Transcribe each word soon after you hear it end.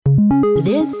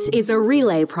This is a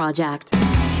Relay project.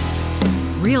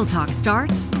 Real Talk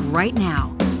starts right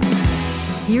now.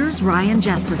 Here's Ryan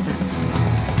Jesperson.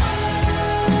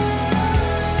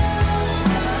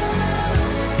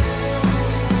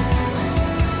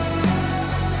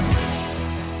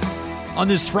 On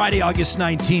this Friday, August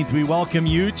 19th, we welcome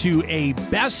you to a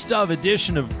best of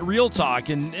edition of Real Talk.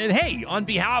 And hey, on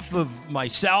behalf of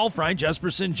myself, Ryan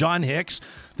Jesperson, John Hicks,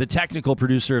 the technical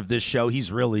producer of this show,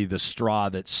 he's really the straw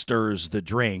that stirs the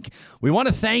drink. We want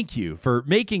to thank you for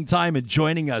making time and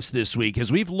joining us this week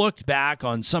as we've looked back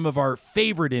on some of our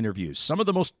favorite interviews, some of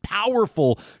the most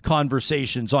powerful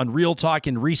conversations on Real Talk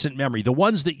in recent memory, the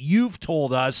ones that you've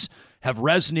told us have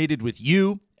resonated with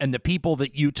you and the people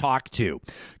that you talk to.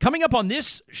 Coming up on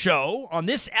this show, on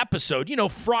this episode,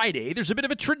 Friday, there's a bit of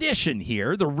a tradition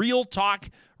here, the Real Talk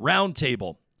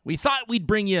Roundtable. We thought we'd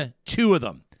bring you two of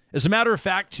them. As a matter of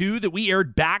fact, two that we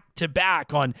aired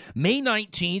back-to-back on May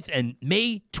 19th and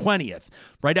May 20th,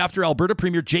 right after Alberta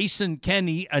Premier Jason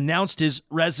Kenney announced his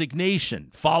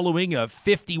resignation following a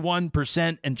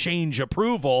 51% and change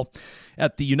approval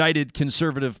at the United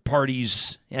Conservative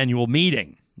Party's annual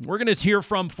meeting. We're going to hear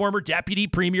from former Deputy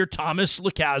Premier Thomas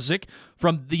Lukaszuk,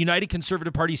 from the United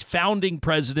Conservative Party's founding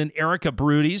president, Erica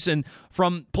Brudies, and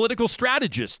from political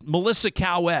strategist Melissa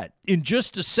Cowett in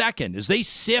just a second as they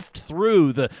sift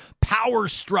through the power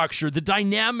structure, the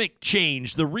dynamic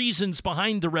change, the reasons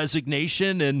behind the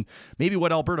resignation, and maybe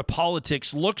what Alberta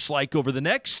politics looks like over the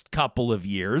next couple of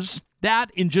years.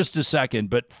 That in just a second.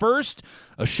 But first,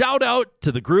 a shout out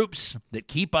to the groups that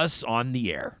keep us on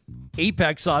the air.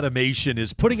 Apex Automation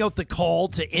is putting out the call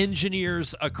to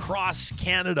engineers across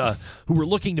Canada who are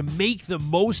looking to make the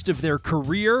most of their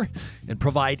career and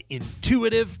provide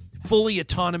intuitive, fully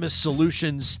autonomous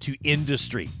solutions to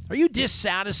industry. Are you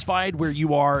dissatisfied where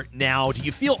you are now? Do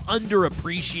you feel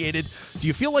underappreciated? Do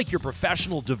you feel like your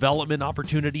professional development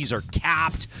opportunities are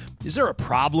capped? Is there a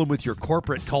problem with your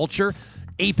corporate culture?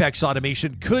 Apex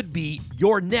Automation could be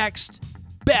your next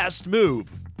best move.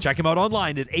 Check them out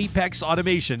online at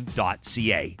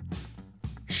apexautomation.ca.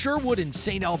 Sherwood and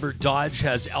St. Albert Dodge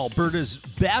has Alberta's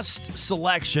best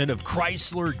selection of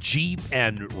Chrysler, Jeep,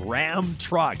 and Ram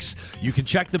trucks. You can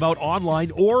check them out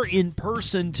online or in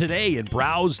person today and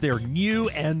browse their new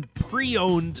and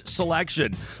pre-owned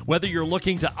selection. Whether you're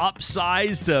looking to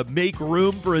upsize to make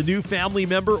room for a new family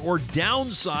member or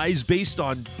downsize based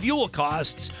on fuel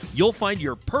costs, you'll find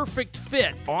your perfect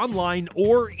fit online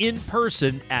or in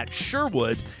person at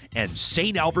Sherwood and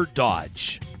St. Albert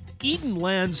Dodge. Eden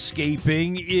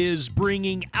Landscaping is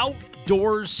bringing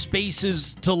outdoor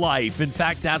spaces to life. In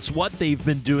fact, that's what they've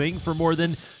been doing for more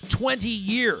than 20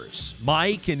 years.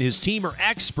 Mike and his team are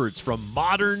experts from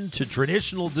modern to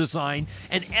traditional design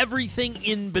and everything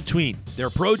in between.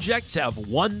 Their projects have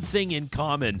one thing in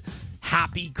common: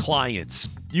 happy clients.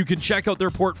 You can check out their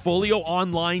portfolio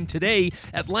online today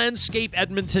at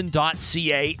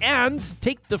landscapeedmonton.ca and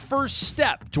take the first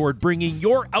step toward bringing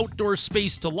your outdoor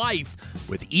space to life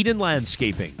with Eden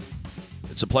Landscaping.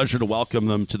 It's a pleasure to welcome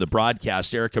them to the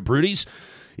broadcast. Erica Brudies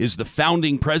is the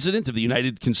founding president of the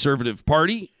United Conservative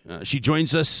Party. She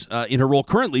joins us in her role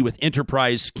currently with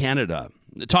Enterprise Canada.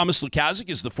 Thomas Lukaszuk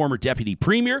is the former deputy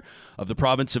premier of the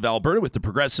province of Alberta with the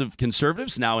Progressive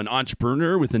Conservatives, now an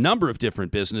entrepreneur with a number of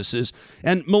different businesses.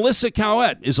 And Melissa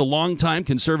Cowett is a longtime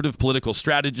conservative political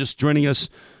strategist joining us.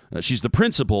 She's the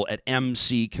principal at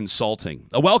MC Consulting.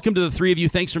 Welcome to the three of you.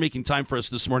 Thanks for making time for us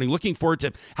this morning. Looking forward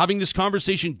to having this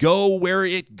conversation go where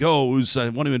it goes. I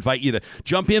want to invite you to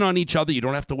jump in on each other. You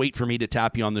don't have to wait for me to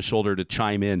tap you on the shoulder to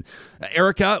chime in.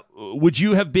 Erica, would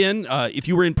you have been, if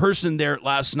you were in person there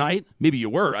last night, maybe you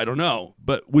were, I don't know,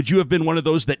 but would you have been one of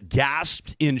those that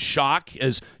gasped in shock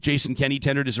as Jason Kenney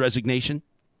tendered his resignation?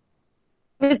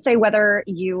 I would say whether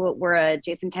you were a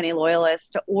Jason Kenney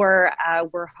loyalist or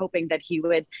were hoping that he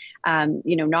would,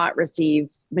 not receive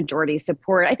majority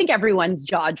support, I think everyone's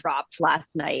jaw dropped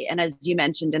last night. And as you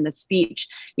mentioned in the speech,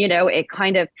 it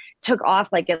kind of took off.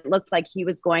 Like it looked like he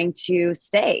was going to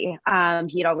stay.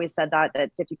 He'd always said that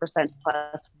 50%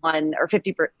 plus one or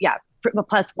 50%,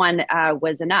 plus one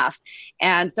was enough.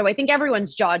 And so I think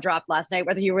everyone's jaw dropped last night,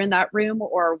 whether you were in that room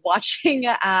or watching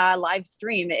a live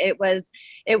stream. It was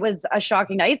a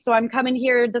shocking night. So I'm coming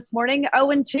here this morning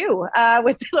 0-2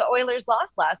 with the Oilers' loss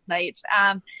last night.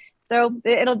 So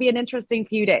it'll be an interesting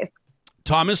few days.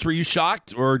 Thomas, were you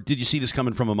shocked, or did you see this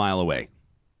coming from a mile away?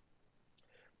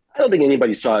 I don't think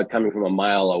anybody saw it coming from a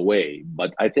mile away,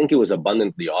 but I think it was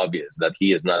abundantly obvious that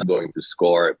he is not going to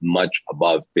score much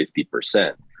above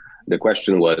 50%. The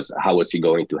question was, how was he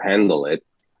going to handle it?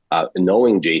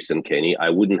 Knowing Jason Kenney, I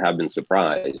wouldn't have been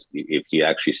surprised if he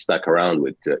actually stuck around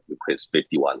with his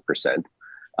 51%.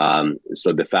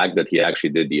 So the fact that he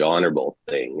actually did the honorable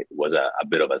thing was a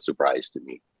bit of a surprise to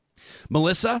me.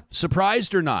 Melissa,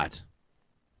 surprised or not?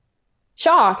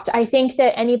 Shocked. I think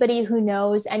that anybody who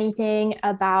knows anything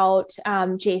about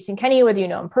Jason Kenney, whether you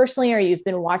know him personally or you've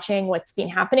been watching what's been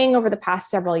happening over the past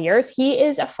several years, he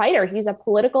is a fighter. He's a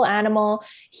political animal.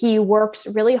 He works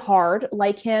really hard,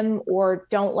 like him or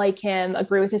don't like him,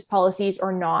 agree with his policies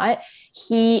or not.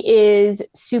 He is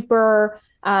super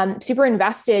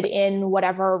invested in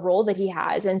whatever role that he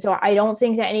has. And so I don't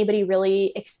think that anybody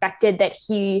really expected that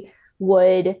he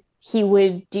would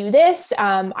do this.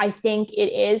 I think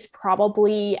it is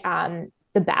probably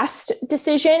the best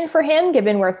decision for him,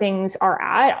 given where things are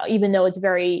at, even though it's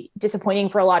very disappointing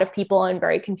for a lot of people and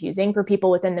very confusing for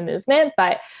people within the movement.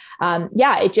 But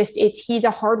he's a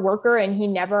hard worker and he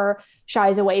never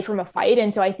shies away from a fight.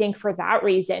 And so I think for that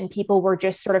reason, people were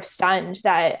just sort of stunned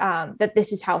that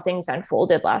this is how things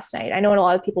unfolded last night. I know a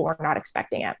lot of people were not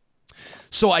expecting it.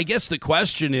 So I guess the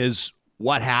question is,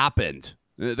 what happened?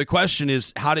 The question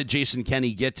is, how did Jason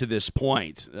Kenney get to this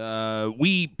point?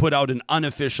 We put out an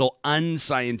unofficial,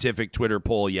 unscientific Twitter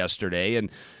poll yesterday,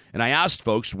 and I asked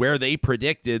folks where they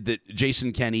predicted that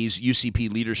Jason Kenney's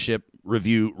UCP leadership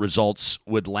review results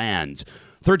would land.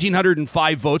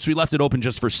 1,305 votes. We left it open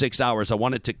just for 6 hours. I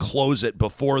wanted to close it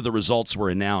before the results were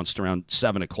announced around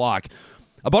 7 o'clock.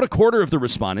 About a quarter of the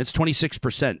respondents,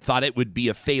 26%, thought it would be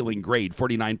a failing grade,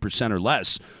 49% or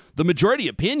less. The majority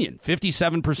opinion,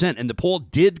 57%, and the poll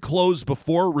did close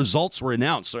before results were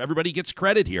announced, so everybody gets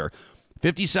credit here.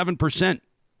 57%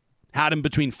 had him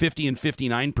between 50 and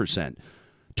 59%.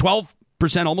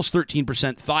 12%, almost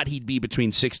 13%, thought he'd be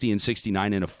between 60 and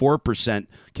 69, and a 4%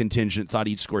 contingent thought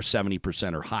he'd score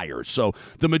 70% or higher. So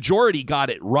the majority got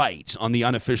it right on the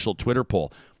unofficial Twitter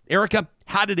poll. Erica,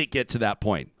 how did it get to that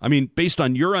point? I mean, based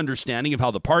on your understanding of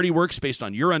how the party works, based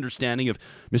on your understanding of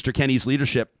Mr. Kenney's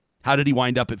leadership, how did he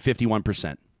wind up at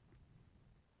 51%?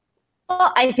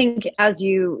 Well, I think as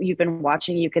you've been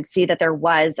watching, you could see that there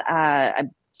was a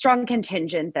strong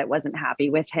contingent that wasn't happy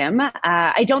with him.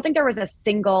 I don't think there was a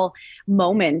single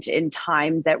moment in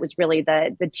time that was really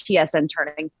the TSN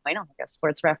turning point. I'll make a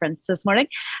sports reference this morning.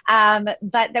 But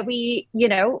that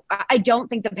I don't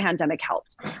think the pandemic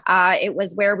helped. It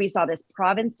was where we saw this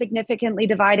province significantly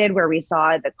divided, where we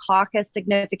saw the caucus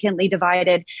significantly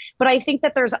divided. But I think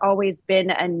that there's always been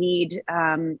a need,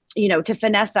 to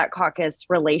finesse that caucus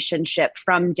relationship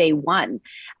from day one.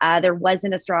 There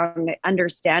wasn't a strong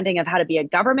understanding of how to be a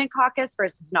government caucus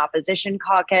versus an opposition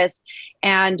caucus.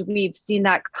 And we've seen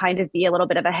that kind of be a little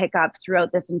bit of a hiccup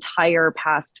throughout this entire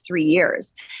past 3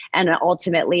 years. And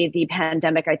ultimately, the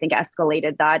pandemic, I think,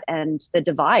 escalated that and the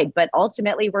divide. But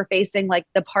ultimately, we're facing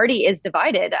the party is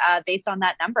divided based on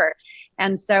that number.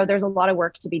 And so there's a lot of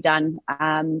work to be done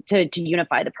to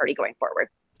unify the party going forward.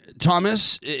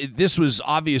 Thomas, this was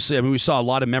obviously, we saw a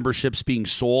lot of memberships being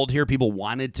sold here. People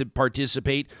wanted to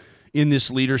participate in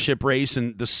this leadership race,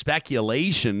 and the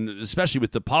speculation, especially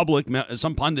with the public,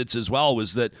 some pundits as well,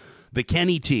 was that the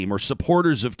Kenney team or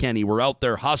supporters of Kenney were out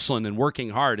there hustling and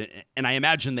working hard, and I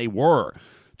imagine they were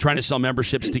trying to sell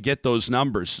memberships to get those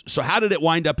numbers. So how did it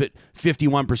wind up at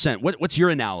 51%? What's your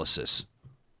analysis?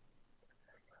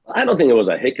 I don't think it was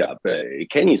a hiccup.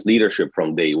 Kenney's leadership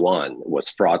from day one was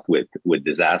fraught with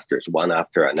disasters, one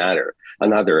after another.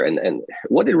 And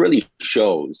what it really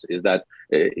shows is that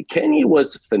Kenney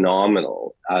was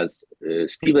phenomenal as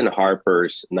Stephen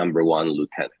Harper's number one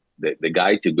lieutenant, the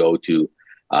guy to go to,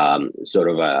 sort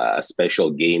of a special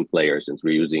game player, since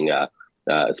we're using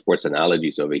sports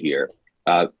analogies over here.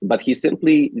 But he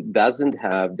simply doesn't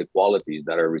have the qualities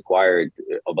that are required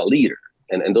of a leader.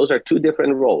 And those are two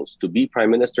different roles. To be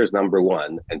prime minister's number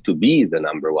one and to be the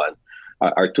number one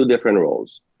are two different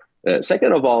roles.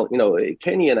 Second of all,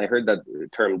 Kenney, and I heard that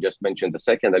term just mentioned a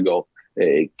second ago,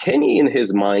 Kenney in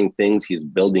his mind thinks he's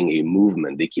building a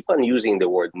movement. They keep on using the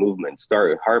word movement.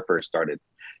 Harper started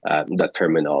that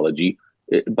terminology,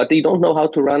 but they don't know how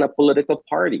to run a political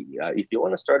party. If you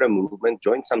want to start a movement,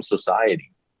 join some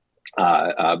society.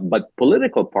 But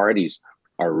political parties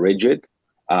are rigid.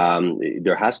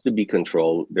 There has to be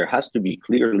control. There has to be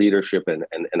clear leadership and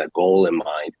a goal in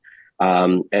mind.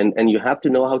 And you have to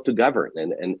know how to govern.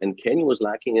 And Kenney was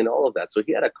lacking in all of that. So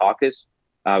he had a caucus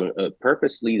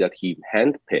purposely that he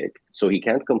handpicked. So he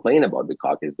can't complain about the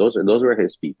caucus. Those were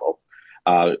his people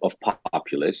of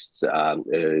populists.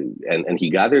 And he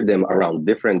gathered them around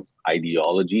different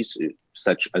ideologies,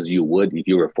 such as you would if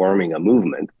you were forming a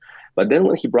movement. But then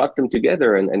when he brought them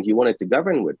together and he wanted to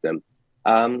govern with them,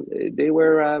 they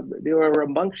were a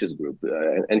rambunctious group,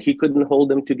 and he couldn't hold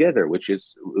them together, which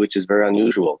is very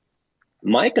unusual.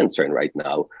 My concern right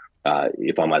now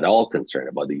if I'm at all concerned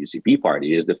about the UCP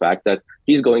party, is the fact that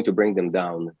he's going to bring them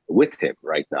down with him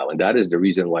right now. And that is the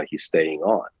reason why he's staying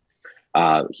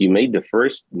on. He made the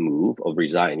first move of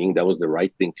resigning. That was the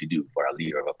right thing to do for a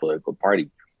leader of a political party.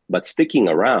 But sticking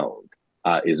around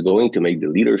is going to make the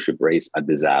leadership race a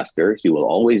disaster. He will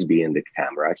always be in the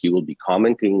camera. He will be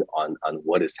commenting on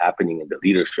what is happening in the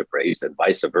leadership race and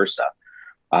vice versa.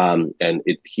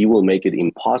 He will make it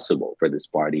impossible for this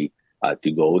party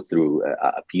to go through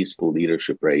a peaceful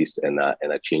leadership race and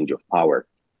a change of power.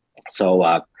 So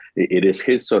it is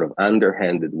his sort of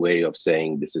underhanded way of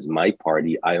saying, this is my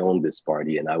party, I own this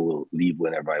party, and I will leave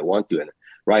whenever I want to. And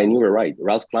Ryan, you were right.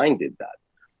 Ralph Klein did that.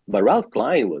 But Ralph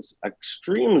Klein was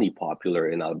extremely popular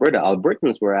in Alberta.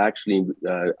 Albertans were actually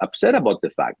upset about the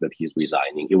fact that he's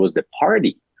resigning. It was the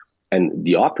party and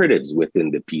the operatives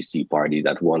within the PC party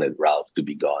that wanted Ralph to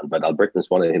be gone, but Albertans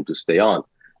wanted him to stay on.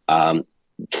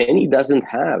 Kenney doesn't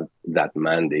have that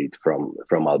mandate from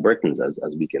Albertans,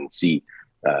 as we can see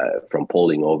from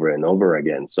polling over and over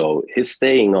again. So his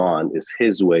staying on is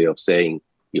his way of saying,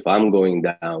 if I'm going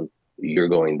down, you're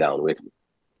going down with me.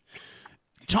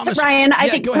 Thomas, Ryan, I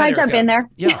think, can I jump in there?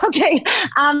 Yeah. Okay.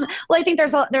 Well, I think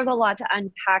there's a lot to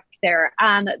unpack there.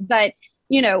 But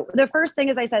the first thing,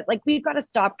 as I said, we've got to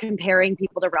stop comparing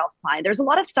people to Ralph Klein. There's a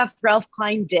lot of stuff Ralph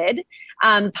Klein did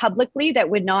publicly that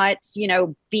would not,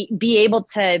 be able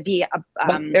to be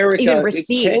Erica, even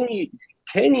received.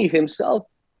 Kenney himself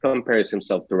compares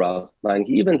himself to Ralph Klein.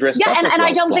 He even dressed up as and I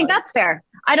Ralph don't Klein. think that's fair.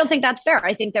 I don't think that's fair.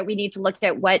 I think that we need to look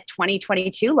at what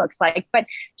 2022 looks like. But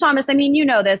Thomas, I mean,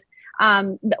 this.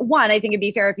 One, I think it'd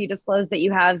be fair if you disclose that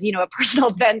you have, a personal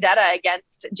vendetta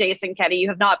against Jason Kenney. You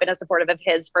have not been a supportive of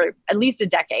his for at least a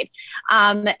decade.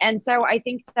 And so I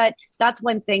think that that's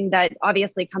one thing that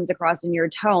obviously comes across in your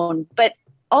tone. But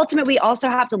ultimately, we also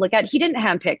have to look at, he didn't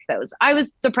handpick those. I was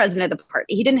the president of the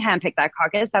party. He didn't handpick that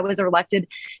caucus. That was elected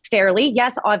fairly.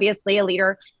 Yes, obviously, a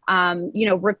leader,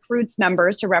 recruits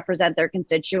members to represent their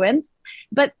constituents.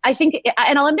 But I think,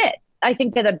 and I'll admit, I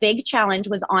think that a big challenge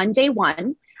was on day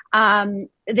one.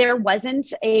 There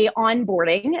wasn't a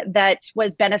onboarding that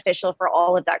was beneficial for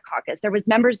all of that caucus. There was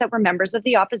members that were members of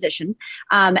the opposition,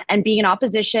 and being an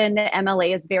opposition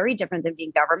MLA is very different than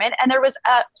being government. And there was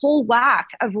a whole whack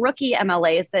of rookie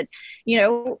MLAs that,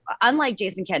 unlike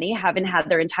Jason Kenney, haven't had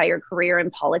their entire career in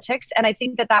politics. And I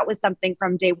think that was something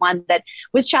from day one that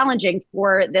was challenging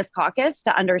for this caucus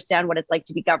to understand what it's like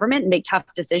to be government and make tough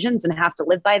decisions and have to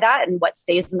live by that, and what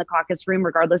stays in the caucus room,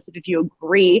 regardless of if you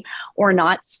agree or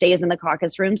not, stays in the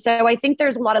caucus room. So I think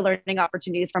there's a lot of learning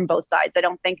opportunities from both sides. I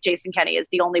don't think Jason Kenney is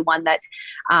the only one that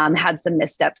had some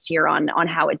missteps here on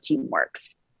how a team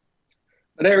works.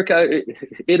 But Erica,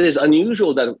 it is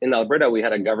unusual that in Alberta we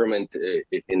had a government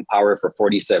in power for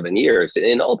 47 years.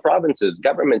 In all provinces,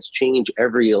 governments change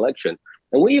every election.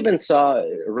 And we even saw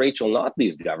Rachel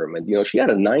Notley's government. She had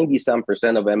a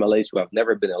 90-some% of MLAs who have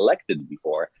never been elected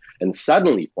before and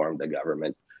suddenly formed a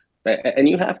government. And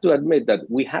you have to admit that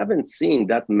we haven't seen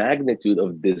that magnitude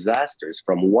of disasters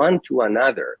from one to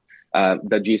another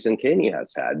that Jason Kenney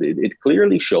has had. It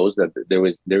clearly shows that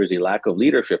there is a lack of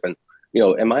leadership. And,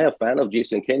 am I a fan of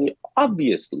Jason Kenney?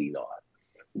 Obviously not.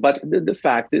 But the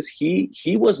fact is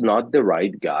he was not the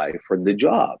right guy for the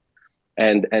job.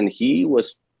 And he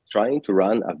was trying to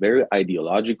run a very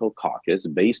ideological caucus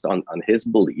based on his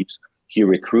beliefs. He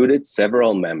recruited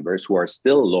several members who are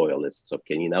still loyalists of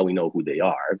Kenney. Now we know who they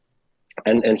are.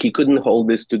 And he couldn't hold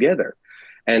this together.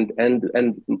 And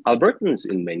Albertans,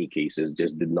 in many cases,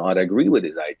 just did not agree with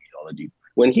his ideology.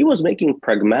 When he was making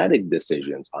pragmatic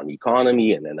decisions on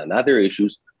economy and on other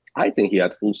issues, I think he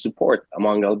had full support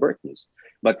among Albertans.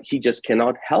 But he just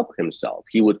cannot help himself.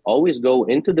 He would always go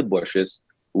into the bushes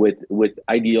with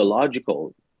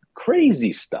ideological,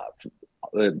 crazy stuff,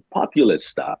 populist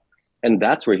stuff. And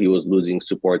that's where he was losing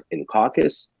support in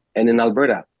caucus and in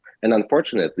Alberta. And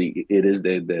unfortunately, it is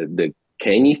the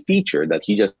Kenney feature that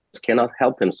he just cannot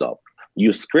help himself.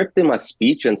 You script him a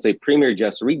speech and say, Premier,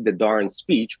 just read the darn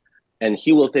speech, and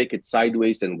he will take it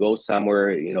sideways and go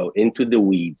somewhere, into the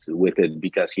weeds with it,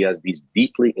 because he has these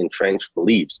deeply entrenched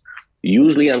beliefs,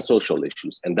 usually on social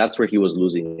issues. And that's where he was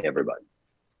losing everybody.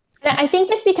 I think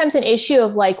this becomes an issue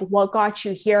of what got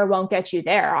you here won't get you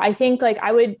there. I think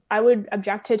I would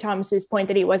object to Thomas's point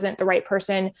that he wasn't the right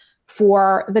person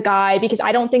for the guy, because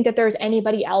I don't think that there's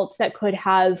anybody else that could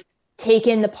have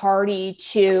taken the party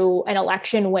to an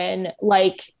election win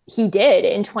like he did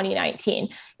in 2019.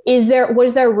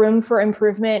 Was there room for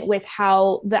improvement with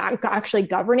how the actually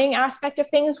governing aspect of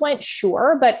things went?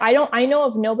 Sure. But I know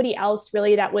of nobody else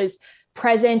really that was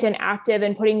present and active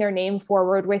and putting their name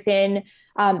forward within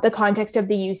the context of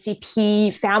the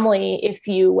UCP family, if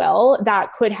you will,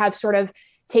 that could have sort of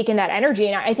taken that energy.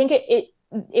 And I think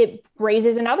it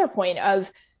raises another point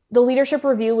of the leadership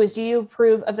review was, do you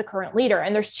approve of the current leader?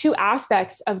 And there's two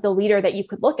aspects of the leader that you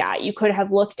could look at. You could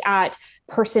have looked at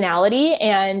personality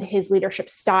and his leadership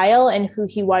style and who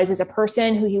he was as a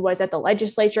person, who he was at the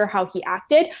legislature, how he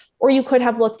acted, or you could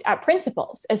have looked at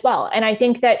principles as well. And I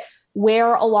think that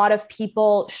where a lot of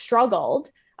people struggled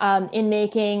in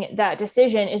making that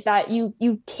decision is that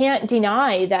you can't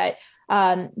deny that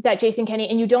that Jason Kenney,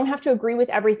 and you don't have to agree with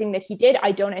everything that he did.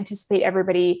 I don't anticipate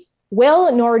everybody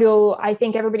will, nor do I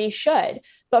think everybody should.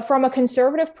 But from a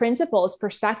conservative principles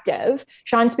perspective,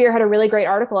 Sean Speer had a really great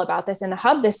article about this in the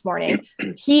Hub this morning.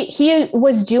 He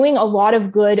was doing a lot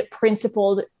of good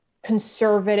principled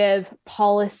conservative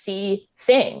policy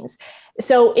things.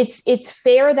 So it's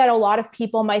fair that a lot of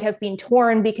people might have been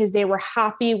torn because they were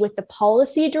happy with the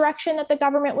policy direction that the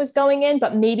government was going in,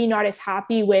 but maybe not as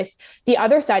happy with the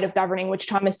other side of governing, which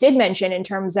Thomas did mention in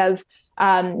terms of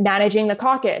managing the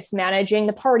caucus, managing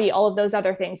the party, all of those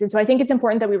other things. And so I think it's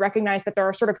important that we recognize that there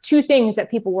are sort of two things that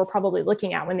people were probably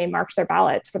looking at when they marked their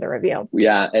ballots for the review.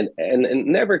 Yeah, and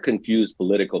never confuse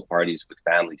political parties with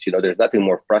families. You know, there's nothing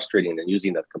more frustrating than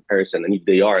using that comparison. And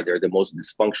they're the most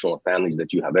dysfunctional families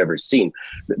that you have ever seen.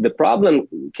 The problem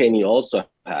Kenney also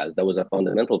has, that was a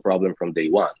fundamental problem from day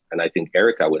one, and I think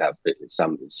Erica would have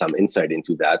some insight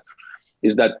into that,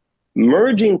 is that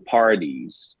merging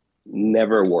parties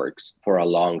never works for a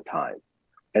long time.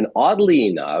 And oddly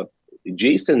enough,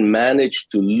 Jason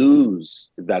managed to lose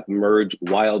that merge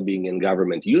while being in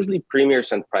government. Usually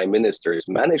premiers and prime ministers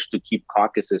manage to keep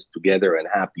caucuses together and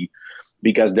happy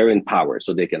because they're in power,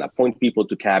 so they can appoint people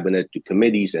to cabinet, to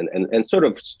committees, and sort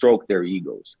of stroke their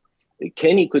egos.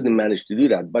 Kenney couldn't manage to do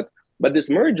that. But this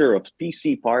merger of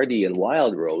PC Party and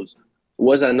Wild Rose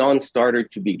was a non-starter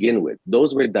to begin with.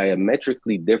 Those were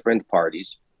diametrically different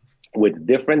parties with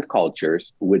different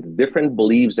cultures, with different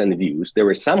beliefs and views. There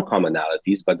were some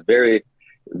commonalities, but very,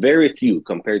 very few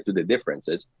compared to the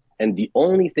differences. And the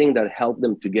only thing that helped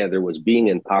them together was being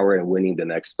in power and winning the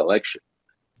next election.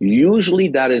 Usually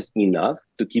that is enough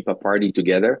to keep a party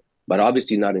together, but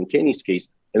obviously not in Kenney's case.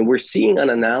 And we're seeing an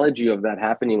analogy of that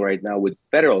happening right now with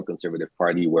Federal Conservative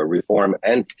Party, where Reform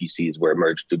and PCs were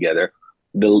merged together.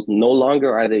 No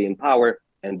longer are they in power,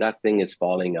 and that thing is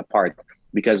falling apart.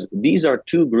 Because these are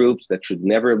two groups that should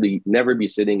never be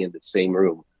sitting in the same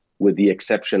room, with the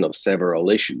exception of several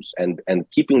issues, and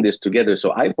keeping this together.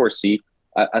 So I foresee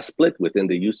a split within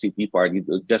the UCP party,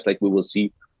 just like we will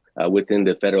see within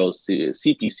the federal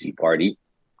CPC party,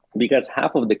 because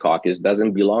half of the caucus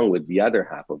doesn't belong with the other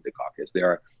half of the caucus. There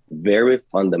are very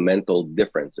fundamental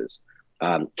differences.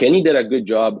 Kenney did a good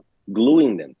job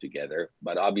gluing them together,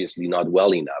 but obviously not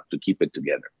well enough to keep it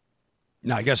together.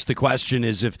 Now, I guess the question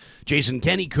is, if Jason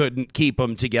Kenney couldn't keep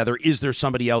them together, is there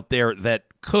somebody out there that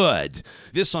could?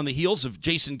 This on the heels of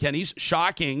Jason Kenney's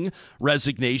shocking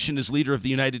resignation as leader of the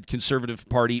United Conservative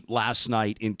Party last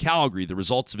night in Calgary. The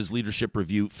results of his leadership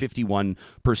review,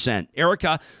 51%.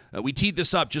 Erica, we teed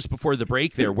this up just before the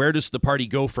break there. Where does the party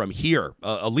go from here?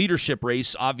 A leadership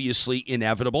race, obviously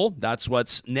inevitable. That's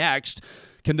what's next.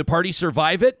 Can the party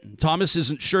survive it? Thomas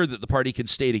isn't sure that the party can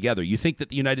stay together. You think that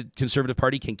the United Conservative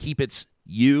Party can keep its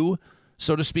you,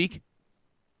 so to speak?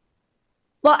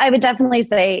 Well, I would definitely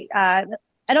say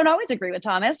I don't always agree with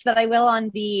Thomas, but I will on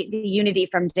the unity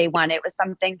from day one. It was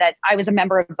something that I was a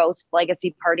member of both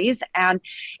legacy parties, and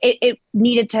it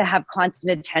needed to have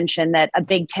constant attention that a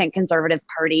big tent conservative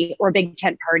party or big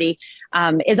tent party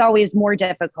is always more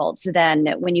difficult than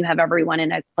when you have everyone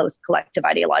in a close collective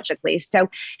ideologically. So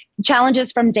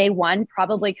challenges from day one,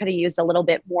 probably could have used a little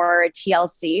bit more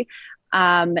TLC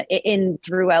in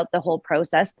throughout the whole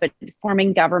process, but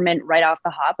forming government right off the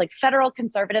hop, like federal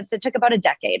conservatives, it took about a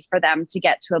decade for them to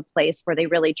get to a place where they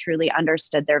really truly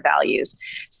understood their values.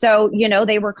 So, you know,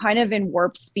 they were kind of in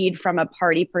warp speed from a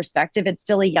party perspective. It's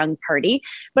still a young party,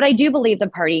 but I do believe the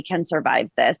party can survive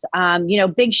this. You know,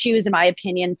 big shoes, in my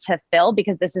opinion, to fill,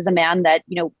 because this is a man that,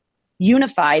 you know,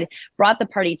 unified, brought the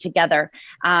party together.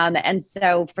 And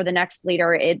so for the next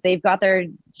leader, they've got their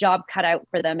job cut out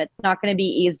for them. It's not going to be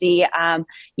easy.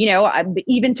 You know,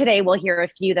 even today, we'll hear a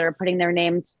few that are putting their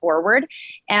names forward,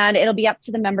 and it'll be up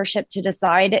to the membership to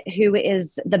decide who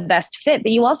is the best fit.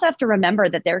 But you also have to remember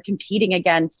that they're competing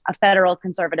against a federal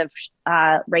conservative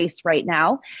race right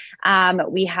now.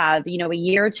 We have, you know, a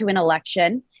year to an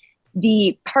election.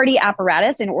 The party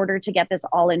apparatus, in order to get this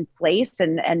all in place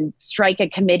and strike a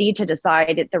committee to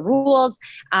decide the rules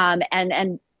and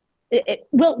it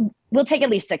will take at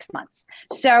least 6 months.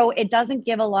 So it doesn't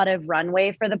give a lot of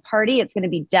runway for the party. It's going to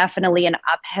be definitely an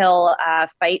uphill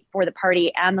fight for the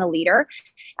party and the leader.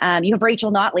 You have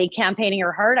Rachel Notley campaigning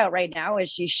her heart out right now, as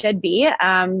she should be,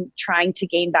 trying to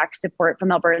gain back support from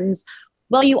Albertans.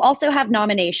 Well, you also have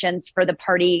nominations for the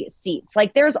party seats.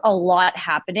 Like, there's a lot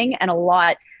happening, and a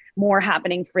lot more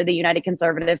happening for the United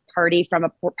Conservative Party from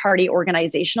a party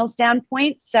organizational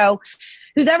standpoint. So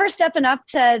who's ever stepping up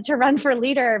to run for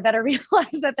leader better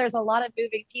realize that there's a lot of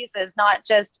moving pieces, not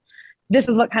just this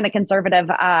is what kind of conservative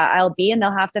I'll be, and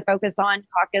they'll have to focus on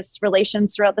caucus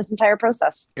relations throughout this entire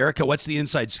process. Erica, what's the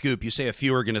inside scoop? You say a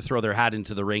few are going to throw their hat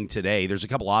into the ring today. There's a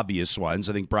couple obvious ones.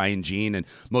 I think Brian Jean and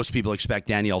most people expect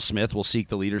Danielle Smith will seek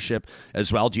the leadership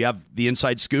as well. Do you have the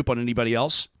inside scoop on anybody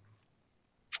else?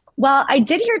 Well, I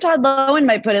did hear Todd Lowen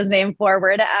might put his name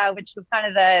forward, which was kind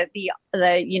of the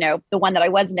one that I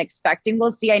wasn't expecting.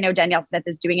 We'll see. I know Danielle Smith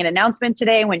is doing an announcement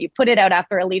today. When you put it out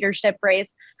after a leadership race,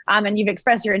 and you've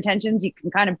expressed your intentions, you can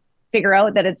kind of figure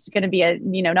out that it's going to be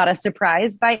not a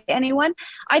surprise by anyone.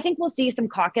 I think we'll see some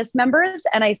caucus members,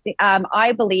 and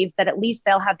I believe that at least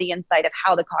they'll have the insight of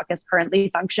how the caucus currently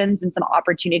functions and some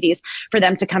opportunities for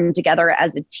them to come together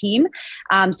as a team.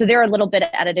 So they're a little bit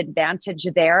at an advantage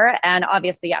there. And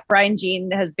obviously, Brian Jean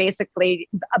has basically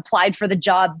applied for the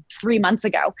job 3 months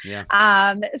ago.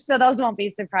 Yeah. So those won't be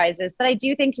surprises. But I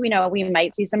do think we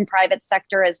might see some private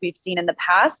sector, as we've seen in the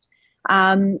past.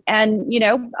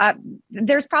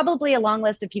 There's probably a long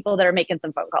list of people that are making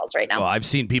some phone calls right now. Well, I've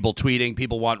seen people tweeting.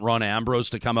 People want Ron Ambrose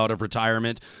to come out of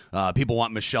retirement. People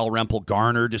want Michelle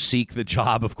Rempel-Garner to seek the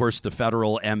job. Of course, the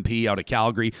federal MP out of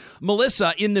Calgary.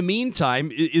 Melissa, in the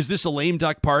meantime, is this a lame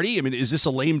duck party? I mean, is this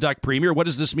a lame duck premier? What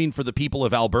does this mean for the people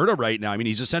of Alberta right now? I mean,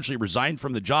 he's essentially resigned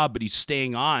from the job, but he's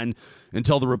staying on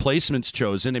until the replacement's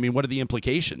chosen. I mean, what are the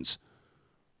implications?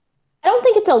 I don't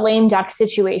think it's a lame duck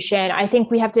situation. I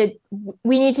think we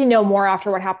need to know more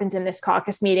after what happens in this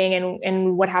caucus meeting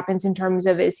and what happens in terms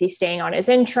of, is he staying on as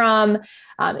interim?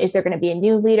 Is there going to be a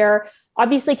new leader?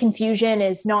 Obviously, confusion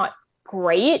is not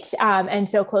great. And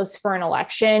so close for an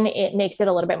election, it makes it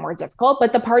a little bit more difficult.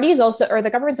 But the the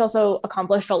government's also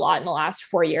accomplished a lot in the last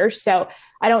 4 years. So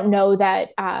I don't know that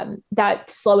that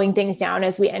slowing things down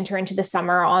as we enter into the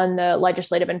summer on the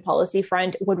legislative and policy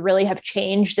front would really have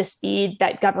changed the speed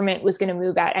that government was going to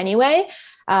move at anyway.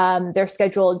 They're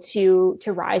scheduled to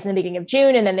rise in the beginning of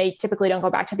June, and then they typically don't go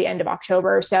back to the end of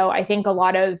October. So I think a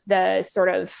lot of the sort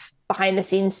of behind the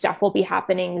scenes stuff will be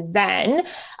happening then.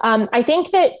 I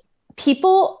think that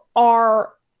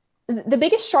the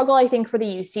biggest struggle, I think, for the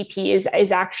UCP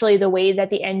is actually the way that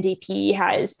the NDP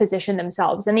has positioned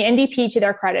themselves. And the NDP, to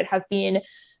their credit, have been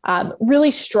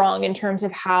really strong in terms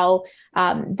of how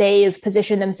they've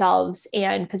positioned themselves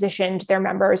and positioned their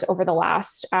members over the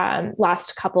last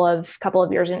couple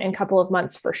of years and couple of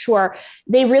months for sure.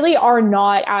 They really are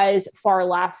not as far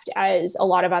left as a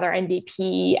lot of other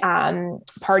NDP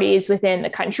parties within the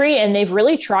country, and they've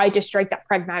really tried to strike that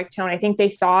pragmatic tone. I think they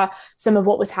saw some of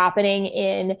what was happening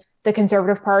in the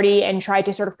Conservative Party and tried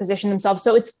to sort of position themselves.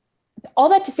 So it's all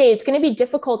that to say, it's going to be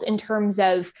difficult in terms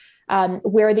of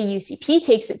where the UCP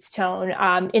takes its tone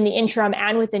in the interim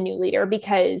and with the new leader,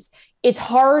 because it's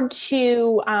hard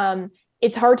to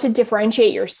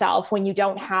differentiate yourself when you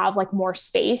don't have like more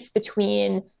space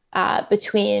between that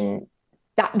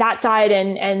side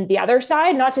and the other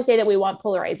side. Not to say that we want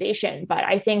polarization, but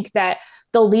I think that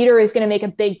the leader is going to make a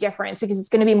big difference because it's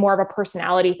going to be more of a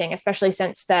personality thing, especially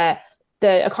since the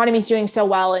economy is doing so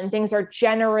well and things are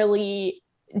generally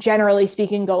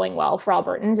speaking going well for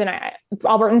Albertans. And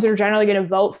Albertans are generally going to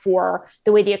vote for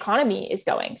the way the economy is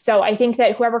going. So I think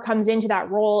that whoever comes into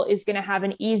that role is going to have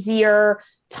an easier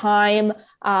time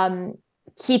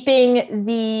keeping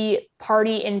the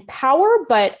party in power.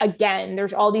 But again,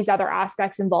 there's all these other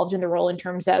aspects involved in the role in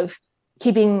terms of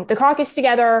keeping the caucus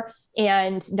together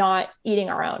and not eating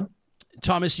our own.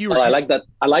 Thomas, I like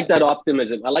that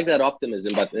optimism.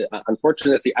 But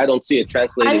unfortunately, I don't see it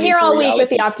translating. I'm here all week with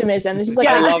the optimism. This is like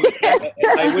I love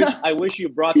it. I wish you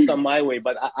brought some my way,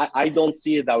 but I don't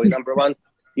see it that way. Number one,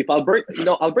 if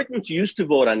Albertans used to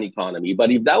vote on economy,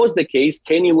 but if that was the case,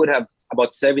 Kenney would have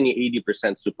about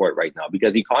 70-80% support right now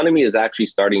because economy is actually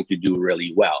starting to do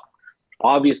really well.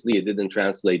 Obviously, it didn't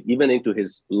translate even into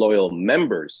his loyal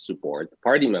members' support,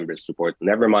 party members' support.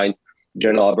 Never mind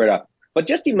General Alberta. But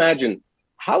just imagine,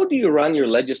 how do you run your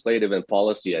legislative and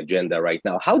policy agenda right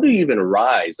now? How do you even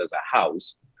rise as a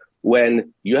house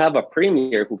when you have a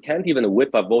premier who can't even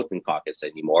whip a vote in caucus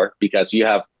anymore because you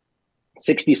have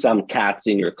 60-some cats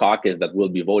in your caucus that will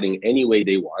be voting any way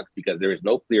they want because there is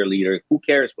no clear leader? Who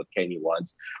cares what Kenney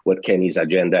wants, what Kenney's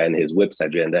agenda and his whip's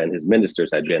agenda and his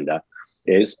minister's agenda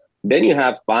is? Then you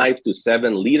have 5 to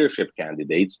 7 leadership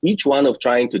candidates, each one of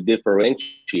trying to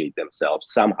differentiate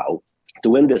themselves somehow to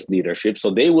win this leadership.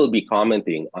 So they will be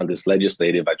commenting on this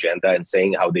legislative agenda and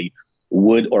saying how they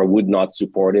would or would not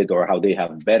support it or how they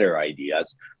have better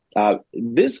ideas.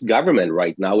 This government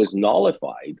right now is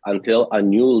nullified until a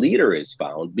new leader is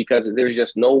found, because there's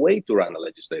just no way to run a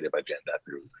legislative agenda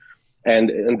through.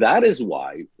 And that is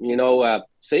why,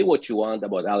 say what you want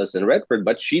about Alison Redford,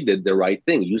 but she did the right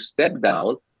thing. You step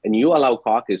down and you allow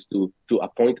caucus to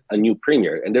appoint a new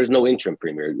premier, and there's no interim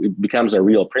premier. It becomes a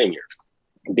real premier.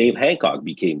 Dave Hancock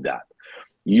became that.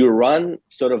 You run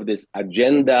sort of this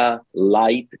agenda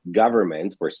light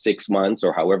government for 6 months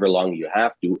or however long you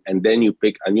have to, and then you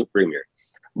pick a new premier.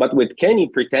 But with Kenney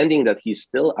pretending that he's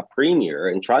still a premier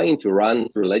and trying to run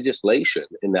through legislation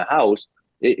in the House,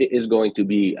 it is going to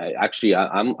be actually,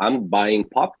 I'm buying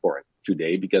popcorn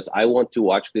today because I want to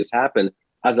watch this happen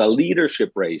as a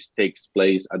leadership race takes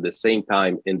place at the same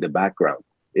time in the background.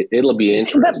 It'll be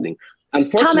interesting.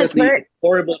 Unfortunately, it's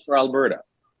horrible for Alberta.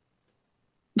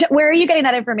 Where are you getting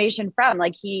that information from?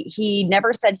 Like he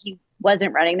never said he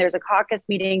wasn't running. There's a caucus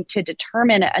meeting to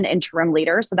determine an interim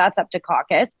leader. So that's up to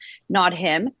caucus, not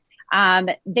him.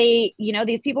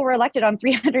 These people were elected on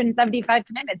 375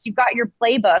 commitments. You've got your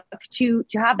playbook to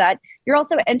have that. You're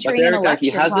also entering an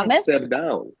election. He hasn't stepped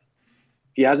down.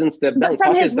 He hasn't stepped down.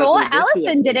 From his role,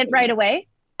 Allison didn't right away.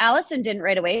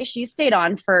 She stayed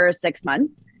on for 6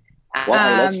 months.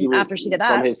 After she did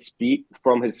that.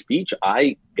 From his speech,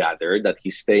 I gathered that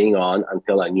he's staying on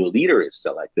until a new leader is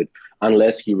selected,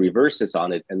 unless he reverses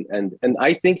on it. And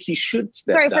I think he should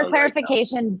step down. Sorry, for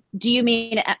clarification, do you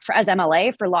mean as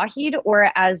MLA for Lougheed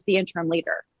or as the interim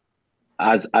leader?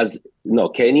 No,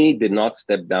 Kenney did not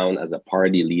step down as a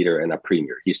party leader and a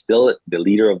premier. He's still the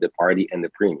leader of the party and the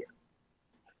premier.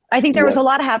 I think there was a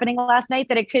lot happening last night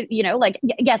that it could,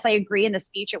 yes, I agree in the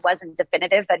speech. It wasn't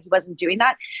definitive that he wasn't doing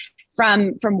that.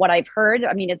 From what I've heard,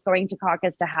 I mean, it's going to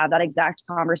caucus to have that exact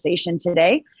conversation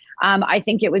today. I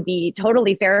think it would be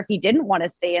totally fair if he didn't want to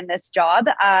stay in this job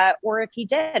or if he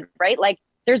did, right? Like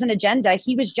there's an agenda.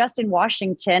 He was just in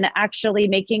Washington actually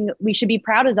we should be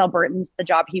proud as Albertans, the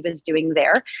job he was doing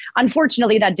there.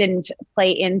 Unfortunately, that didn't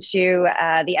play into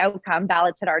the outcome.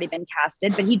 Ballots had already been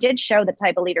casted, but he did show the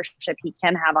type of leadership he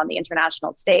can have on the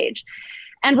international stage.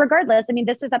 And regardless, I mean,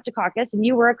 this is up to caucus, and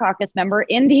you were a caucus member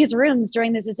in these rooms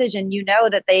during this decision. You know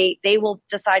that they will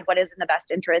decide what is in the best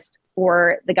interest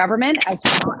for the government as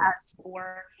well as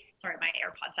for, sorry, my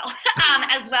AirPod fell,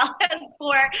 as well as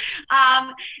for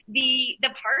the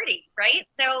party, right?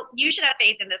 So you should have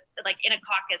faith in this, like in a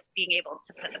caucus being able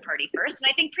to put the party first. And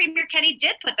I think Premier Kenney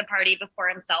did put the party before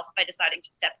himself by deciding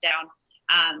to step down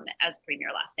as premier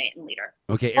last night and leader.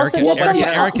 Okay,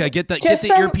 Erica, get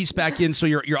the earpiece back in so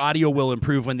your audio will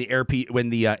improve when the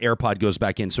AirPod goes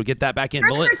back in. So get that back in.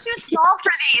 They're too small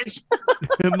for these.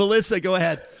 Melissa, go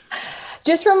ahead.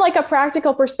 Just from like a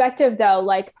practical perspective, though,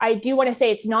 like I do want to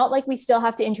say it's not like we still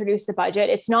have to introduce the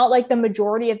budget. It's not like the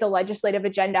majority of the legislative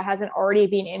agenda hasn't already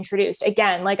been introduced.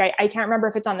 Again, like I can't remember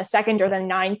if it's on the 2nd or the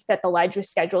 9th that the ledge was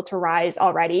scheduled to rise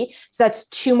already. So that's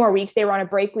 2 more weeks. They were on a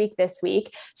break week this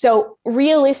week. So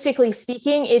realistically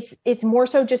speaking, it's more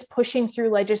so just pushing through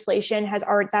legislation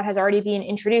that has already been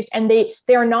introduced. And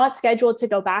they are not scheduled to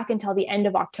go back until the end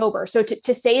of October. So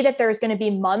to say that there's going to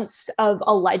be months of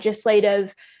a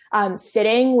legislative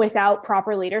sitting without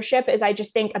proper leadership is, I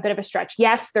just think, a bit of a stretch.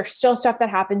 Yes, there's still stuff that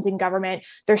happens in government.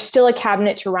 There's still a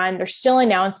cabinet to run. There's still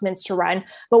announcements to run,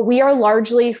 but we are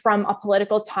largely, from a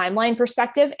political timeline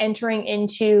perspective, entering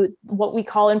into what we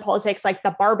call in politics, like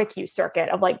the barbecue circuit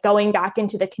of like going back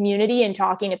into the community and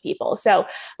talking to people. So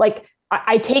like,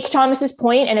 I take Thomas's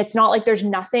point, and it's not like there's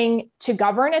nothing to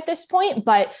govern at this point,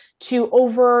 but to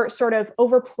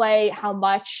overplay how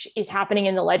much is happening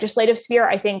in the legislative sphere,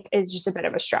 I think is just a bit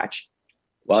of a stretch.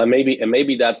 Well, and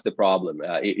maybe that's the problem.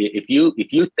 If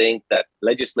you think that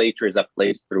legislature is a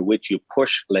place through which you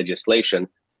push legislation,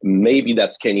 maybe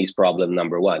that's Kenney's problem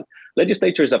number one.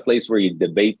 Legislature is a place where you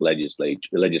debate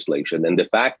legislation, and the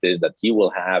fact is that he will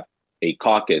have a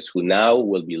caucus who now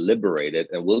will be liberated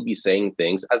and will be saying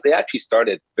things, as they actually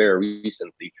started very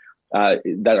recently,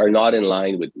 that are not in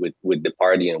line with the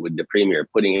party and with the premier,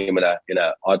 putting him in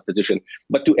a odd position.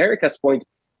 But to Erica's point,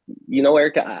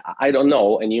 Erica, I don't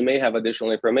know, and you may have additional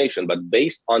information, but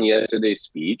based on yesterday's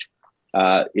speech,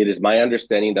 it is my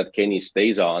understanding that Kenney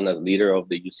stays on as leader of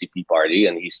the UCP party,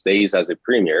 and he stays as a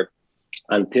premier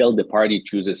until the party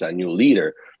chooses a new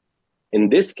leader. In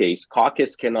this case,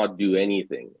 caucus cannot do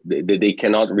anything. They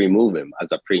cannot remove him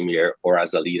as a premier or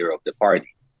as a leader of the party.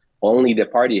 Only the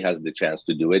party has the chance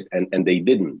to do it, and they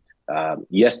didn't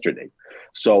yesterday.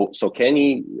 So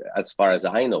Kenney, as far as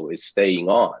I know, is staying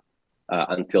on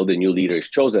until the new leader is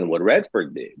chosen. What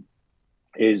Redford did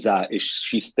is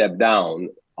she stepped down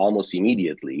almost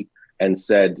immediately and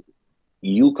said,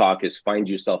 "You caucus, find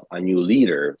yourself a new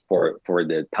leader for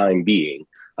the time being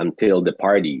until the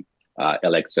party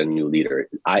elects a new leader."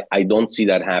 I don't see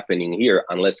that happening here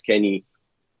unless Kenney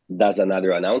does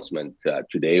another announcement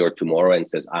today or tomorrow and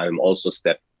says, "I'm also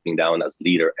stepping down as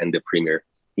leader and the premier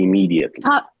immediately."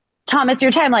 Thomas,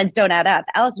 your timelines don't add up.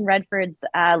 Alison Redford's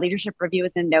leadership review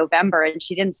was in November, and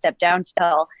she didn't step down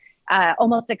till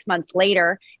almost 6 months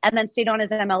later, and then stayed on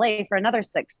as MLA for another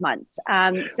 6 months.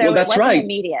 So that's right.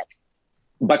 Immediate.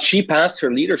 But she passed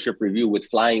her leadership review with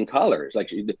flying colors. Like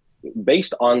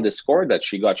based on the score that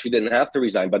she got, she didn't have to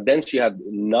resign. But then she had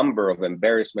a number of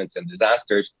embarrassments and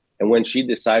disasters. And when she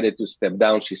decided to step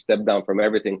down, she stepped down from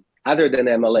everything other than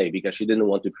MLA because she didn't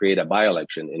want to create a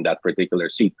by-election in that particular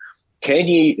seat.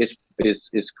 Kenney is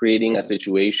creating a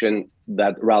situation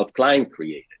that Ralph Klein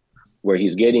created, where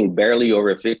he's getting barely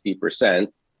over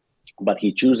 50%, but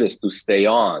he chooses to stay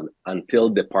on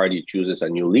until the party chooses a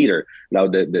new leader. Now,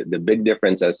 the big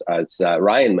difference, as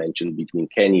Ryan mentioned, between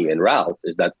Kenney and Ralph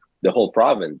is that the whole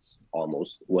province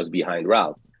almost was behind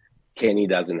Ralph. Kenney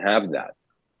doesn't have that.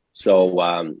 So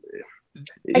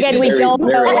again, we don't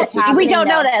know what's happening. We don't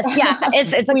know this. Yeah,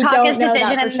 it's a caucus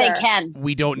decision, and they can.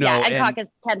 We don't know. Yeah, and caucus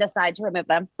can decide to remove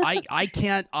them. I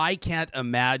can't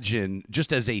imagine,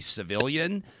 just as a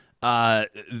civilian,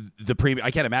 the premier.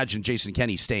 I can't imagine Jason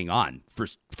Kenney staying on for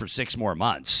 6 more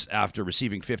months after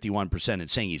receiving 51% and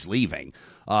saying he's leaving.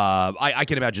 I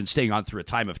can imagine staying on through a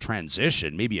time of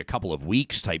transition, maybe a couple of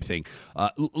weeks type thing.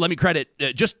 Let me credit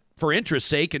just for interest's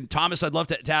sake, and Thomas, I'd love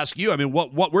to ask you, I mean,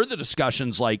 what were the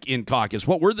discussions like in caucus?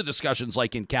 What were the discussions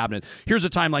like in cabinet? Here's a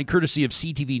timeline courtesy of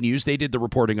CTV News. They did the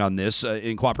reporting on this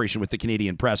in cooperation with the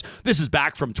Canadian Press. This is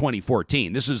back from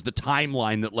 2014. This is the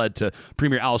timeline that led to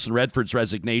Premier Alison Redford's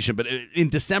resignation. But in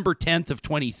December 10th of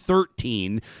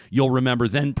 2013, you'll remember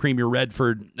then Premier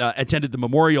Redford attended the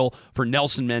memorial for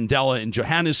Nelson Mandela in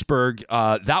Johannesburg.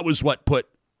 That was what put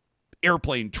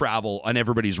airplane travel on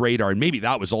everybody's radar, and maybe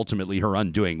that was ultimately her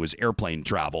undoing, was airplane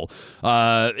travel.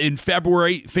 In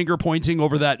February, finger pointing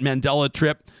over that Mandela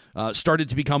trip started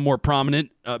to become more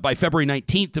prominent. By February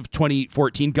 19th of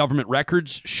 2014, government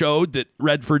records showed that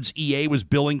Redford's EA was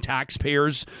billing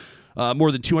taxpayers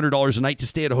more than $200 a night to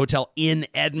stay at a hotel in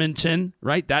Edmonton,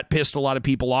 right? That pissed a lot of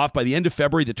people off. By the end of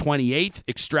February the 28th,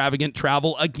 extravagant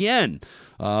travel again.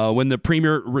 When the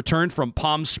premier returned from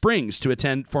Palm Springs to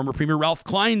attend former Premier Ralph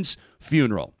Klein's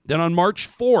funeral. Then on March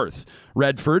 4th,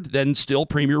 Redford, then still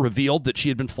premier, revealed that she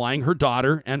had been flying her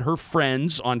daughter and her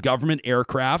friends on government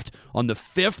aircraft. On the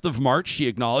 5th of March, she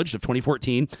acknowledged, of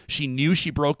 2014, she knew she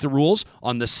broke the rules.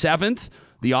 On the 7th,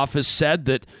 the office said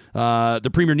that the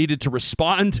premier needed to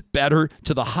respond better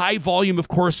to the high volume of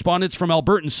correspondence from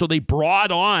Albertans, so they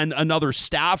brought on another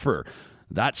staffer.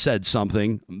 That said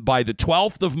something. By the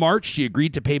 12th of March, she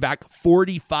agreed to pay back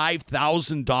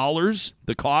 $45,000,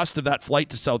 the cost of that flight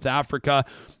to South Africa.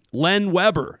 Len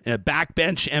Weber, a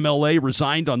backbench MLA,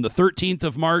 resigned on the 13th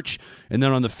of March. And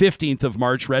then on the 15th of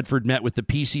March, Redford met with the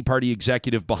PC party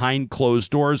executive behind closed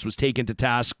doors, was taken to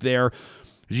task there.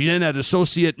 She then had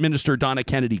Associate Minister Donna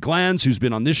Kennedy-Glans, who's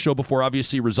been on this show before,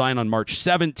 obviously resign on March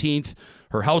 17th.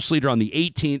 Her House Leader on the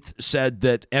 18th said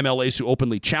that MLAs who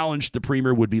openly challenged the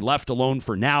premier would be left alone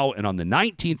for now. And on the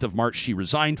 19th of March, she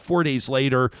resigned. 4 days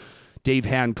later, Dave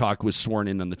Hancock was sworn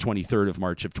in on the 23rd of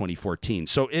March of 2014.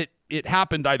 So it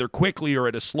happened either quickly or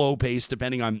at a slow pace,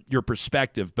 depending on your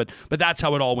perspective. But that's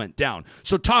how it all went down.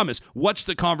 So, Thomas, what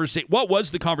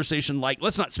was the conversation like?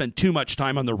 Let's not spend too much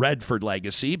time on the Redford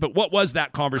legacy, but what was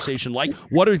that conversation like?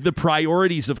 What are the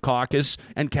priorities of caucus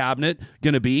and cabinet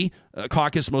going to be?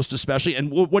 Caucus most especially. And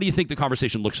what do you think the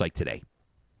conversation looks like today?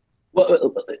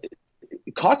 Well,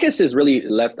 caucus is really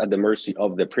left at the mercy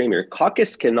of the premier.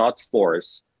 Caucus cannot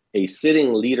force a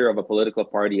sitting leader of a political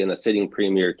party and a sitting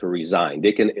premier to resign.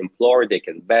 They can implore, they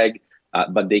can beg,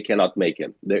 but they cannot make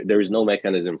him. There is no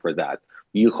mechanism for that.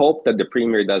 You hope that the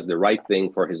premier does the right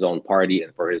thing for his own party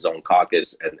and for his own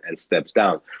caucus and steps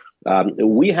down.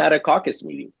 We had a caucus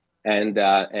meeting, and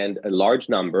a large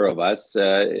number of us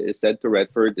said to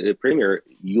Redford, Premier,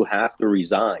 you have to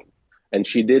resign. And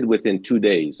she did within 2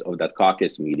 days of that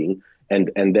caucus meeting,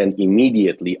 and then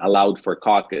immediately allowed for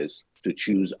caucus to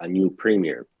choose a new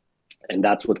premier. And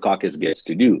that's what caucus gets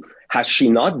to do. Has she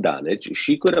not done it,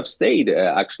 she could have stayed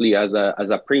actually as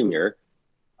a premier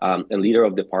and leader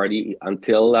of the party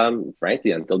until, frankly,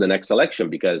 until the next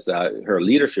election, because her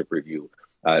leadership review,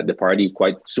 the party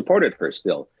quite supported her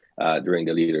still. during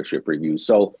the leadership review.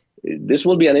 So this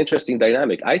will be an interesting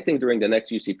dynamic. I think during the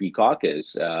next UCP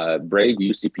caucus, brave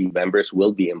UCP members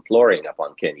will be imploring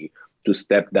upon Kenney to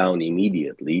step down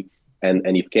immediately.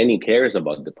 And if Kenney cares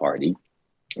about the party,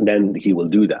 then he will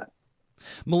do that.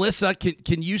 Melissa,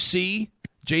 can you see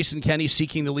Jason Kenney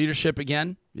seeking the leadership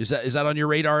again? Is that on your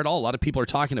radar at all? A lot of people are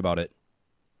talking about it.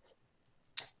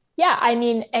 Yeah, I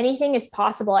mean, anything is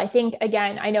possible. I think,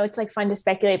 again, I know it's like fun to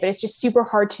speculate, but it's just super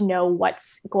hard to know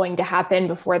what's going to happen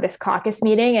before this caucus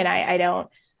meeting. And I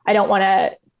don't want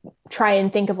to try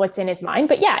and think of what's in his mind,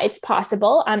 but yeah, it's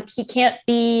possible. He can't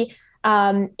be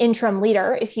interim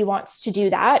leader if he wants to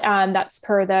do that. That's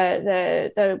per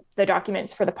the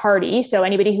documents for the party. So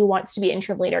anybody who wants to be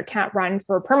interim leader can't run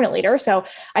for permanent leader. So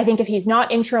I think if he's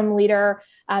not interim leader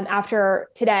after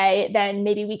today, then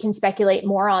maybe we can speculate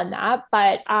more on that.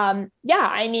 But yeah,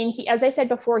 I mean, as I said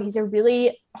before, he's a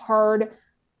really hard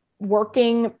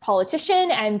working politician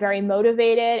and very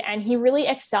motivated, and he really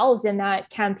excels in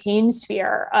that campaign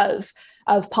sphere of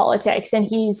politics. And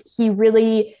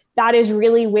that is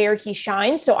really where he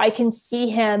shines. So I can see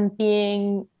him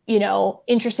being,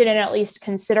 interested in at least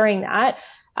considering that.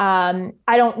 I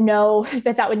don't know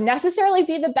that would necessarily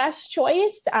be the best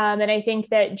choice. And I think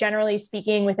that generally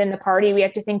speaking within the party, we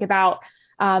have to think about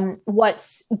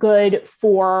what's good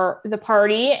for the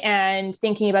party and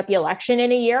thinking about the election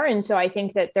in a year. And so I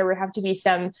think that there would have to be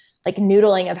some like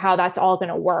noodling of how that's all going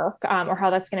to work or how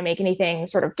that's going to make anything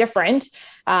sort of different,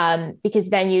 because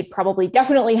then you'd probably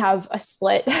definitely have a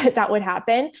split that would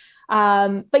happen.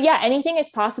 But yeah, anything is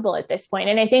possible at this point.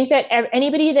 And I think that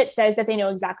anybody that says that they know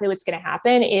exactly what's going to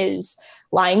happen is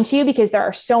lying to you, because there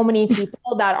are so many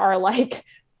people that are like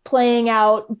playing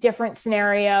out different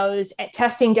scenarios,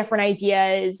 testing different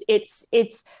ideas.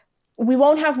 We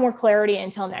won't have more clarity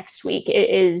until next week,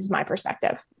 is my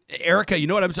perspective. Erica, you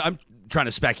know what I'm trying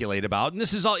to speculate about, and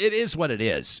it is what it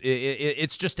is.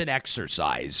 It's just an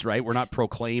exercise, right? We're not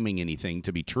proclaiming anything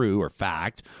to be true or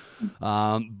fact.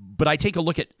 But I take a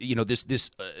look at,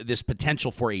 this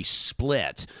potential for a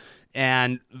split,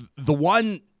 and the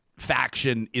one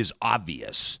faction is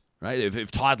obvious. Right? If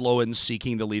Todd Loewen's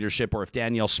seeking the leadership, or if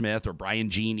Danielle Smith or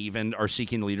Brian Jean even are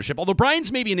seeking the leadership, although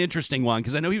Brian's maybe an interesting one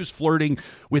because I know he was flirting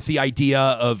with the idea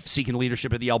of seeking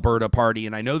leadership of the Alberta Party,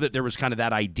 and I know that there was kind of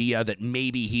that idea that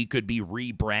maybe he could be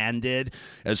rebranded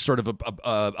as sort of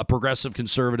a progressive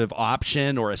conservative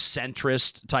option or a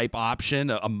centrist type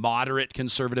option, a moderate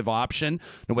conservative option.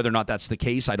 Now, whether or not that's the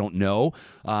case, I don't know.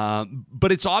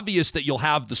 But it's obvious that you'll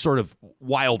have the sort of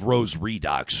Wild Rose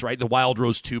redux, right? The Wild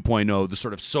Rose 2.0, the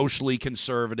sort of socially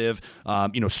conservative,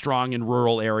 strong in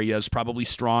rural areas, probably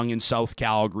strong in South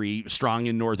Calgary, strong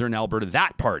in Northern Alberta,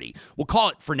 that party. We'll call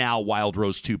it for now Wild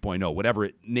Rose 2.0, whatever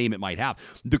name it might have.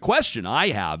 The question I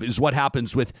have is what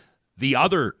happens with the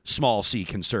other small c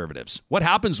conservatives? What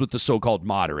happens with the so-called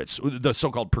moderates, the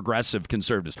so-called progressive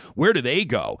conservatives? Where do they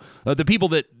go? The people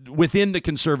that within the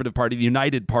Conservative Party, the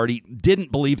United Party,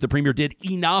 didn't believe the Premier did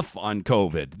enough on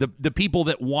COVID. The people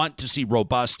that want to see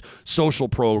robust social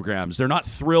programs, they're not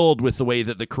thrilled with the way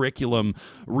that the curriculum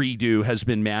redo has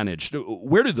been managed.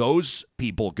 Where do those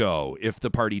people go if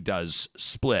the party does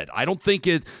split? I don't think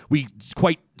we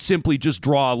quite simply just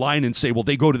draw a line and say, well,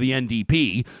 they go to the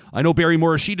NDP. I know Barry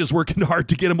Morishita's working hard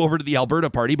to get him over to the Alberta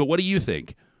Party, but what do you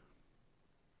think?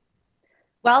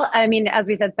 Well, I mean, as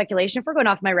we said, speculation. If we're going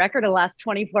off my record of the last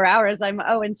 24 hours, I'm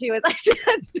 0-2, as I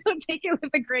said, so take it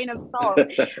with a grain of salt.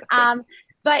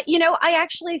 But, I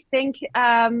actually think,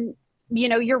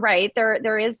 you're right.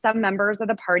 There is some members of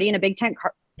the party in a big tent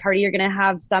party. You're going to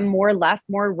have some more left,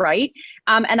 more right.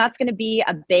 And that's going to be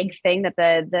a big thing that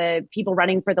the people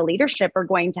running for the leadership are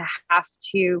going to have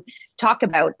to talk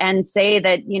about and say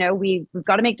that, we've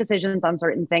got to make decisions on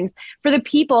certain things. For the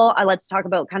people, let's talk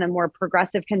about kind of more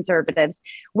progressive conservatives.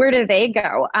 Where do they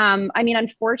go?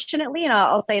 Unfortunately, and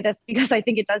I'll say this because I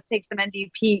think it does take some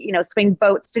NDP, swing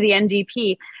votes to the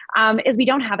NDP, is we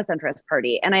don't have a centrist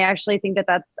party. And I actually think that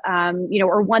that's,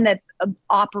 or one that's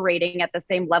operating at the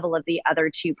same level of the other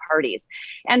two parties.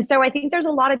 And so I think there's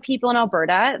a lot of people in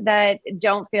Alberta that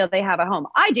don't feel they have a home.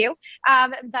 I do.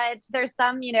 But there's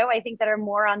some, I think that are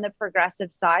more on the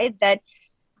progressive side that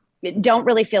don't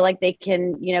really feel like they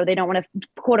can, they don't want to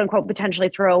quote unquote potentially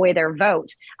throw away their vote.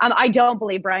 I don't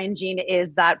believe Brian Jean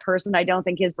is that person. I don't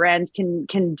think his brand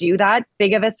can do that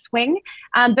big of a swing.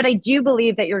 But I do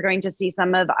believe that you're going to see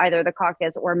some of either the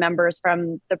caucus or members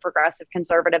from the progressive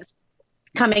conservatives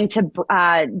coming to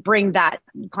bring that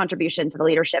contribution to the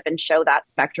leadership and show that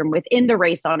spectrum within the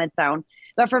race on its own.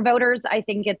 But for voters, I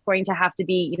think it's going to have to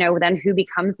be, then who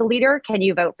becomes the leader? Can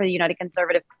you vote for the United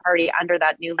Conservative Party under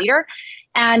that new leader?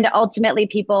 And ultimately,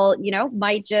 people,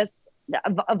 might just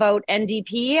vote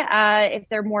NDP if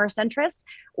they're more centrist,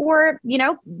 or,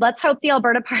 let's hope the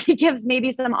Alberta Party gives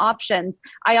maybe some options.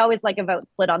 I always like a vote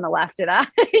split on the left.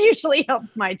 It usually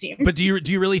helps my team. But do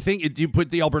you really think, do you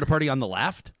put the Alberta Party on the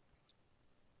left?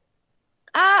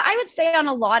 I would say on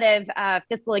a lot of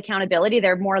fiscal accountability,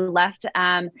 they're more left,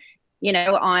 on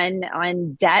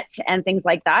debt and things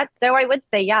like that. So I would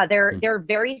say, yeah, they're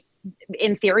very,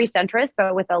 in theory, centrist,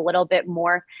 but with a little bit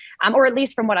more, or at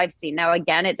least from what I've seen. Now,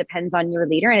 again, it depends on your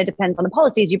leader and it depends on the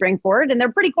policies you bring forward. And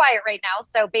they're pretty quiet right now.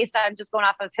 So based on just going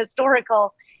off of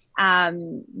historical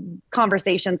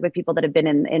conversations with people that have been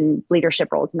in leadership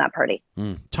roles in that party.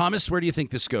 Thomas, where do you think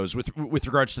this goes with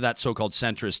regards to that so-called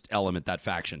centrist element, that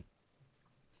faction?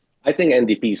 I think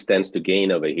NDP stands to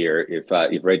gain over here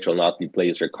if Rachel Notley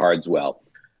plays her cards well.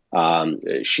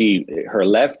 She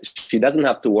doesn't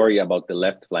have to worry about the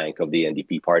left flank of the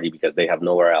NDP party because they have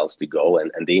nowhere else to go,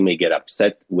 and they may get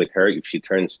upset with her if she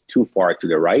turns too far to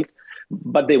the right,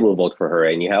 but they will vote for her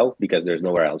anyhow because there's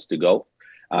nowhere else to go.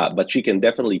 But she can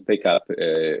definitely pick up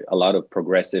a lot of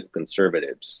progressive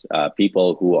conservatives,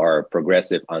 people who are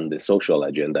progressive on the social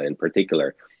agenda in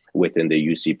particular within the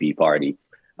UCP party.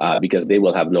 Because they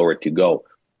will have nowhere to go.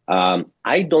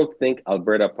 I don't think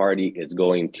Alberta Party is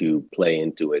going to play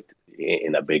into it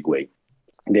in a big way.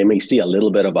 They may see a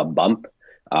little bit of a bump.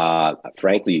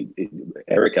 Frankly,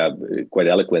 Erica quite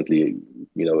eloquently,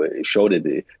 showed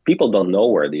it. People don't know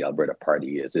where the Alberta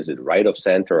Party is. Is it right of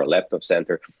center or left of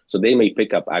center? So they may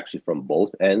pick up actually from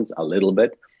both ends a little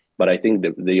bit. But I think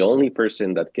the only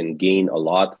person that can gain a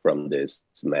lot from this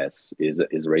mess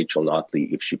is Rachel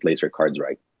Notley if she plays her cards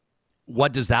right.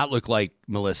 What does that look like,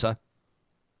 Melissa?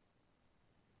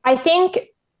 I think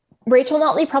Rachel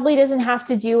Notley probably doesn't have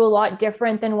to do a lot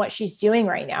different than what she's doing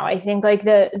right now. I think like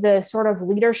the sort of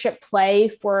leadership play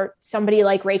for somebody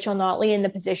like Rachel Notley in the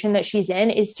position that she's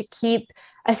in is to keep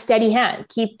a steady hand,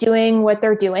 keep doing what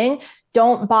they're doing.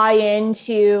 Don't buy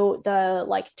into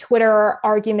the Twitter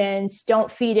arguments. Don't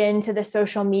feed into the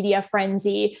social media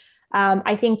frenzy.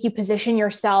 I think you position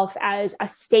yourself as a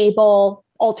stable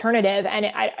alternative,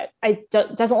 and it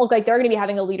doesn't look like they're going to be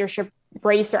having a leadership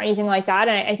race or anything like that.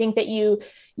 And I think that you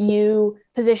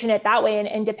position it that way,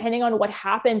 and depending on what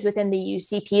happens within the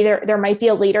UCP, there might be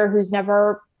a leader who's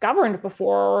never governed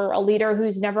before, or a leader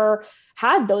who's never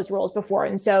had those roles before,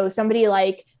 and so somebody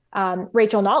like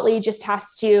Rachel Notley just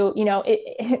has to,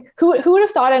 who would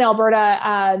have thought in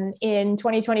Alberta in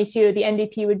 2022, the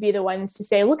NDP would be the ones to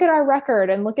say, look at our record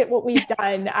and look at what we've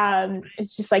done.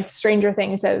 It's just like stranger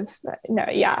things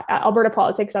Alberta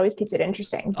politics always keeps it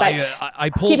interesting. But I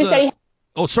pulled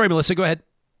Oh, sorry, Melissa, go ahead.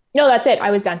 No, that's it.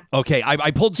 I was done. Okay.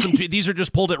 I pulled some, these are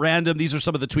just pulled at random. These are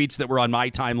some of the tweets that were on my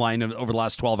timeline over the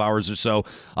last 12 hours or so.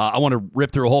 I want to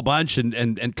rip through a whole bunch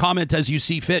and comment as you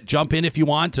see fit. Jump in if you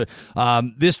want.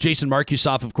 This Jason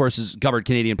Markusoff, of course, has covered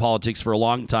Canadian politics for a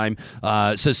long time.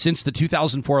 Says since the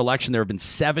 2004 election, there have been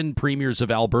 7 premiers of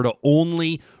Alberta.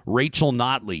 Only Rachel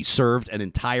Notley served an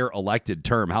entire elected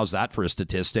term. How's that for a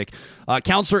statistic?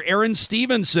 Councillor Aaron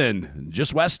Stevenson,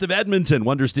 just west of Edmonton,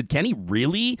 wonders, did Kenny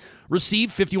really receive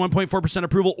 51.4%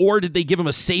 approval, or did they give him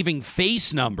a saving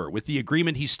face number with the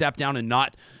agreement he stepped down and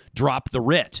not drop the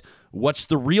writ? What's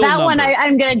the real number? That one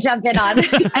I'm going to jump in on.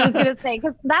 I was going to say,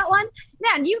 because that one,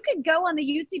 man, you could go on the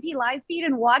UCP live feed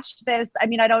and watch this. I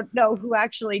mean, I don't know who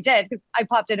actually did because I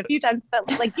popped in a few times, but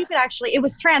you could actually, it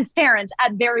was transparent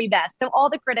at very best. So all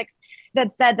the critics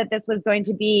that said that this was going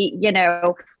to be,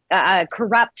 a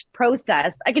corrupt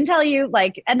process, I can tell you,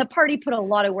 and the party put a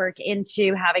lot of work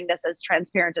into having this as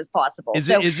transparent as possible. Is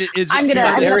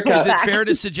it fair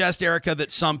to suggest, Erica,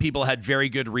 that some people had very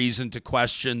good reason to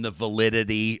question the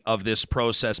validity of this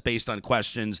process based on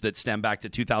questions that stem back to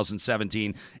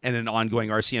 2017 and an ongoing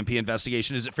RCMP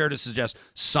investigation? Is it fair to suggest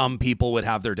some people would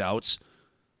have their doubts?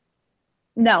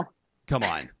 No. Come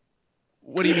on.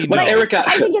 What do you mean? Well, no? Erica,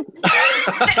 I think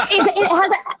it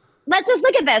has. Let's just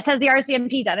look at this. Has the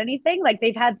RCMP done anything?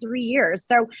 They've had 3 years.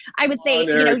 So I would say,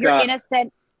 you're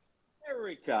innocent.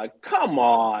 Erica, come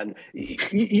on.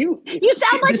 You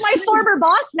sound like my former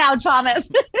boss now, Thomas.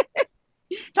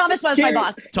 Thomas was my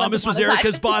boss. Thomas was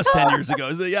Erica's boss 10 years ago.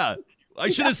 Yeah. I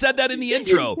should have said that in the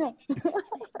intro.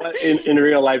 In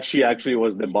real life, she actually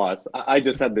was the boss. I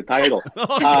just had the title.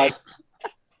 Okay.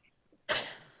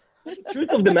 The truth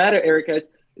of the matter, Erica, is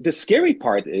the scary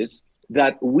part is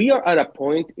that we are at a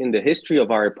point in the history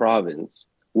of our province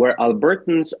where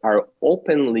Albertans are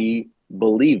openly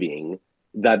believing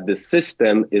that the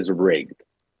system is rigged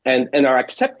and are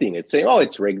accepting it, saying, oh,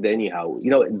 it's rigged anyhow.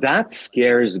 That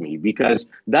scares me because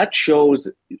that shows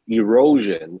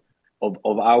erosion of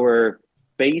our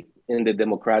faith in the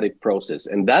democratic process.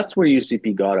 And that's where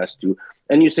UCP got us to.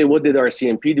 And you say, what did our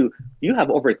CMP do? You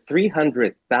have over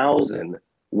 300,000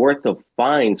 worth of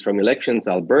fines from Elections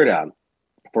Alberta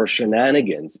for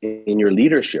shenanigans in your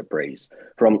leadership race.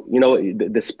 From,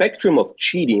 the spectrum of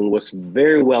cheating was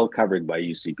very well covered by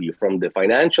UCP, from the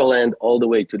financial end all the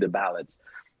way to the ballots.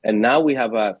 And now we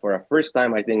have, for a first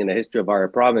time, I think, in the history of our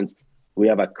province, we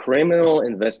have a criminal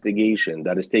investigation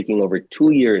that is taking over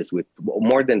 2 years with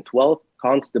more than 12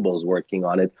 constables working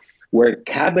on it, where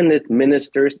cabinet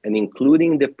ministers and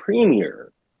including the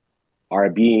premier are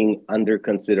being under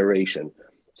consideration.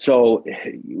 So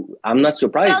I'm not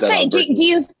surprised. Well, do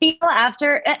you feel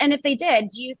after, and if they did,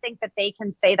 do you think that they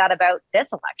can say that about this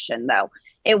election, though?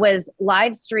 It was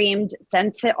live streamed,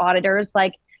 sent to auditors.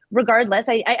 Like, regardless,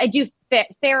 I do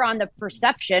fair on the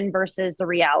perception versus the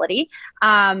reality.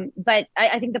 But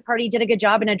I think the party did a good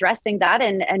job in addressing that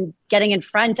and getting in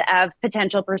front of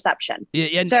potential perception.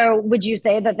 Yeah, so would you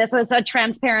say that this was a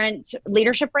transparent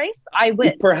leadership race? I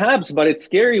would. Perhaps, but it's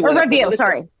scary. Or review,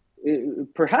 sorry.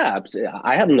 Perhaps.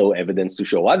 I have no evidence to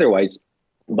show otherwise,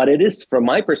 but it is, from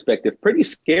my perspective, pretty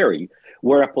scary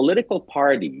where a political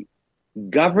party,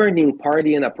 governing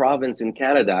party in a province in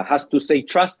Canada, has to say,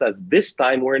 trust us, this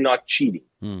time we're not cheating.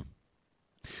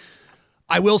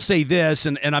 I will say this,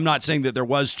 and I'm not saying that there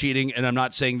was cheating, and I'm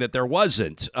not saying that there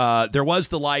wasn't. There was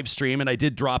the live stream, and I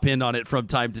did drop in on it from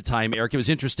time to time, Eric. It was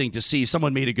interesting to see.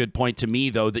 Someone made a good point to me,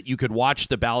 though, that you could watch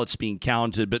the ballots being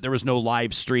counted, but there was no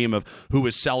live stream of who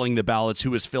was selling the ballots,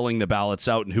 who was filling the ballots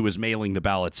out, and who was mailing the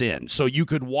ballots in. So you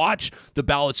could watch the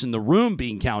ballots in the room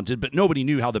being counted, but nobody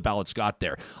knew how the ballots got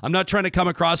there. I'm not trying to come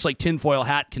across like tinfoil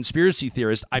hat conspiracy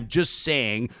theorist. I'm just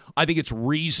saying I think it's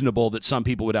reasonable that some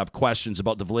people would have questions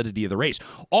about the validity of the race.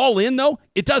 All in, though,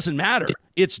 it doesn't matter.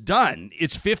 It's done.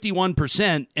 It's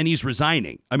 51%, and he's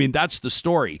resigning. I mean, that's the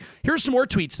story. Here's some more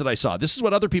tweets that I saw. This is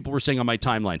what other people were saying on my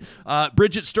timeline.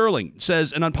 Bridget Sterling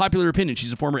says, an unpopular opinion.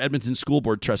 She's a former Edmonton School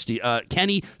Board trustee.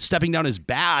 Kenny stepping down is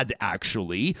bad,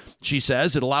 actually. She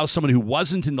says it allows someone who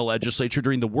wasn't in the legislature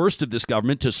during the worst of this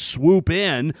government to swoop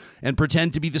in and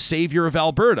pretend to be the savior of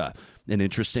Alberta. An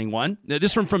interesting one.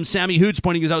 This one from Sammy Hoots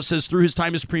pointing it out says, through his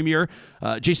time as premier,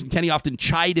 Jason Kenney often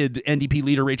chided NDP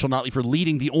leader Rachel Notley for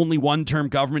leading the only one-term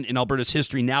government in Alberta's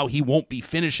history. Now he won't be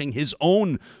finishing his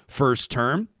own first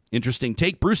term. Interesting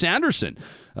take. Bruce Anderson,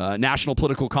 national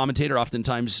political commentator,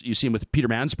 oftentimes you see him with Peter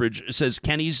Mansbridge, says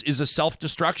Kenney's is a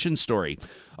self-destruction story.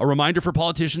 A reminder for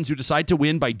politicians who decide to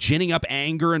win by ginning up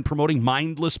anger and promoting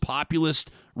mindless populist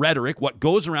rhetoric. What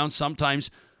goes around sometimes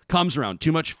comes around.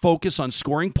 Too much focus on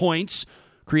scoring points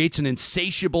creates an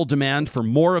insatiable demand for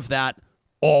more of that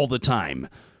all the time.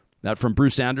 That from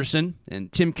Bruce Anderson. And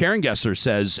Tim Karengesser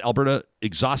says, Alberta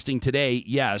exhausting today,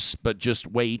 yes, but just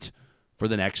wait for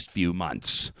the next few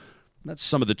months. That's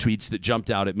some of the tweets that jumped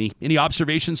out at me. Any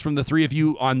observations from the three of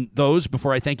you on those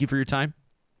before I thank you for your time?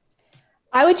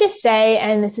 I would just say,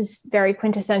 and this is very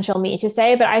quintessential me to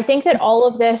say, but I think that all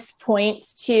of this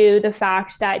points to the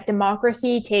fact that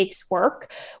democracy takes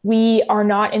work. We are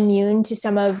not immune to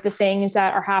some of the things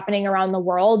that are happening around the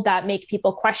world that make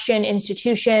people question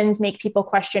institutions, make people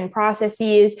question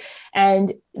processes,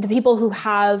 and the people who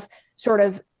have sort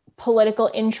of political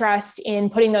interest in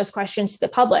putting those questions to the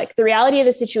public. The reality of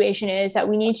the situation is that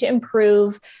we need to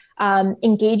improve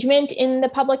engagement in the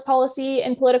public policy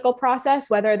and political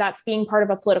process, whether that's being part of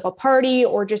a political party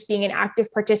or just being an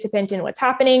active participant in what's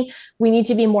happening. We need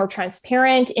to be more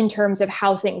transparent in terms of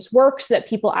how things work so that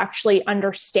people actually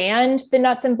understand the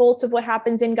nuts and bolts of what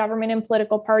happens in government and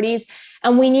political parties.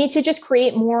 And we need to just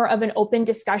create more of an open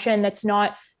discussion that's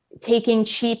not taking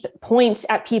cheap points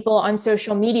at people on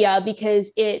social media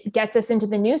because it gets us into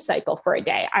the news cycle for a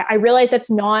day. I realize that's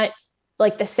not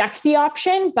like the sexy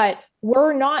option, but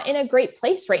we're not in a great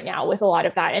place right now with a lot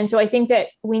of that. And so I think that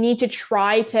we need to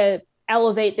try to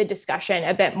elevate the discussion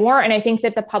a bit more. And I think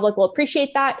that the public will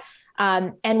appreciate that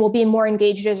and will be more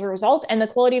engaged as a result. And the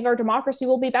quality of our democracy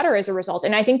will be better as a result.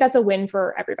 And I think that's a win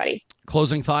for everybody.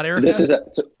 Closing thought, Eric?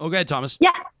 Go ahead, Thomas.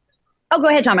 Yeah. Oh, go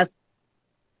ahead, Thomas.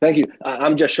 Thank you.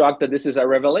 I'm just shocked that this is a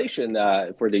revelation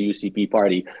for the UCP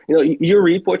party. You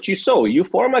reap what you sow. You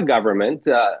form a government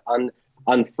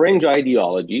on fringe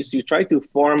ideologies. You try to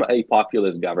form a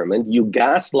populist government. You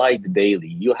gaslight daily.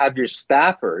 You have your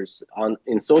staffers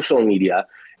in social media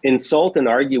insult and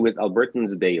argue with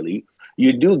Albertans daily.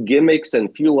 You do gimmicks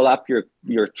and fuel up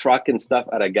your truck and stuff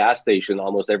at a gas station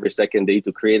almost every second day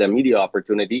to create a media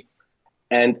opportunity.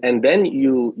 And then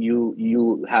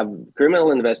you have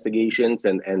criminal investigations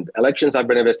and elections have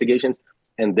been investigations.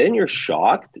 And then you're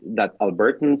shocked that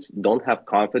Albertans don't have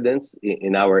confidence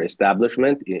in our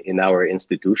establishment, in our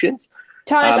institutions.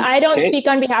 Thomas, I don't speak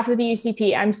on behalf of the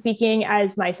UCP. I'm speaking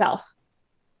as myself.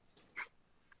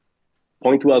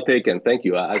 Point well taken. Thank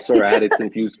you. I had it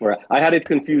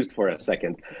confused for a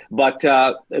second. But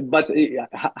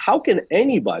how can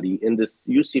anybody in this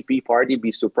UCP party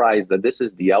be surprised that this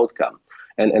is the outcome?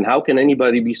 And how can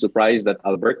anybody be surprised that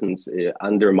Albertans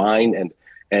undermine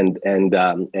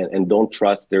and don't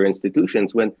trust their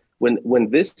institutions when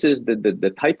this is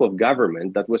the type of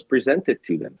government that was presented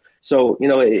to them? So,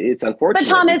 it's unfortunate. But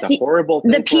Thomas, it's a horrible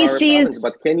thing the PCs,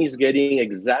 but Kenney's getting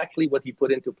exactly what he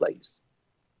put into place.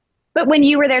 But when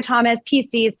you were there, Thomas,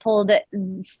 PCs pulled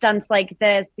stunts like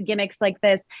this, gimmicks like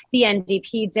this. The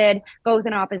NDP did, both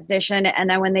in opposition and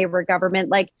then when they were government.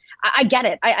 Like, I get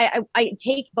it. I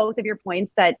take both of your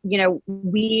points that,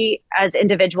 we as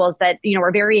individuals that,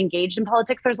 are very engaged in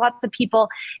politics. There's lots of people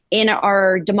in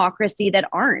our democracy that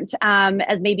aren't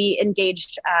as maybe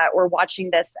engaged or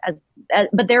watching this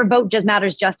but their vote just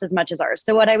matters just as much as ours.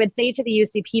 So what I would say to the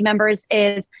UCP members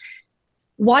is,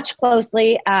 watch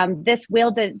closely. This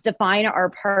will define our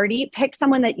party. Pick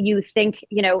someone that you think,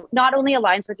 not only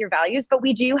aligns with your values, but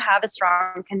we do have a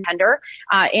strong contender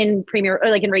in Premier,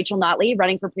 or like in Rachel Notley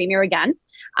running for Premier again.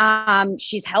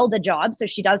 She's held the job, so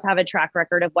she does have a track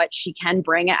record of what she can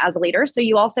bring as a leader. So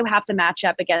you also have to match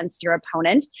up against your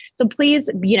opponent. So please,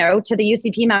 to the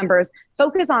UCP members,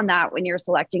 focus on that when you're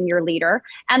selecting your leader.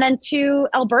 And then to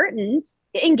Albertans,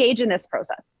 engage in this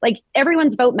process. Like,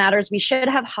 everyone's vote matters. We should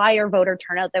have higher voter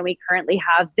turnout than we currently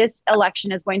have. This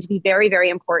election is going to be very, very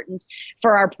important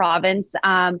for our province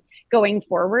going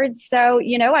forward. So,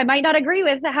 I might not agree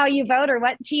with how you vote or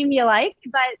what team you like,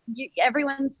 but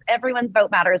everyone's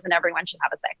vote matters and everyone should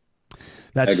have a say.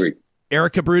 That's I agree.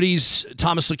 Erica Brudi's,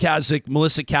 Thomas Lukaszuk,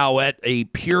 Melissa Cowett, a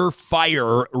pure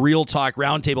fire Real Talk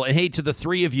Roundtable. And hey, to the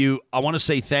three of you, I want to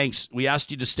say thanks. We asked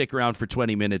you to stick around for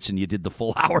 20 minutes and you did the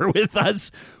full hour with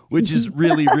us, which is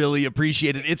really, really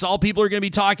appreciated. It's all people are going to be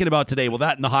talking about today. Well,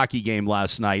 that and the hockey game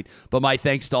last night. But my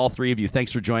thanks to all three of you.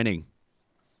 Thanks for joining.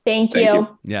 Thank you.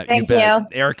 Yeah, Thank you bet.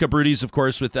 you. Erica Brudi's, of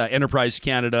course, with Enterprise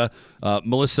Canada,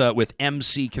 Melissa with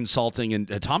MC Consulting,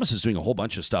 and Thomas is doing a whole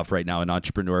bunch of stuff right now, an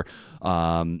entrepreneur,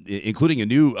 including a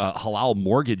new halal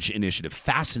mortgage initiative.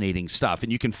 Fascinating stuff.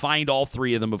 And you can find all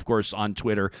three of them, of course, on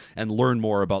Twitter and learn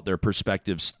more about their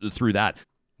perspectives through that.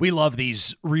 We love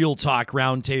these Real Talk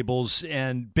roundtables,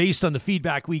 and based on the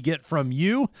feedback we get from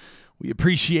you, we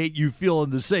appreciate you feeling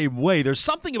the same way. There's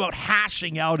something about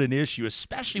hashing out an issue,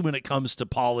 especially when it comes to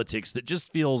politics, that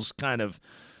just feels kind of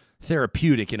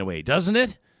therapeutic in a way, doesn't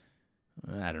it?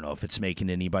 I don't know if it's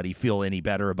making anybody feel any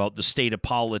better about the state of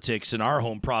politics in our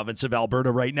home province of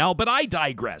Alberta right now, but I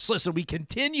digress. Listen, we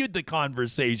continued the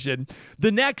conversation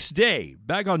the next day,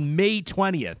 back on May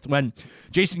 20th, when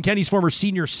Jason Kenney's former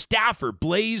senior staffer,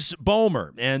 Blaise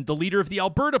Bomer, and the leader of the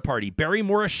Alberta Party, Barry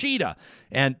Morishita,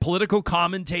 and political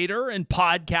commentator and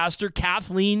podcaster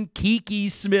Kathleen Kiki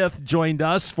Smith joined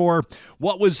us for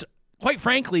what was, quite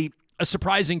frankly, a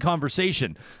surprising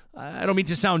conversation. I don't mean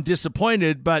to sound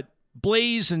disappointed, but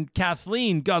Blaise and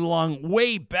Kathleen got along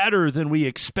way better than we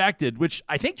expected, which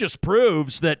I think just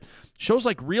proves that shows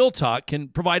like Real Talk can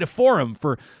provide a forum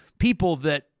for people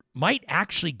that might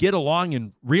actually get along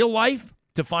in real life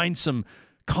to find some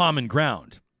common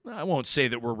ground. I won't say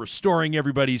that we're restoring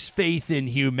everybody's faith in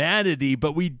humanity,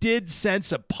 but we did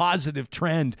sense a positive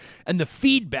trend, and the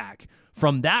feedback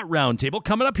from that roundtable,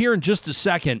 coming up here in just a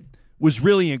second, was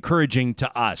really encouraging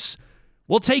to us.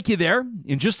 We'll take you there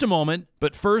in just a moment,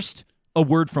 but first, a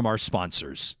word from our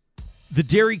sponsors. The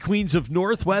Dairy Queens of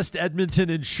Northwest Edmonton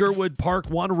and Sherwood Park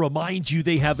want to remind you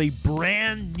they have a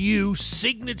brand new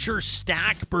signature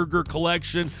stack burger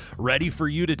collection ready for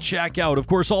you to check out. Of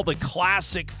course, all the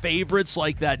classic favorites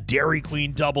like that Dairy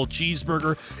Queen double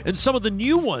cheeseburger and some of the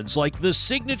new ones like the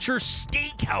signature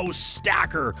steakhouse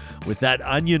stacker with that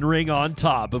onion ring on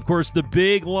top. Of course, the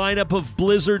big lineup of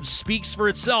Blizzard speaks for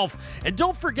itself. And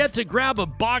don't forget to grab a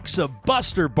box of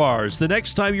Buster Bars the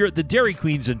next time you're at the Dairy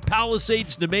Queens in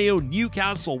Palisades, Nemeo,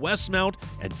 Newcastle, Westmount,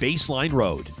 and Baseline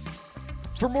Road.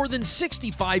 For more than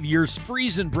 65 years,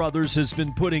 Friesen Brothers has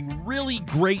been putting really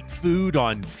great food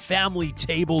on family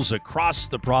tables across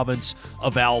the province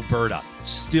of Alberta.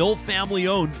 Still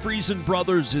family-owned, Friesen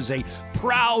Brothers is a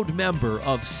proud member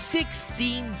of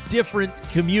 16 different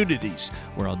communities,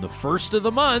 where on the first of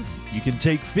the month, you can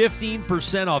take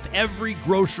 15% off every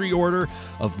grocery order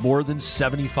of more than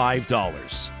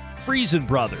 $75. Friesen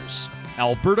Brothers,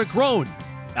 Alberta grown,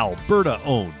 Alberta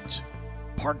owned.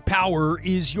 Park Power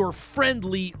is your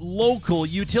friendly local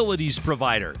utilities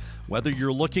provider Whether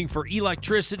you're looking for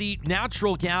electricity,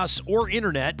 natural gas, or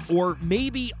internet, or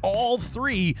maybe all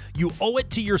three, you owe it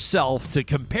to yourself to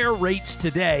compare rates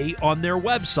today on their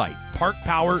website,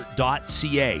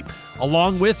 parkpower.ca.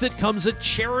 Along with it comes a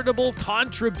charitable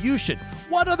contribution.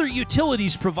 What other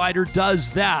utilities provider does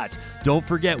that? Don't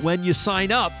forget, when you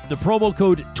sign up, the promo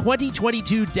code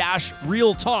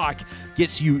 2022-REAL-TALK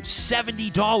gets you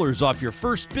 $70 off your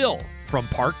first bill from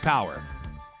Park Power.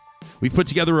 We've put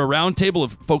together a roundtable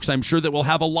of folks I'm sure that will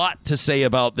have a lot to say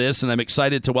about this, and I'm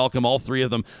excited to welcome all three of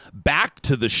them back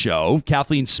to the show.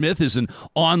 Kathleen Smith is an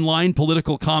online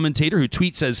political commentator who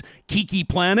tweets as Kiki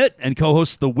Planet and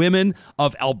co-hosts the Women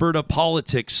of Alberta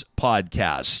Politics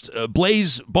podcast.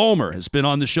 Blaise Boehmer has been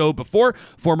on the show before,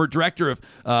 former director of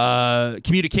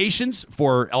communications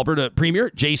for Alberta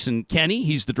Premier Jason Kenney.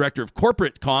 He's the director of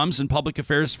corporate comms and public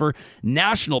affairs for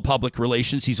National Public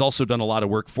Relations. He's also done a lot of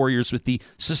work, 4 years with the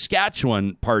Saskatchewan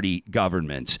Party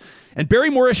government. And Barry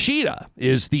Morishita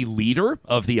is the leader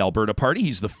of the Alberta Party.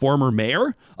 He's the former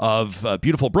mayor of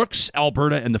beautiful Brooks,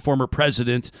 Alberta, and the former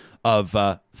president of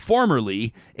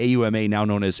formerly AUMA, now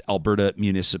known as Alberta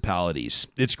Municipalities.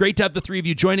 It's great to have the three of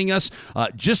you joining us.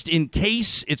 Just in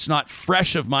case it's not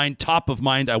fresh of mind, top of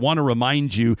mind, I want to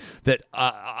remind you that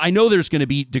I know there's going to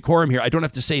be decorum here. I don't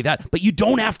have to say that, but you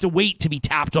don't have to wait to be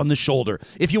tapped on the shoulder.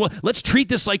 If you want, let's treat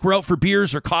this like we're out for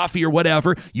beers or coffee or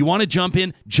whatever. You want to jump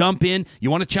in, jump in. You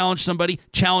want to challenge somebody,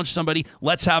 challenge somebody.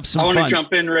 Let's have some fun. I want to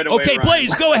jump in right away. Okay, Ryan.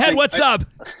 Blaise, go ahead. What's up?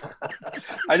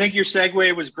 I think your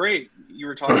segue was great. You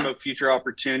were talking about future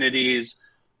opportunities,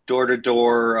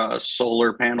 door-to-door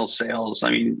solar panel sales.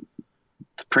 I mean,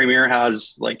 the Premier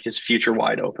has like his future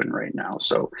wide open right now,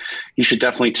 so you should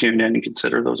definitely tune in and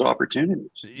consider those opportunities.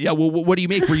 Yeah. Well, what do you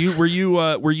make?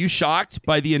 Were you shocked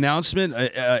by the announcement?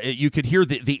 You could hear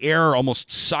the air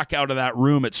almost suck out of that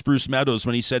room at Spruce Meadows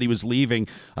when he said he was leaving.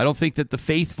 I don't think that the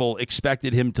faithful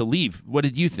expected him to leave. What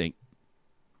did you think?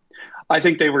 I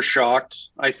think they were shocked.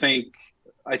 I think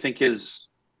his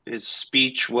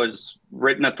speech was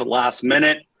written at the last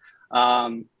minute.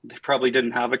 They probably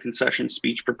didn't have a concession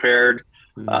speech prepared.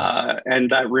 And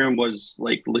that room was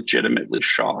like legitimately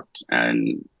shocked.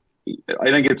 And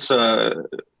I think it's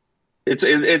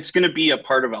going to be a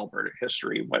part of Alberta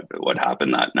history, what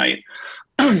happened that night.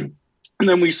 And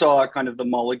then we saw kind of the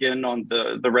mulligan on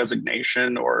the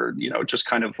resignation, or, just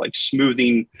kind of like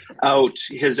smoothing out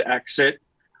his exit.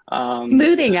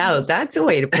 Smoothing out. That's a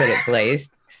way to put it, Blaise.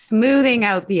 Smoothing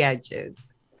out the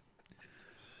edges.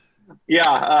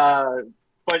 Yeah.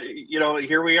 But,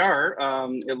 here we are.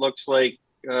 It looks like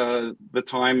the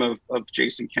time of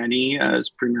Jason Kenney as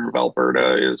Premier of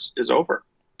Alberta is over.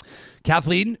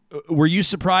 Kathleen, were you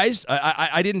surprised?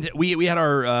 I didn't. We had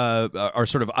our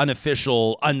sort of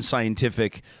unofficial,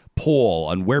 unscientific poll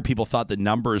on where people thought the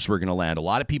numbers were going to land. A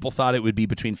lot of people thought it would be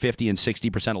between 50 and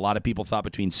 60%. A lot of people thought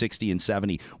between 60 and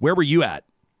 70. Where were you at?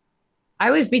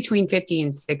 I was between 50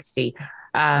 and 60.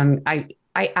 I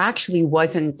actually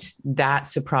wasn't that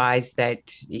surprised that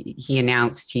he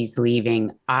announced he's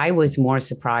leaving. I was more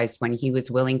surprised when he was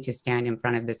willing to stand in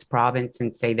front of this province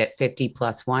and say that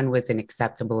 50+1 was an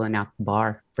acceptable enough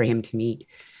bar for him to meet.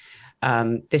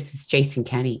 This is Jason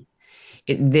Kenney.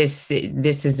 This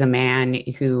is a man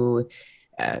who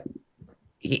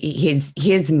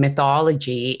his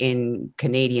mythology in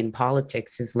Canadian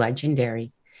politics is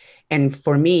legendary. And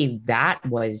for me, that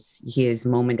was his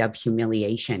moment of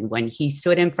humiliation when he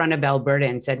stood in front of Alberta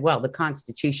and said, well, the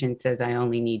Constitution says I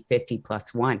only need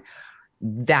 50+1.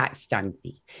 That stunned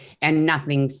me. And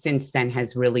nothing since then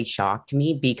has really shocked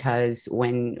me, because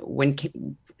when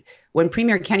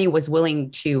Premier Kenney was willing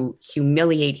to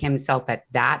humiliate himself at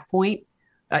that point,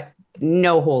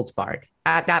 no holds barred.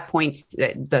 At that point,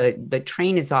 the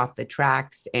train is off the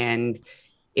tracks and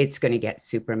it's going to get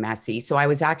super messy. So I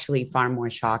was actually far more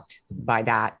shocked by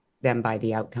that than by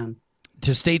the outcome.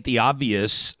 To state the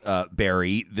obvious,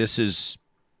 Barry, this is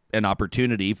an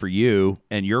opportunity for you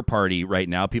and your party right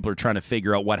now. People are trying to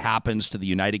figure out what happens to the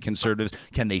United Conservatives.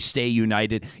 Can they stay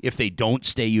united? If they don't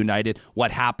stay united,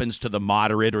 what happens to the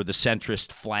moderate or the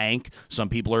centrist flank? Some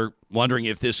people are wondering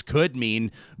if this could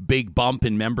mean big bump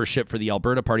in membership for the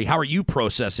Alberta Party. How are you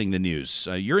processing the news?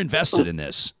 You're invested in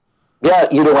this. Yeah,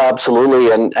 absolutely.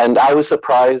 And I was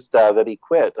surprised that he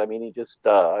quit. I mean, he just,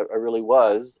 I really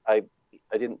was. I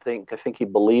think he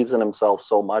believes in himself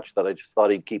so much that I just thought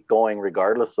he'd keep going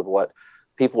regardless of what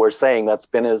people were saying. That's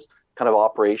been his kind of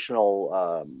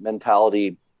operational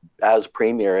mentality as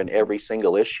premier in every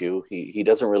single issue. He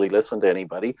doesn't really listen to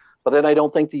anybody. But then I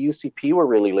don't think the UCP were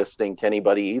really listening to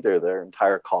anybody either. Their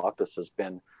entire caucus has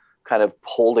been kind of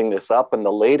holding this up. And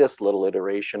the latest little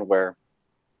iteration where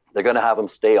they're going to have him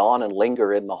stay on and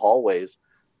linger in the hallways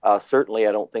certainly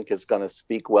I don't think is going to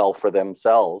speak well for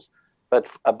themselves.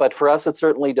 But for us, it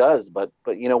certainly does. But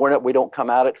we don't come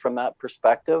at it from that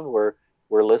perspective. We're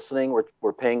listening,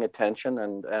 we're paying attention,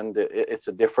 and it's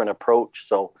a different approach.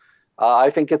 So I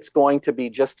think it's going to be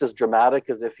just as dramatic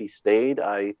as if he stayed.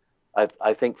 I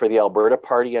think for the Alberta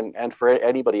Party and for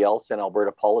anybody else in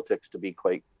Alberta politics, to be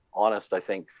quite honest, I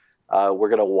think we're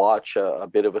going to watch a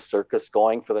bit of a circus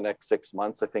going for the next 6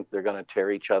 months. I think they're going to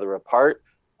tear each other apart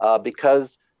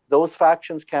because those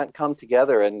factions can't come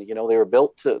together. And they were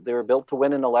built to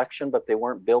win an election, but they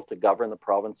weren't built to govern the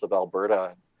province of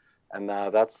Alberta. And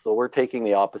we're taking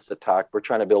the opposite tack. We're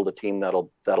trying to build a team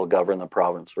that'll govern the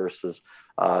province versus,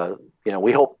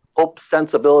 we hope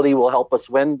sensibility will help us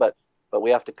win, but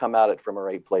we have to come at it from a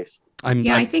right place.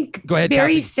 I think go ahead,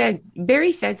 Barry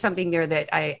said something there that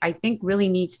I think really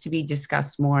needs to be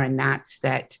discussed more, and that's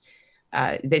that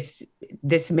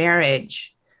this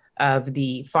marriage of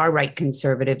the far-right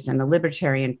conservatives and the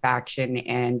libertarian faction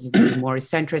and the more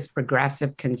centrist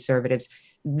progressive conservatives,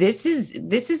 this is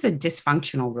a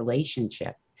dysfunctional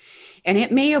relationship. And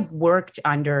it may have worked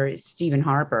under Stephen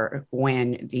Harper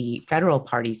when the federal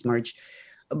parties merged,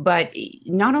 but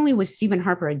not only was Stephen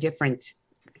Harper a different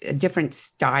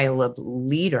style of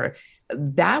leader,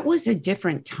 that was a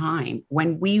different time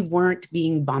when we weren't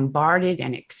being bombarded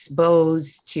and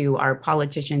exposed to our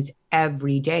politicians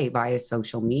every day via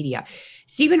social media.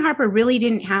 Stephen Harper really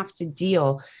didn't have to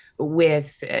deal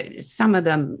with some of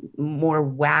the more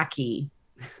wacky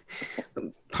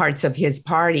parts of his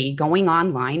party going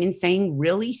online and saying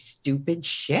really stupid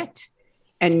shit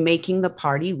and making the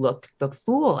party look the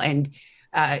fool. And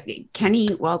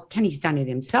Kenny's done it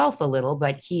himself a little,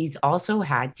 but he's also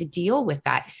had to deal with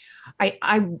that.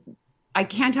 I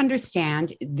can't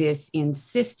understand this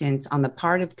insistence on the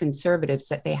part of conservatives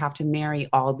that they have to marry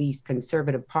all these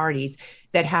conservative parties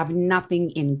that have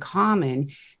nothing in common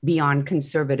beyond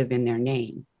conservative in their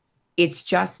name. It's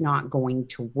just not going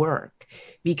to work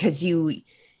because you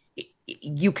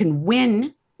can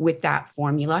win with that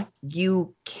formula.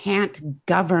 You can't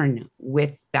govern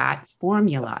with that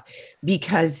formula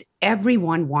because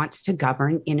everyone wants to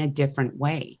govern in a different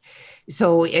way.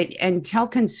 So until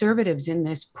conservatives in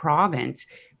this province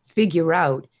figure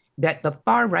out that the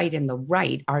far right and the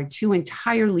right are two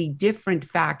entirely different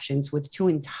factions with two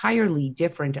entirely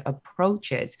different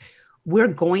approaches, we're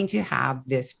going to have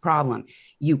this problem.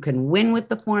 You can win with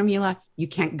the formula, you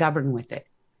can't govern with it.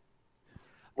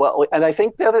 Well, and I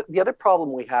think the other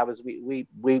problem we have is we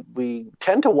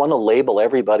tend to want to label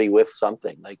everybody with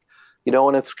something, like,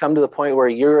 and it's come to the point where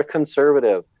you're a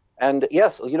conservative. And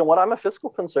yes, you know what, I'm a fiscal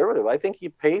conservative. I think you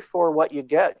pay for what you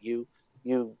get. You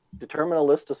determine a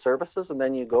list of services, and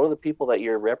then you go to the people that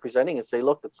you're representing and say,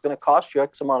 look, it's going to cost you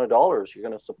X amount of dollars. You're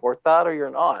going to support that or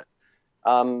you're not.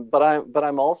 But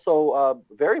I'm also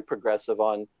very progressive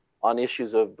on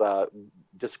issues of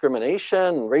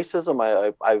discrimination,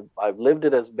 racism. I've lived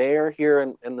it as mayor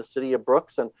here in the city of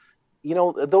Brooks, and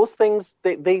those things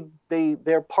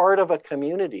they're part of a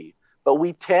community. But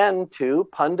we tend to,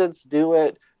 pundits do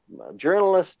it,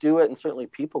 journalists do it, and certainly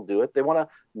people do it. They want to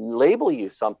label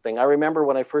you something. I remember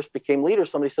when I first became leader,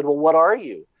 somebody said, "Well, what are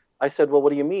you?" I said, "Well,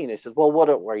 what do you mean?" They said, "Well, what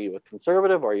are you? A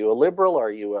conservative? Are you a liberal? Are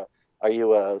you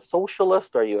a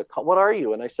socialist? What are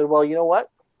you?" And I said, "Well, you know what?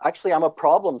 Actually, I'm a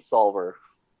problem solver.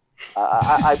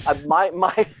 My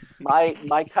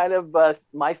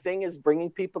thing is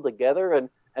bringing people together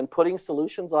and putting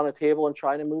solutions on a table and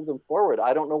trying to move them forward.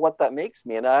 I don't know what that makes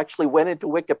me." And I actually went into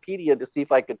Wikipedia to see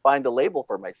if I could find a label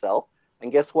for myself.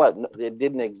 And guess what? It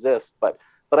didn't exist. But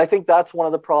I think that's one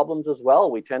of the problems as well.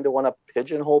 We tend to want to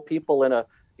pigeonhole people in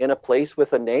a place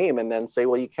with a name and then say,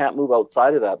 well, you can't move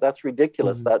outside of that. That's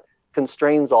ridiculous. Mm-hmm. That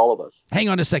constrains all of us. Hang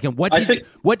on a second.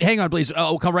 Hang on, please.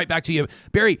 I'll come right back to you.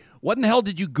 Barry, what in the hell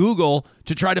did you Google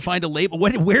to try to find a label?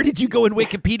 Where did you go in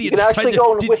Wikipedia? You can actually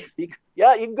go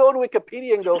you can go to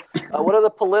Wikipedia and go, what are the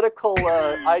political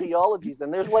ideologies?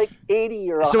 And there's like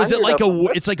 80 or 100. So is it like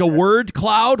it's like a word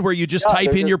cloud where you just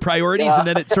type in your priorities and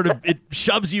then it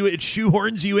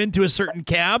shoehorns you into a certain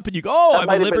camp and you go, I'm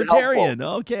a libertarian.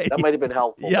 Okay. That might have been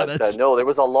helpful. Yeah, but, no, there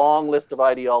was a long list of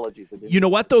ideologies. You know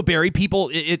what though, Barry?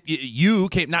 People, you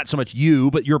came, not so much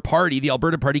you, but your party, the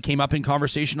Alberta Party, came up in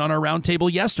conversation on our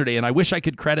roundtable yesterday, and I wish I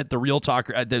could credit the Real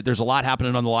Talker. There's a lot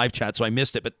happening on the live chat, so I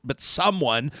missed it. But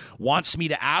someone wants me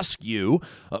to ask you,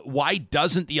 why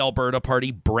doesn't the Alberta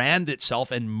Party brand itself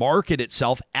and market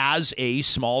itself as a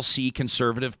small C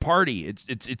conservative party?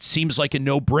 It seems like a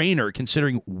no-brainer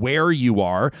considering where you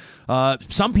are.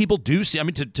 Some people do see. I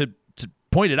mean, to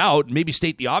point it out, maybe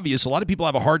state the obvious, a lot of people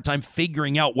have a hard time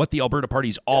figuring out what the Alberta Party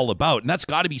is all about, and that's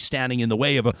got to be standing in the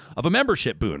way of a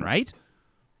membership boon, right?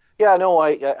 Yeah, no,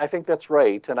 I think that's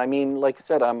right. And I mean, like I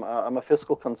said, I'm a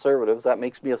fiscal conservative. That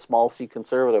makes me a small c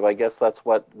conservative. I guess that's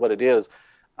what it is.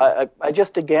 I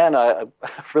just, again, I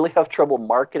really have trouble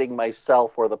marketing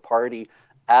myself or the party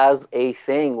as a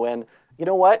thing when, you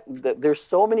know what, there's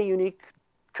so many unique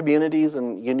communities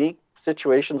and unique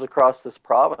situations across this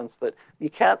province that you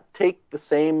can't take the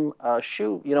same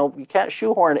you can't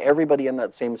shoehorn everybody in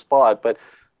that same spot. But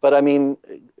I mean,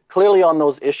 clearly on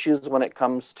those issues when it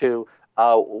comes to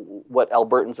what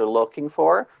Albertans are looking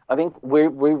for, I think we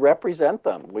represent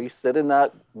them. We sit in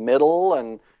that middle,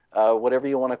 and whatever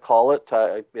you want to call it,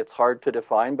 it's hard to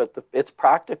define, but it's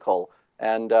practical,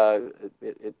 and I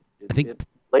think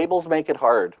labels make it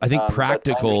hard. I think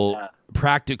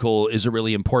practical is a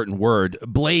really important word.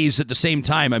 Blaze, at the same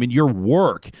time, I mean, your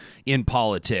work in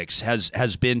politics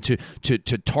has been to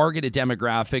target a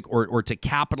demographic or to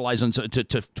capitalize on,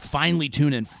 to finely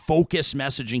tune and focus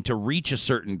messaging to reach a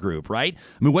certain group, right? I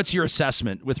mean, what's your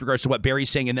assessment with regards to what Barry's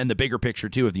saying, and then the bigger picture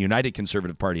too of the United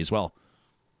Conservative Party as well?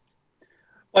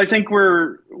 Well, I think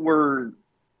we're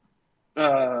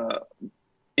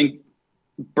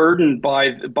burdened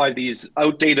by these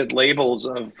outdated labels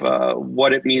of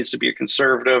what it means to be a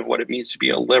conservative, what it means to be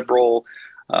a liberal,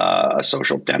 a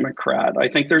social democrat. I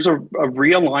think there's a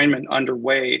realignment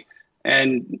underway,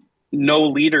 and no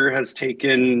leader has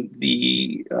taken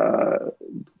the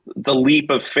leap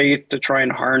of faith to try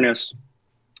and harness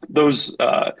those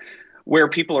where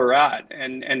people are at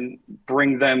and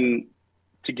bring them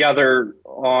together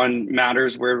on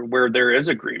matters where there is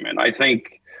agreement. I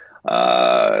think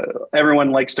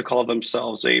everyone likes to call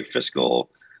themselves a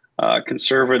fiscal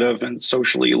conservative and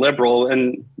socially liberal,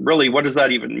 and really, what does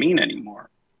that even mean anymore?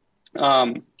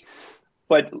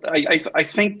 But I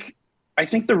think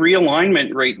the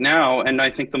realignment right now, and I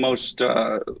think the most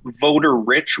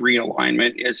voter-rich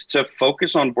realignment, is to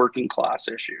focus on working class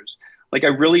issues. Like, I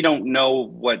really don't know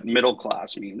what middle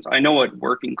class means. I know what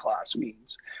working class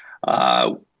means.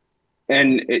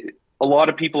 A lot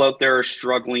of people out there are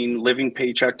struggling, living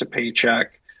paycheck to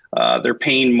paycheck. They're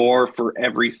paying more for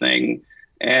everything.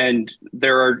 And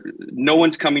no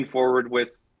one's coming forward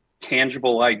with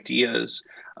tangible ideas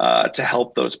to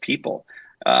help those people.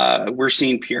 We're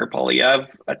seeing Pierre Poilievre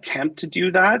attempt to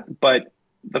do that. But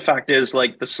the fact is,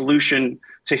 like, the solution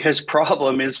to his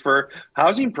problem is for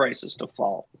housing prices to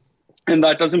fall. And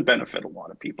that doesn't benefit a lot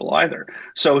of people either.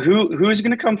 So who's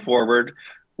going to come forward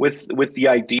with the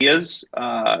ideas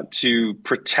to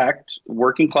protect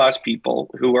working class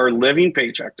people who are living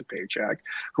paycheck to paycheck,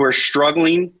 who are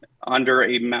struggling under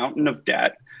a mountain of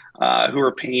debt, who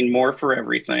are paying more for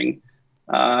everything?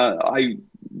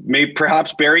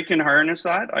 Perhaps Barry can harness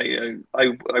that. I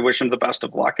wish him the best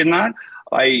of luck in that.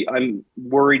 I'm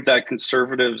worried that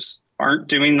Conservatives aren't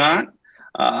doing that,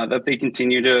 that they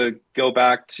continue to go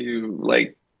back to,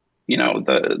 like, you know,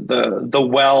 the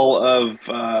well of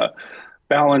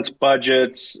balanced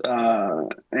budgets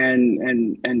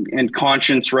and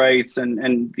conscience rights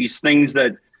and these things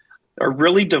that are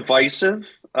really divisive,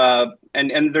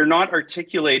 and they're not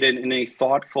articulated in a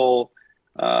thoughtful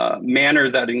manner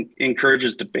that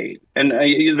encourages debate. And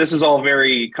this is all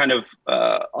very kind of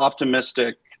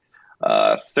optimistic,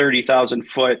 30,000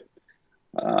 foot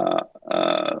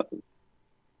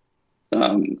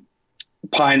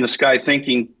pie in the sky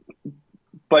thinking.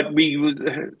 But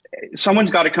someone's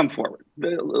got to come forward.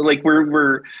 Like,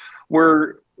 we're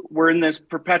in this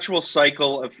perpetual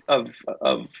cycle of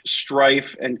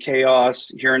strife and chaos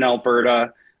here in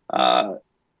Alberta.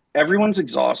 Everyone's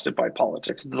exhausted by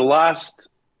politics. The last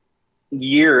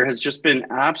year has just been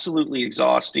absolutely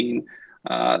exhausting.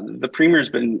 The premier's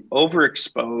been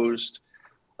overexposed.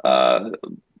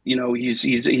 You know,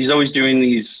 he's always doing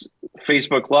these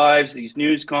Facebook Lives, these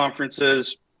news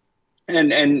conferences,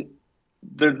 and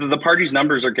the party's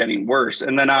numbers are getting worse.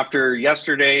 And then after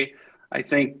yesterday, I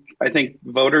think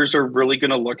voters are really going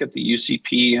to look at the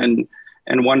UCP and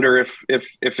wonder if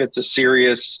it's a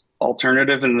serious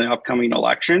alternative in the upcoming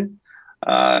election.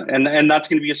 And that's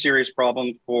going to be a serious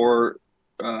problem for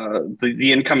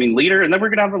the incoming leader. And then we're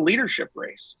going to have a leadership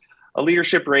race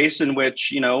in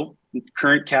which, you know,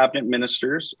 current cabinet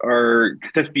ministers are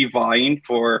going to be vying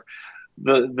for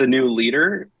the new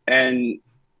leader. And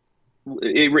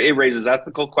it raises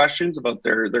ethical questions about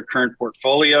their current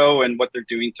portfolio and what they're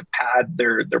doing to pad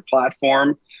their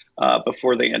platform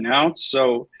before they announce.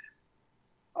 So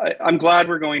I'm glad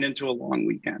we're going into a long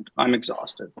weekend. I'm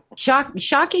exhausted.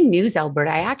 Shocking news,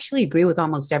 Alberta. I actually agree with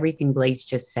almost everything Blaze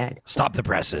just said. Stop the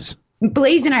presses.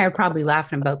 Blaze and I are probably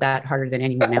laughing about that harder than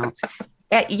anyone else.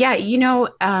 Yeah, you know,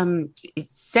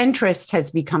 centrist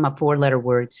has become a four-letter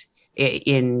word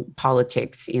in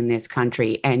politics in this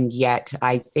country. And yet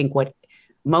I think what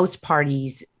most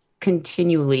parties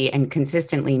continually and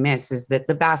consistently miss is that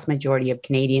the vast majority of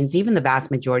Canadians, even the vast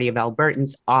majority of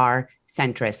Albertans, are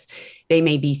centrist. They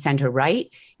may be center right,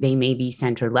 they may be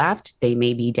center left, they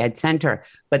may be dead center,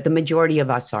 but the majority of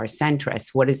us are centrist.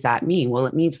 What does that mean? Well,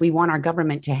 it means we want our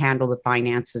government to handle the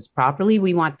finances properly.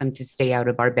 We want them to stay out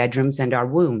of our bedrooms and our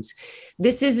wombs.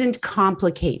 This isn't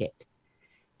complicated.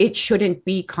 It shouldn't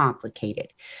be complicated.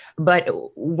 But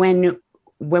when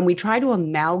we try to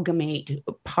amalgamate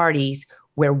parties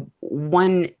where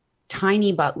one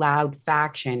tiny but loud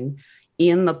faction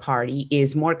in the party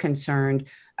is more concerned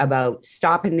about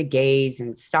stopping the gays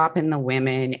and stopping the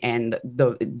women and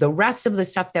the rest of the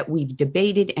stuff that we've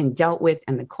debated and dealt with,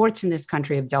 and the courts in this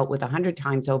country have dealt with 100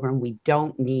 times over, and we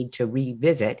don't need to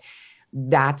revisit,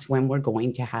 that's when we're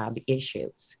going to have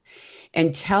issues.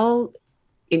 Until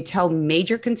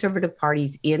major conservative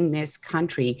parties in this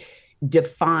country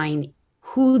define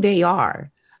who they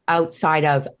are outside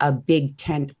of a big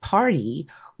tent party,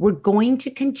 we're going to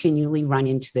continually run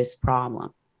into this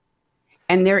problem.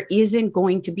 And there isn't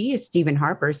going to be a Stephen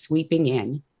Harper sweeping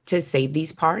in to save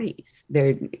these parties.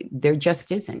 There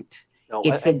just isn't. No,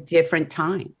 it's a different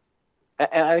time.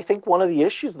 And I think one of the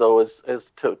issues, though, is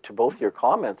to both your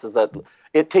comments, is that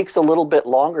it takes a little bit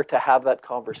longer to have that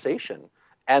conversation.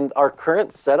 And our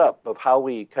current setup of how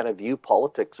we kind of view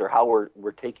politics, or how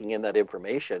we're taking in that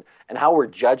information, and how we're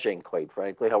judging, quite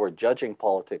frankly, how we're judging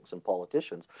politics and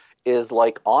politicians, is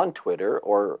like on Twitter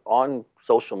or on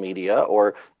social media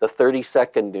or the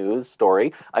 30-second news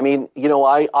story. I mean,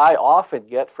 I often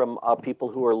get from people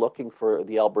who are looking for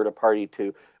the Alberta Party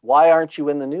to, why aren't you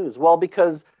in the news? Well,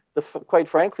 because quite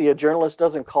frankly, a journalist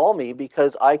doesn't call me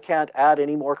because I can't add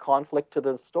any more conflict to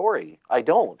the story. I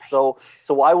don't. So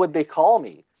why would they call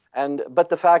me? But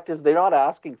the fact is, they're not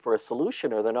asking for a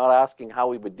solution, or they're not asking how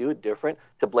we would do it different.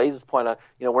 To Blaze's point,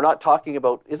 we're not talking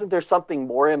about, isn't there something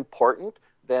more important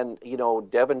than,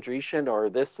 Devin Dreeshen or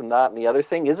this and that and the other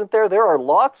thing? Isn't there? There are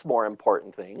lots more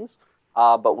important things,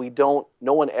 but no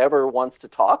one ever wants to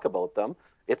talk about them.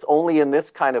 It's only in this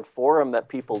kind of forum that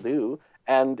people do.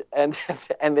 And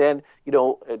then,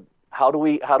 how do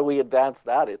we advance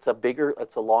that? It's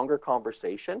a longer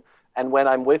conversation. And when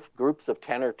I'm with groups of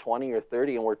 10 or 20 or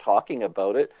 30 and we're talking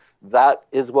about it, that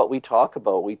is what we talk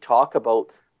about. We talk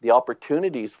about the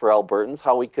opportunities for Albertans,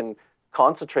 how we can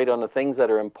concentrate on the things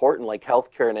that are important, like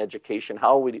healthcare and education.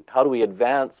 How do we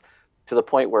advance to the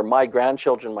point where my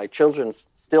grandchildren, my children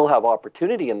still have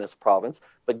opportunity in this province?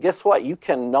 But guess what? You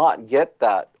cannot get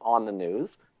that on the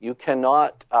news. You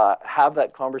cannot have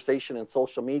that conversation in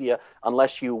social media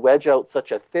unless you wedge out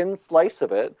such a thin slice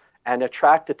of it and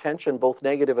attract attention, both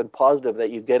negative and positive,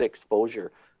 that you get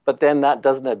exposure. But then that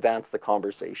doesn't advance the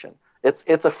conversation.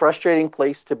 It's a frustrating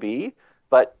place to be.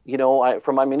 But,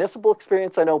 from my municipal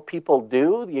experience, I know people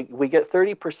do. We get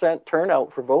 30%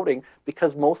 turnout for voting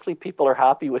because mostly people are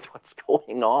happy with what's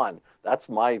going on. That's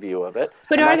my view of it.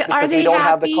 But are they don't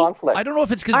happy? Have the conflict. I don't know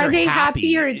if it's because they're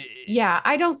happy. Yeah,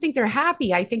 I don't think they're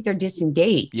happy. I think they're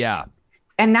disengaged. Yeah.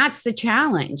 And that's the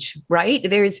challenge, right?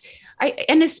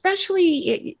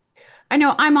 I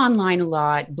know I'm online a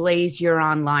lot. Blaze, you're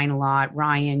online a lot.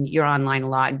 Ryan, you're online a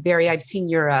lot. Barry, I've seen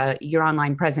your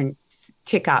online presence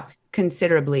tick up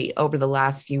considerably over the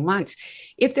last few months.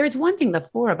 If there's one thing the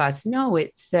four of us know,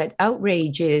 it's that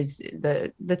outrage is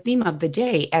the theme of the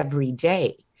day every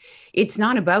day. It's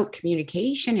not about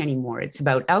communication anymore. It's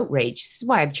about outrage. This is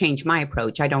why I've changed my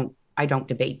approach. I don't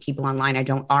debate people online. I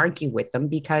don't argue with them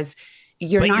because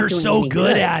you're so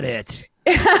good at it.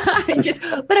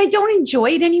 But I don't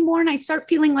enjoy it anymore. And I start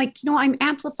feeling like, I'm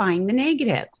amplifying the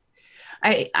negative.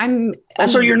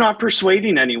 You're not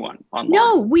persuading anyone online.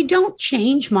 No, we don't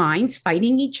change minds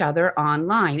fighting each other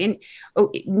online. And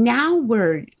now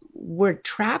we're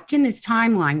trapped in this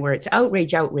timeline where it's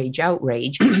outrage, outrage,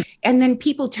 outrage. And then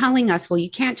people telling us, well, you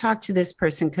can't talk to this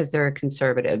person because they're a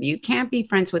conservative. You can't be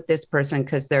friends with this person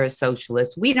because they're a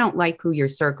socialist. We don't like who your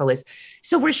circle is.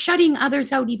 So we're shutting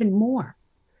others out even more.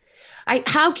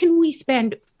 How can we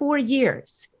spend 4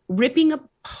 years ripping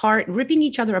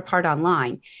each other apart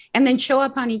online and then show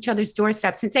up on each other's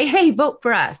doorsteps and say, hey, vote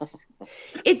for us?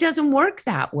 It doesn't work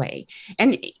that way.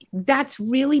 And that's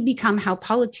really become how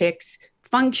politics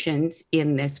functions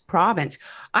in this province.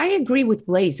 I agree with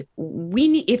Blaze.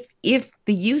 If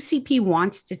the UCP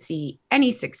wants to see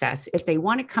any success, if they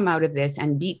want to come out of this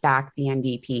and beat back the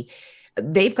NDP,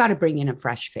 they've got to bring in a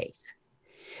fresh face.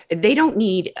 They don't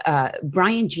need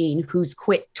Brian Jean, who's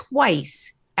quit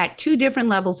twice at 2 different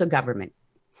levels of government.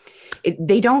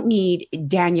 They don't need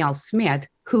Danielle Smith,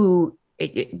 who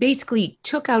basically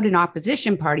took out an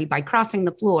opposition party by crossing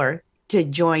the floor to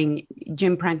join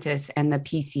Jim Prentice and the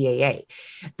PCAA.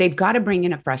 They've got to bring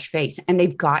in a fresh face, and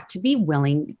they've got to be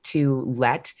willing to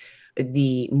let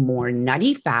the more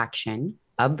nutty faction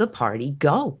of the party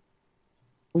go.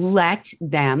 Let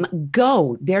them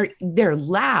go. They're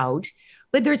loud,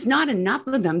 but there's not enough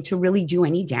of them to really do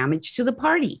any damage to the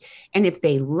party. And if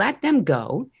they let them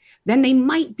go, then they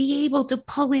might be able to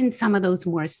pull in some of those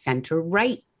more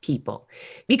center-right people.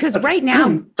 Because right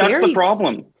now, that's the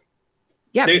problem.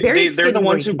 Yeah, they're the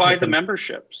ones who buy the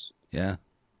memberships. Yeah.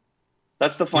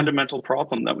 That's the fundamental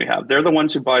problem that we have. They're the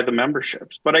ones who buy the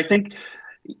memberships. But I think,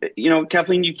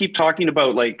 Kathleen, you keep talking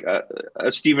about like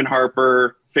a Stephen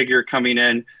Harper figure coming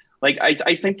in. Like,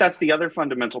 I think that's the other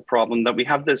fundamental problem, that we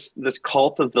have this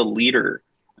cult of the leader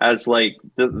as like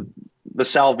the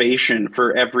salvation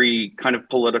for every kind of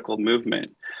political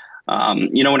movement.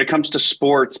 When it comes to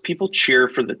sports, people cheer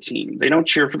for the team. They don't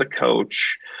cheer for the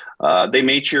coach. They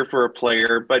may cheer for a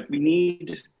player, but we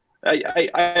need,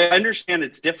 I understand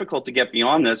it's difficult to get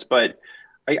beyond this, but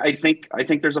I think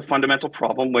there's a fundamental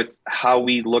problem with how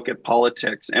we look at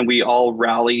politics, and we all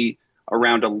rally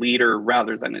around a leader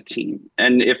rather than a team.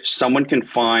 And if someone can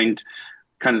find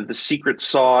kind of the secret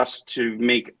sauce to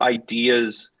make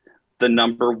ideas the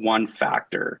number one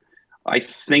factor, I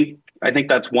think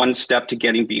that's one step to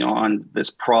getting beyond this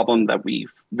problem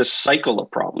the cycle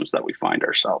of problems that we find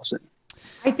ourselves in.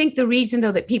 I think the reason,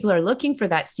 though, that people are looking for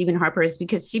that Stephen Harper is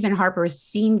because Stephen Harper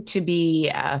seemed to be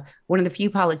one of the few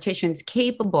politicians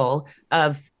capable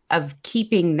of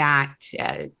keeping that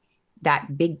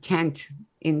big tent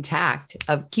intact,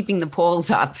 of keeping the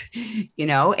polls up,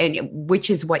 and which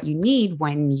is what you need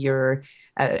when you're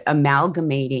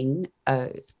amalgamating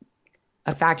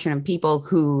a faction of people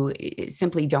who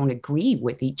simply don't agree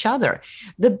with each other.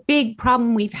 The big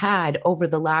problem we've had over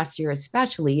the last year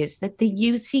especially is that the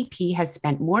UCP has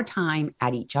spent more time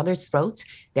at each other's throats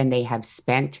than they have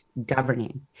spent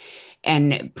governing.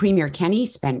 And Premier Kenney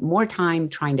spent more time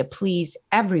trying to please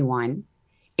everyone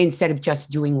instead of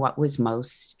just doing what was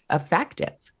most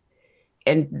effective.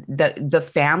 And the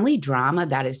family drama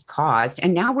that is caused,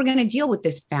 and now we're going to deal with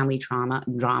this family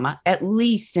drama at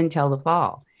least until the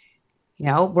fall.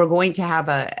 We're going to have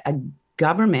a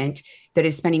government that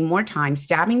is spending more time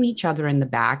stabbing each other in the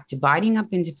back, dividing up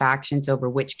into factions over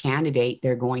which candidate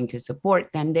they're going to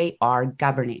support than they are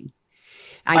governing.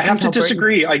 I have to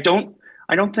disagree. I don't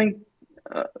think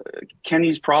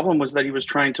Kenney's problem was that he was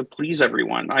trying to please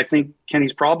everyone. I think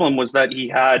Kenney's problem was that he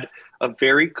had a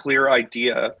very clear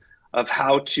idea of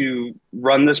how to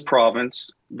run this province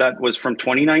that was from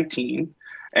 2019,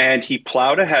 and he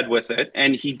plowed ahead with it,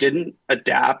 and he didn't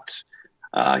adapt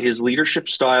his leadership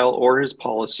style or his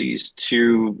policies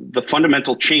to the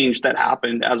fundamental change that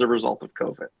happened as a result of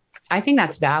COVID. I think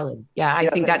that's valid. Yeah, I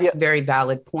think that's a very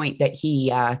valid point, that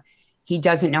he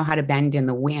doesn't know how to bend in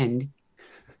the wind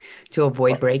to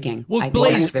avoid breaking. Well,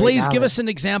 Blaise, give us an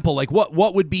example. Like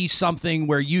what would be something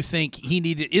where you think he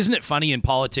needed? Isn't it funny in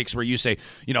politics where you say,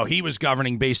 he was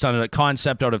governing based on a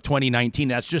concept out of 2019?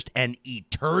 That's just an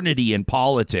eternity in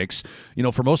politics.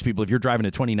 For most people, if you're driving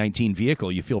a 2019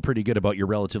 vehicle, you feel pretty good about your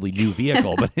relatively new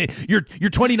vehicle. But your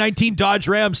 2019 Dodge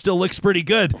Ram still looks pretty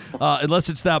good, unless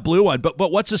it's that blue one. But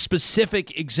what's a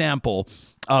specific example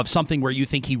of something where you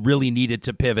think he really needed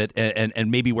to pivot and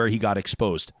maybe where he got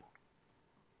exposed?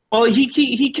 Well,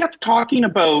 he kept talking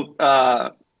about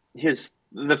the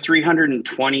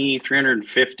 320,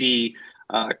 350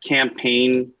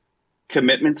 campaign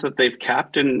commitments that they've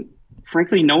kept, and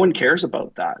frankly, no one cares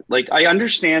about that. Like, I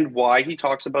understand why he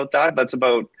talks about that. That's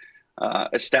about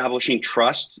establishing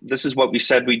trust. This is what we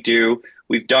said we do.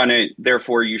 We've done it.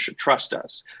 Therefore, you should trust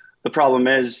us. The problem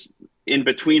is, in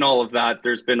between all of that,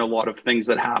 there's been a lot of things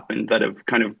that happened that have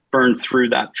kind of burned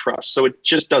through that trust. So it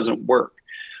just doesn't work.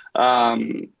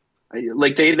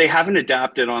 Like they haven't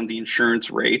adapted on the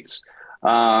insurance rates.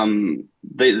 The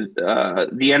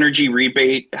energy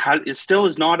rebate still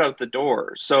is not out the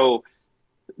door. So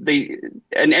they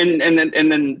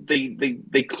then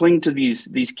they cling to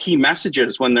these key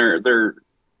messages when they're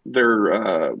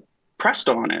pressed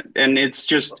on it, and it's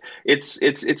just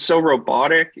it's so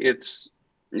robotic. It's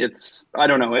I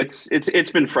don't know. It's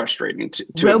been frustrating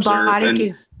to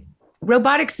observe.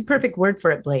 Robotic's the perfect word for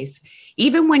it, Blaise.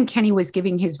 Even when Kenney was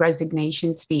giving his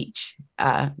resignation speech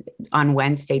on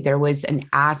Wednesday, there was an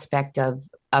aspect of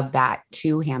that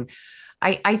to him.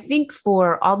 I think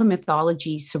for all the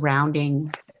mythology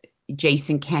surrounding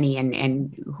Jason Kenney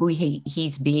and who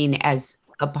he's been as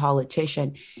a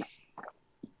politician,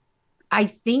 I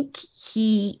think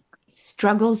he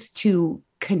struggles to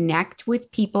connect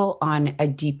with people on a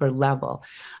deeper level.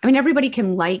 I mean, everybody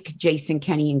can like Jason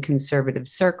Kenney in conservative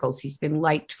circles. He's been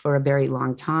liked for a very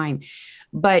long time,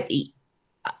 but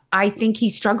I think he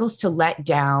struggles to let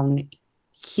down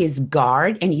his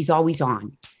guard, and he's always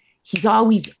on. He's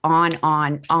always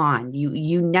on.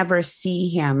 You never see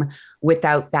him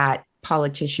without that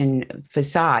politician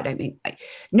facade. I mean,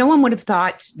 no one would have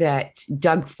thought that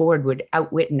Doug Ford would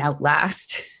outwit and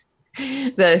outlast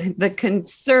the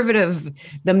conservative,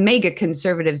 the mega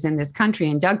conservatives in this country,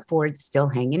 and Doug Ford's still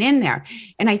hanging in there.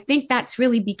 And I think that's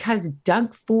really because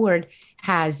Doug Ford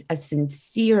has a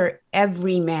sincere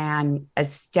everyman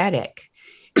aesthetic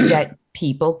that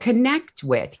people connect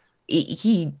with.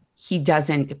 He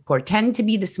doesn't pretend to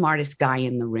be the smartest guy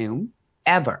in the room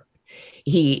ever.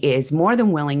 He is more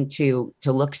than willing to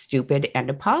look stupid and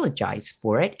apologize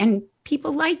for it. And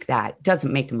people like that.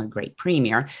 Doesn't make him a great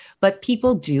premier, but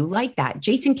people do like that.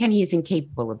 Jason Kenney is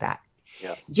incapable of that.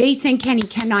 Yeah. Jason Kenney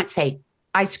cannot say,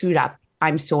 I screwed up,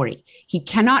 I'm sorry. He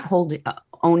cannot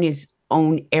own his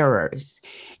own errors.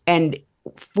 And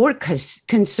for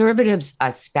conservatives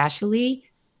especially,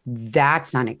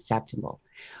 that's unacceptable.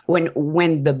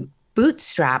 When the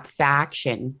bootstrap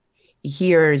faction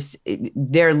hears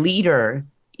their leader,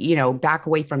 back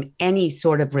away from any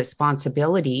sort of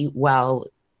responsibility, well,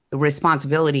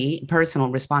 personal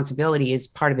responsibility is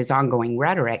part of his ongoing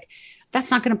rhetoric. That's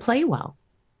not going to play well.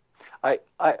 I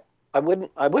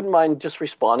wouldn't mind just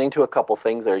responding to a couple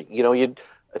things there.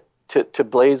 To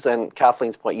Blaise and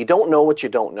Kathleen's point, you don't know what you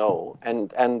don't know, and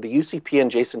the UCP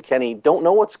and Jason Kenney don't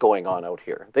know what's going on out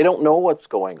here. They don't know what's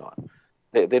going on.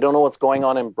 They don't know what's going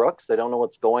on in Brooks. They don't know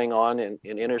what's going on in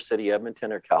inner city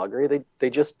Edmonton or Calgary. They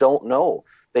just don't know.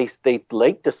 They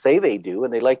like to say they do,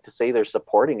 and they like to say they're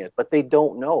supporting it, but they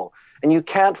don't know. And you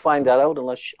can't find that out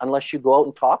unless you go out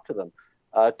and talk to them.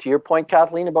 To your point,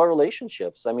 Kathleen, about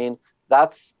relationships, I mean,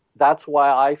 that's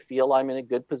why I feel I'm in a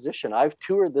good position. I've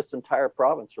toured this entire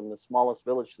province from the smallest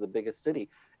village to the biggest city.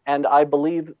 And I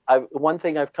believe one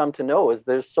thing I've come to know is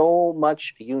there's so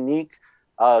much unique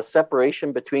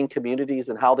separation between communities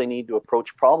and how they need to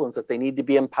approach problems that they need to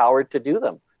be empowered to do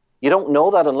them. You don't know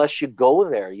that unless you go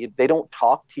there. They don't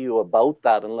talk to you about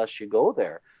that unless you go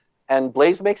there. And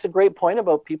Blaise makes a great point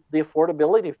about people, the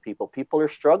affordability of people. People are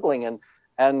struggling,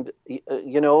 and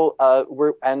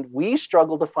we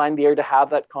struggle to find the air to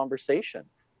have that conversation.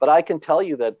 But I can tell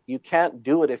you that you can't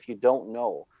do it if you don't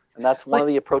know. And that's one of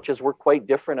the approaches we're quite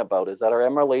different about, is that our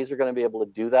MLAs are going to be able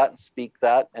to do that and speak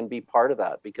that and be part of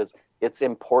that, because it's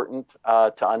important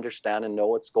to understand and know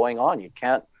what's going on. You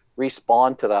can't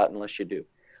respond to that unless you do.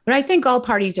 But I think all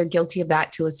parties are guilty of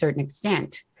that to a certain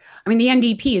extent. I mean, the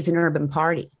NDP is an urban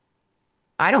party.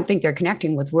 I don't think they're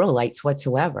connecting with ruralites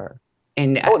whatsoever.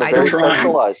 And they're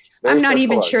centralized. I'm not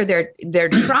even sure they're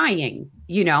trying,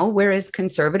 whereas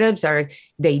conservatives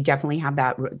they definitely have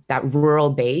that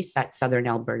rural base, that Southern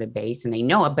Alberta base, and they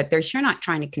know it, but they're sure not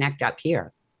trying to connect up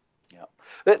here. Yeah.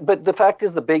 But the fact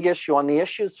is, the big issue on the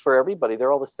issues for everybody,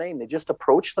 they're all the same. They just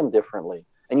approach them differently.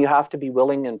 And you have to be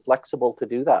willing and flexible to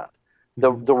do that. The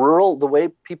way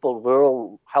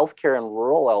rural healthcare in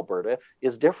rural Alberta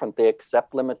is different. They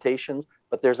accept limitations,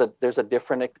 but there's a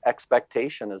different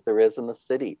expectation as there is in the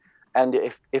city. And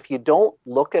if you don't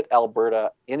look at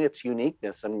Alberta in its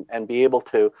uniqueness and be able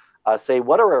to say,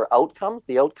 what are our outcomes?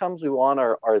 The outcomes we want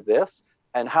are this,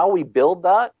 and how we build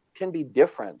that can be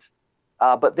different.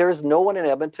 But there is no one in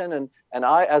Edmonton, and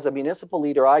I, as a municipal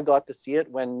leader, I got to see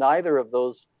it when neither of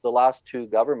the last two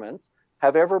governments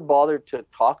have ever bothered to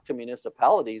talk to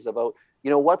municipalities about,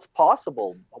 what's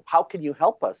possible. How can you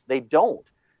help us? They don't.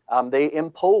 They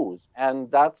impose, and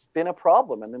that's been a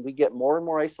problem. And then we get more and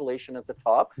more isolation at the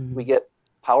top. Mm-hmm. We get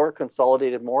power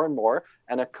consolidated more and more,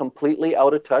 and a completely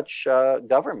out of touch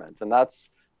government. And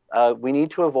that's we need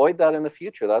to avoid that in the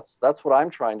future. That's what I'm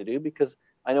trying to do, because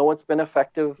I know what's been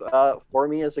effective for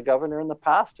me as a governor in the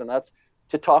past, and that's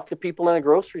to talk to people in a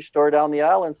grocery store down the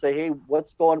aisle and say, hey,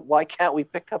 why can't we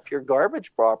pick up your garbage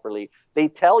properly? They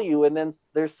tell you, and then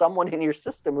there's someone in your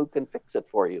system who can fix it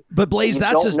for you. But Blaise,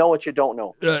 don't know what you don't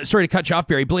know. Sorry to cut you off,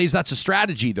 Barry. Blaise, that's a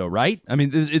strategy though, right? I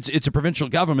mean, it's a provincial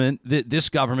government, this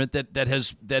government that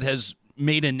has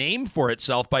made a name for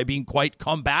itself by being quite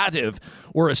combative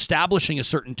or establishing a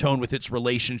certain tone with its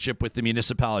relationship with the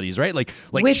municipalities, right? Like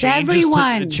with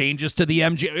changes to the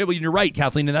MGA. Well, you're right,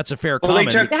 Kathleen, and that's a fair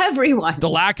comment. Everyone. The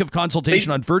lack of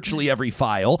consultation on virtually every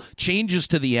file, changes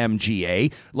to the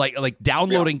MGA, like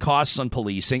downloading costs on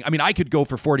policing. I mean, I could go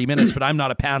for 40 minutes, but I'm not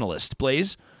a panelist.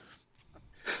 Blaise?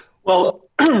 Well,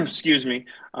 excuse me.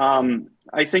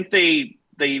 I think they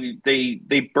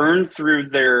burn through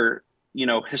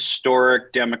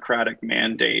historic Democratic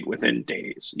mandate within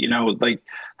days. Like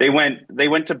they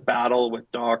went to battle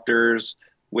with doctors,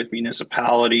 with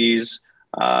municipalities,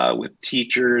 with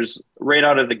teachers right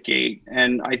out of the gate,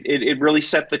 and it really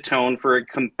set the tone for a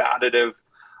combative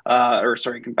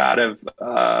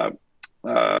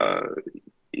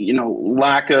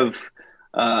lack of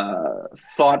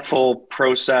thoughtful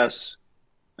process.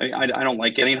 I don't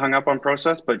like getting hung up on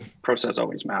process, but process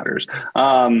always matters.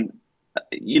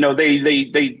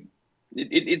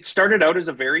 It started out as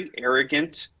a very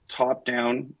arrogant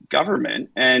top-down government,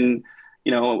 and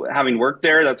having worked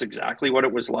there, that's exactly what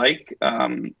it was like.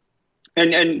 And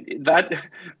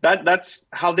that's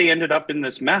how they ended up in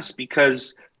this mess,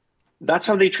 because that's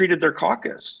how they treated their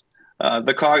caucus.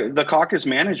 The caucus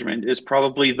management is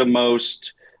probably the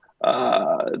most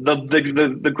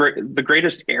the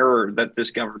greatest error that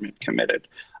this government committed.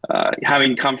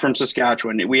 Having come from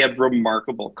Saskatchewan, we had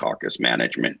remarkable caucus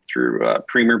management through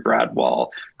Premier Brad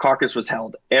Wall. Caucus was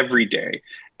held every day.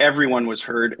 Everyone was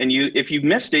heard, and if you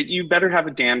missed it, you better have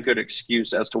a damn good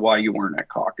excuse as to why you weren't at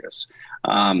caucus.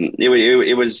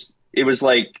 It was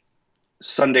like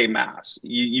Sunday Mass.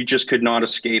 You just could not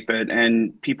escape it,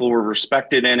 and people were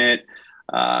respected in it.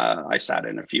 I sat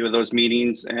in a few of those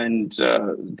meetings, and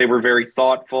they were very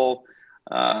thoughtful.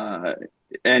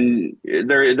 And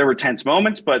there were tense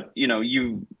moments, but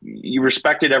you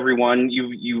respected everyone.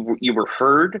 You were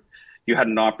heard. You had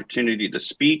an opportunity to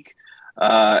speak,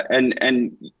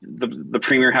 and the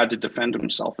premier had to defend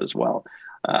himself as well.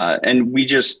 And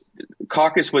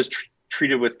caucus was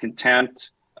treated with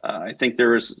contempt. I think there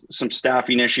was some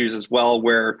staffing issues as well,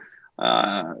 where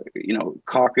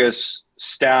caucus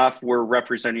staff were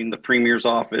representing the premier's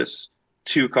office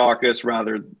to caucus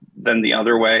rather than the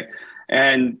other way,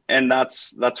 and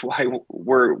that's why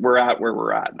we're at where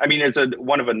we're at. I mean, it's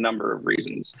one of a number of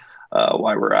reasons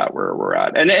why we're at where we're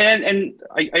at, and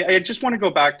I just want to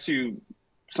go back to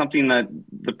something that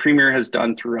the premier has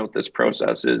done throughout this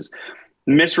process, is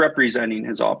misrepresenting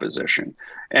his opposition,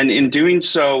 and in doing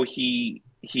so, he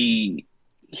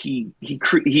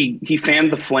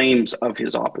fanned the flames of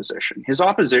his opposition. His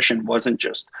opposition wasn't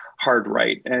just hard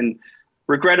right. And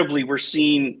regrettably, we're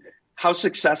seeing how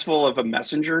successful of a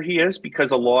messenger he is,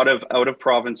 because a lot of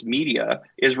out-of-province media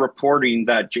is reporting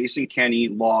that Jason Kenney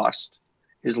lost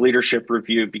his leadership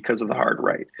review because of the hard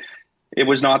right. It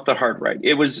was not the hard right.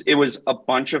 It was a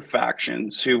bunch of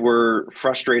factions who were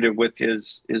frustrated with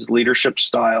his leadership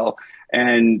style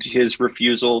and his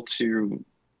refusal to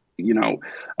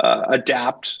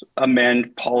adapt,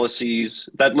 amend policies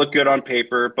that look good on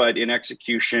paper, but in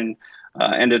execution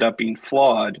ended up being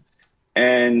flawed.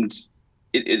 And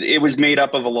it was made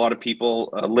up of a lot of people,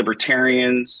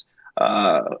 libertarians,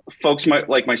 folks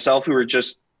like myself, who were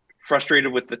just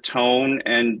frustrated with the tone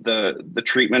and the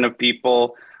treatment of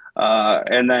people.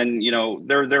 And then,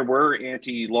 there were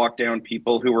anti-lockdown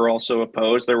people who were also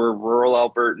opposed. There were rural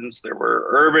Albertans, there were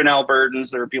urban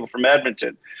Albertans, there were people from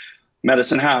Edmonton,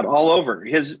 Medicine Hat, all over.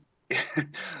 His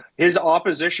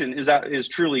opposition is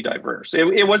truly diverse.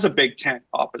 It was a big tent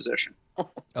opposition.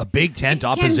 A big tent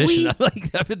opposition. I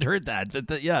haven't heard that,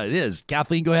 but yeah, it is.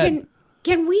 Kathleen, go ahead.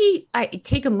 Can we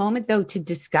take a moment though to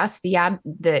discuss the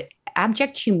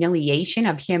abject humiliation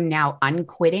of him now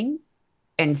unquitting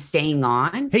and staying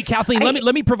on? Hey, Kathleen,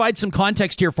 let me provide some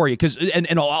context here for you, because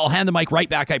and I'll hand the mic right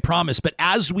back, I promise. But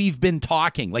as we've been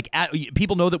talking,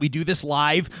 people know that we do this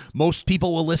live. Most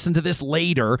people will listen to this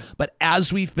later. But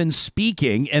as we've been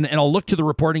speaking, and I'll look to the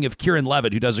reporting of Kieran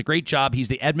Levitt, who does a great job. He's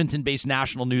the Edmonton-based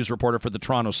national news reporter for the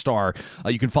Toronto Star.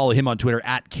 You can follow him on Twitter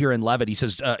at Kieran Levitt. He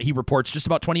says he reports just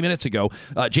about 20 minutes ago,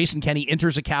 Jason Kenney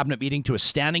enters a cabinet meeting to a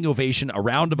standing ovation, a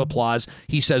round of applause.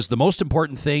 He says the most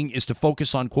important thing is to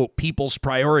focus on, quote, people's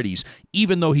priorities,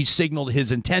 even though he signaled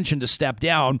his intention to step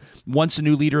down once a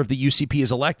new leader of the UCP is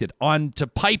elected. On to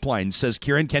pipelines, says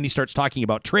Kieran. Kenney starts talking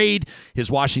about trade, his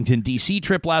Washington, D.C.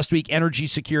 trip last week, energy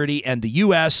security, and the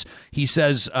U.S. He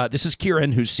says, this is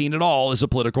Kieran, who's seen it all as a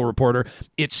political reporter.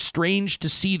 It's strange to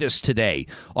see this today.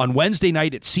 On Wednesday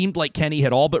night, it seemed like Kenney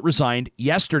had all but resigned.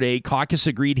 Yesterday, caucus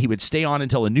agreed he would stay on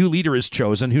until a new leader is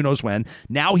chosen, who knows when.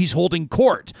 Now he's holding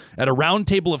court at a round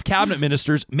table of cabinet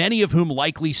ministers, many of whom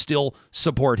likely still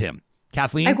support him.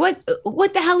 Kathleen?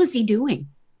 What the hell is he doing?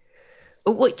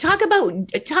 Talk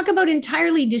about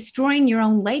entirely destroying your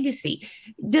own legacy.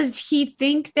 Does he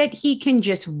think that he can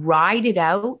just ride it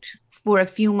out for a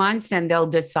few months and they'll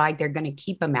decide they're going to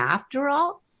keep him after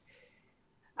all?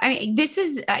 I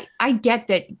get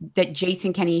that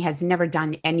Jason Kenney has never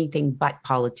done anything but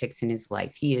politics in his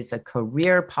life. He is a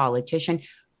career politician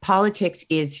Politics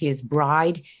is his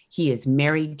bride. He is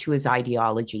married to his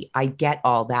ideology. I get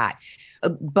all that.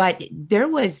 But there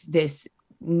was this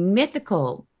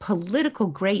mythical political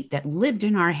great that lived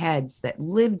in our heads, that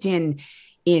lived in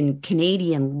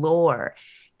Canadian lore.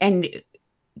 And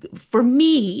for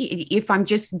me, if I'm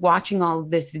just watching all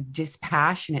of this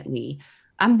dispassionately,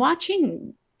 I'm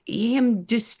watching him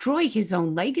destroy his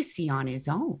own legacy on his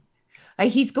own.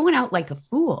 He's going out like a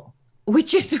fool,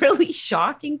 which is really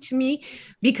shocking to me,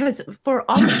 because for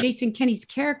all of Jason Kenney's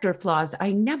character flaws,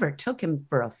 I never took him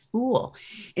for a fool.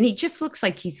 And he just looks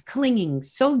like he's clinging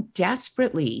so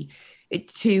desperately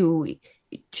to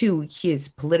his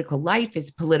political life, his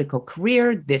political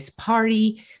career, this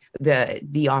party,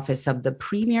 the office of the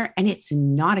premier. And it's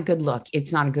not a good look.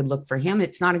 It's not a good look for him.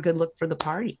 It's not a good look for the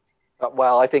party.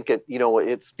 Well, I think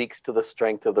it speaks to the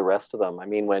strength of the rest of them. I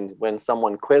mean, when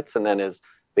someone quits and then is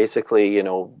basically,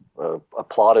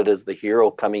 applauded as the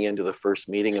hero coming into the first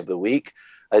meeting of the week,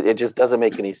 it just doesn't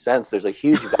make any sense. There's a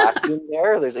huge vacuum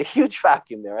there.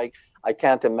 I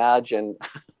can't imagine.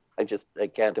 I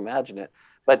can't imagine it.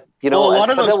 But, a lot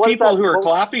of those people who are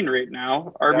clapping right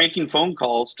now are making phone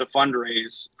calls to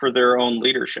fundraise for their own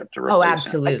leadership to replace him.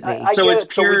 Absolutely. So it's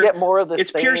pure. So we get more of the it's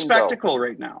pure spectacle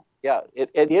right now. Yeah,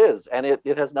 it is. And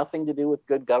it has nothing to do with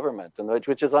good government, and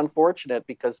which is unfortunate,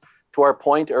 because to our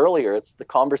point earlier, it's the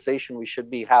conversation we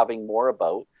should be having more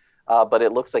about. But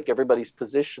it looks like everybody's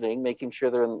positioning, making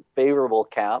sure they're in favorable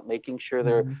camp, making sure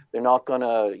they're not going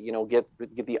to, get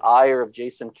the ire of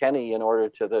Jason Kenney in order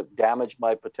to damage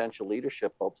my potential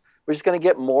leadership hopes. We're just going to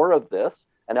get more of this,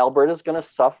 and Alberta's going to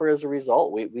suffer as a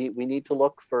result. We need to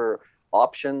look for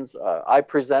options. I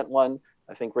present one.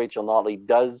 I think Rachel Notley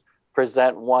does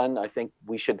present one. I think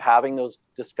we should having those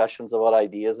discussions about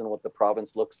ideas and what the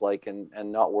province looks like, and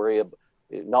not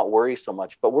worry so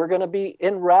much. But we're going to be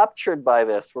enraptured by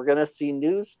this. We're going to see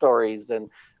news stories, and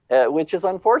which is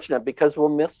unfortunate, because we'll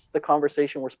miss the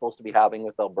conversation we're supposed to be having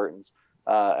with Albertans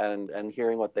and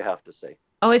hearing what they have to say.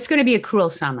 Oh, it's going to be a cruel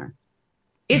summer.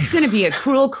 It's going to be a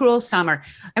cruel, cruel summer.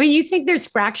 I mean, you think there's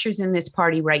fractures in this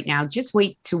party right now. Just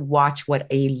wait to watch what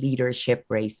a leadership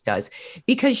race does.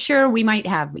 Because sure, we might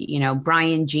have,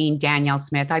 Brian Jean, Danielle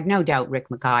Smith. I've no doubt Rick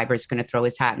McIver is going to throw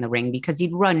his hat in the ring, because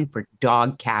he'd run for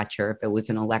dog catcher if it was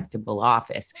an electable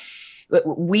office.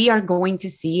 But we are going to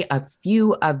see a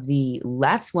few of the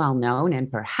less well-known and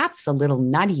perhaps a little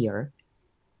nuttier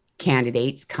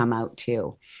candidates come out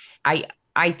too.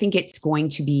 I think it's going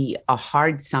to be a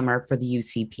hard summer for the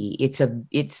UCP.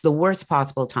 It's the worst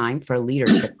possible time for a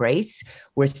leadership race.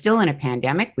 We're still in a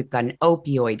pandemic. We've got an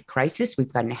opioid crisis.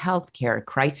 We've got a healthcare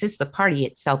crisis. The party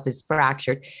itself is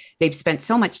fractured. They've spent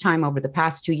so much time over the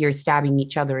past 2 years stabbing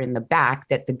each other in the back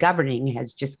that the governing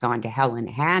has just gone to hell in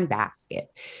a handbasket.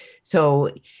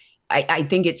 So I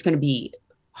think it's going to be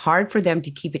hard for them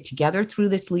to keep it together through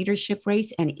this leadership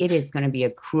race. And it is going to be a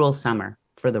cruel summer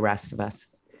for the rest of us.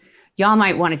 Y'all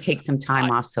might want to take some time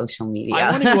off social media.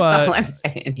 I want to, That's all I'm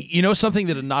saying. Something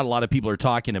that not a lot of people are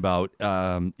talking about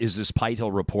is this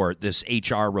Pytel report, this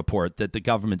HR report that the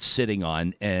government's sitting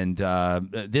on. And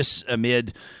this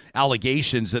amid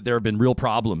allegations that there have been real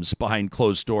problems behind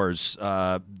closed doors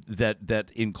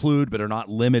that include but are not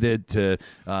limited to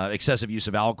excessive use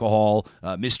of alcohol,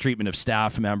 mistreatment of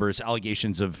staff members,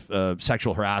 allegations of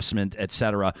sexual harassment,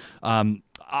 etc.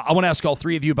 I want to ask all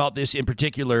three of you about this in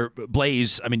particular.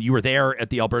 Blaise, I mean, you were there at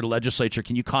the Alberta legislature.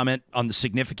 Can you comment on the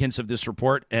significance of this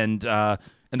report and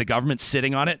the government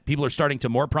sitting on it? People are starting to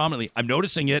more prominently, I'm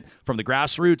noticing it from the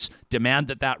grassroots, demand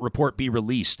that report be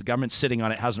released. The government's sitting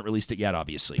on it, hasn't released it yet,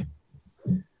 obviously.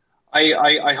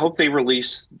 I hope they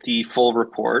release the full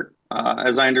report.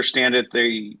 As I understand it,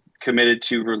 they committed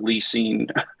to releasing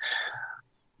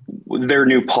their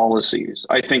new policies.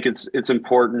 I think it's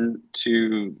important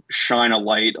to shine a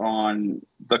light on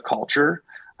the culture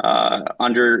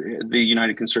under the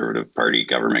United Conservative Party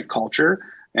government culture.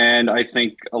 And I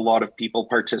think a lot of people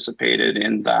participated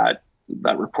in that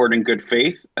report in good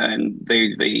faith, and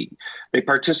they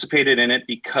participated in it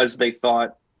because they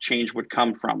thought change would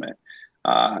come from it.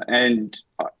 And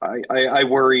I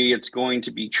worry it's going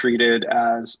to be treated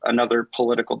as another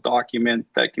political document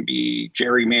that can be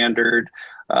gerrymandered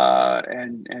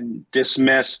and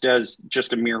dismissed as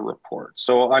just a mere report.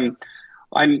 So I'm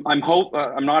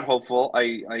not hopeful.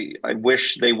 I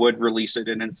wish they would release it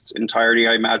in its entirety.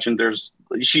 I imagine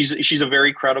she's a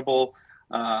very credible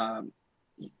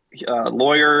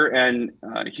lawyer and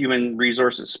human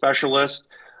resources specialist,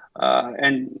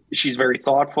 and she's very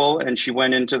thoughtful. And she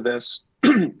went into this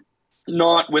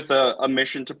not with a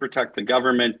mission to protect the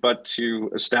government, but to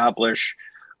establish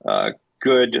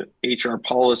good HR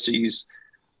policies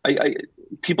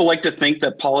people like to think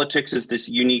that politics is this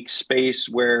unique space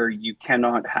where you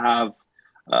cannot have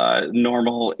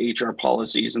normal HR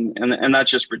policies, and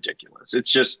that's just ridiculous.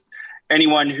 It's just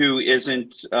anyone who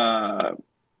isn't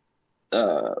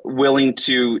willing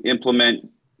to implement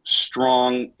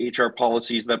strong HR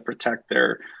policies that protect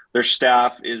their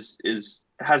staff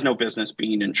has no business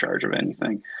being in charge of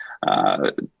anything.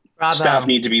 Staff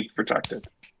need to be protected.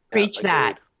 Preach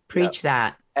that. Preach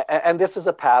that. And this is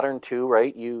a pattern too,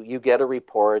 right? You get a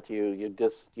report, you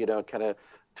just kind of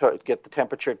get the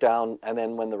temperature down, and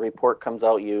then when the report comes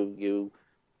out, you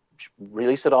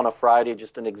release it on a Friday.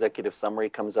 Just an executive summary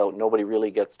comes out. Nobody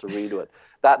really gets to read it.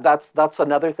 That's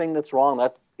another thing that's wrong.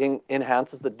 That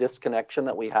enhances the disconnection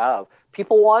that we have.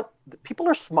 People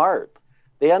are smart.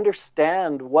 They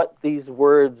understand what these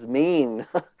words mean.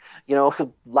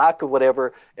 Lack of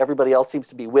whatever everybody else seems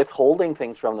to be withholding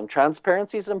things from them.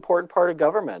 Transparency is an important part of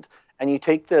government, and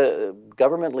the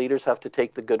government leaders have to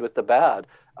take the good with the bad,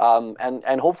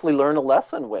 and hopefully learn a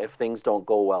lesson if things don't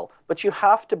go well. But you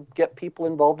have to get people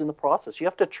involved in the process. You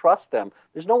have to trust them.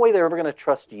 There's no way they're ever going to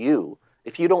trust you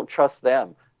if you don't trust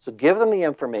them. So give them the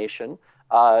information.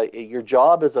 Your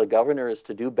job as a governor is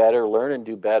to do better, learn and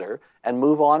do better, and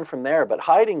move on from there. But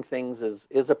hiding things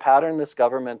is a pattern this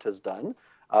government has done.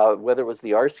 Whether it was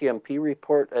the RCMP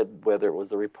report, whether it was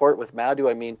the report with Madhu,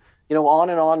 on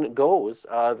and on it goes.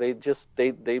 They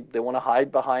want to hide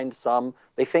behind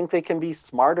they think they can be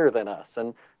smarter than us,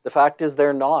 and the fact is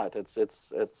they're not.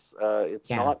 It's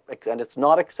not, and it's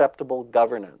not acceptable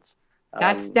governance.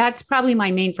 That's probably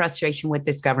my main frustration with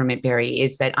this government, Barry,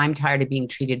 is that I'm tired of being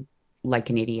treated like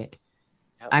an idiot.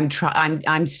 Yep.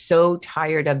 I'm so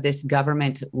tired of this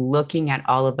government looking at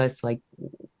all of us like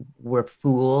we're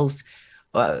fools.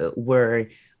 We're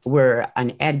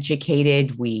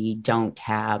uneducated. We don't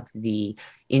have the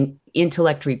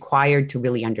intellect required to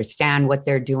really understand what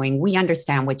they're doing. We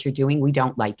understand what you're doing. We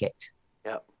don't like it.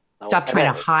 Yep. Stop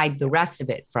trying to hide the rest of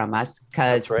it from us,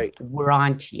 because we're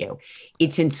on to you.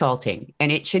 It's insulting, and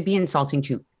it should be insulting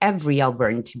to every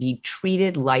Albertan to be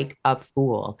treated like a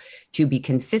fool, to be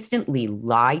consistently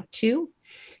lied to.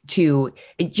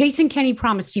 Jason Kenney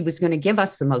promised he was going to give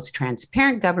us the most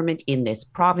transparent government in this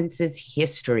province's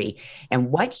history.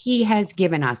 And what he has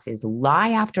given us is lie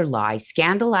after lie,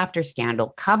 scandal after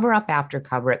scandal, cover up after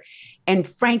cover up, and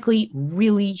frankly,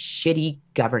 really shitty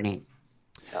governing.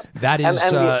 That is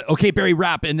okay, Barry.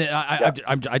 Wrap. And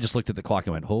I just looked at the clock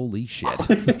and went, "Holy shit!" I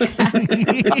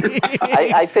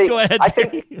think. Go ahead.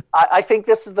 I think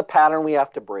this is the pattern we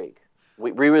have to break.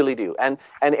 We really do, and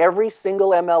every single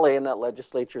MLA in that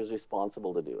legislature is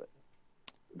responsible to do it.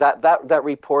 That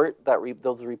report,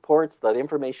 those reports, that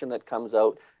information that comes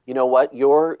out. You know what?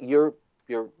 Your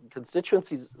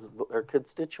constituents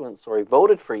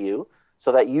voted for you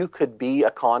so that you could be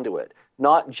a conduit,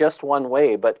 not just one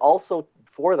way, but also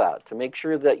for that, to make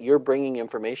sure that you're bringing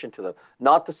information to them,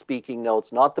 not the speaking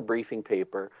notes, not the briefing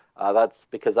paper. That's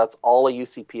because that's all a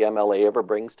UCP MLA ever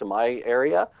brings to my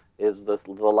area, is the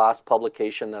last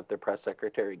publication that their press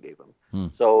secretary gave them.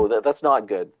 So that's not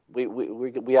good.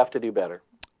 We have to do better.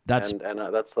 That's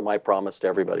my promise to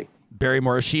everybody. Barry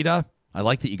Morishita, I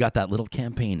like that you got that little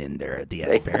campaign in there at the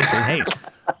end, Barry. Hey,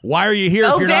 why are you here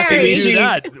if you're not going to do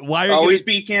that? Why are always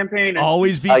be campaigning?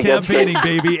 Always be campaigning,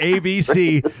 baby.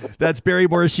 ABC. That's Barry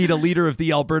Morishita, leader of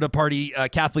the Alberta Party.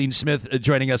 Kathleen Smith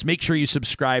joining us. Make sure you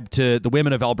subscribe to the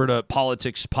Women of Alberta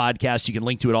Politics podcast. You can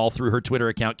link to it all through her Twitter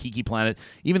account, Kiki Planet,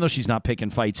 even though she's not picking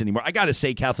fights anymore. I got to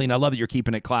say, Kathleen, I love that you're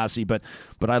keeping it classy, but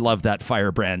I love that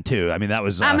firebrand too. I mean, that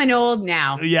was... I'm an old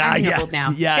now. Yeah, old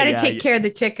now. Got to take care of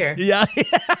the ticker. Yeah,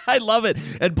 I love it.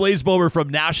 And Blaise Bomer from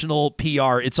National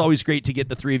PR. It's always great to get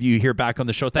the three of you here back on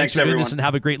the show. Thanks for doing this, and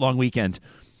have a great long weekend.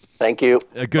 Thank you.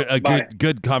 A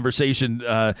good conversation.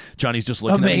 Johnny's just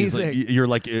looking Amazing. at me. You're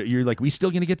like, we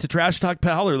still gonna get to Trash Talk,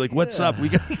 pal? Or like, what's up? We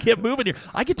gotta get moving here.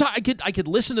 I could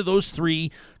listen to those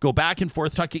three go back and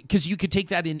forth, talk, because you could take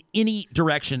that in any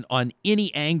direction on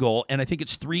any angle. And I think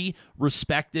it's three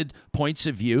respected points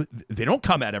of view. They don't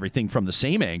come at everything from the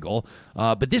same angle,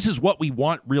 but this is what we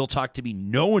want Real Talk to be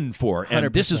known for, and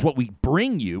 100%. This is what we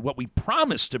bring you. What we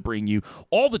promise to bring you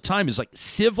all the time is like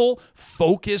civil,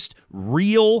 focused,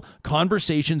 real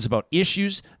conversations about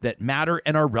issues that matter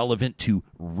and are relevant to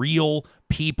real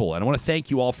people. And I want to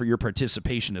thank you all for your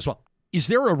participation as well. Is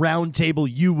there a roundtable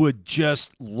you would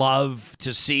just love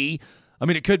to see? I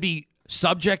mean, it could be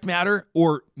subject matter,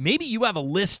 or maybe you have a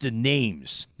list of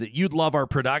names that you'd love our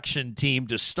production team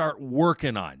to start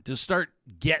working on, to start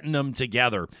getting them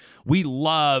together. We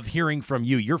love hearing from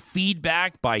you. Your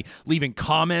feedback by leaving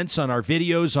comments on our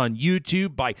videos on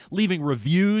YouTube, by leaving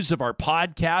reviews of our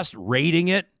podcast, rating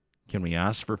it. Can we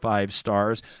ask for 5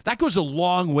 stars? That goes a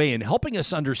long way in helping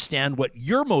us understand what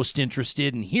you're most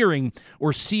interested in hearing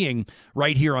or seeing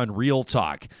right here on Real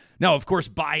Talk. Now, of course,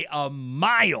 by a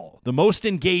mile, the most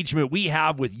engagement we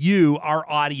have with you, our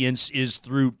audience, is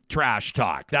through Trash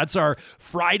Talk. That's our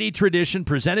Friday tradition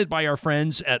presented by our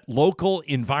friends at Local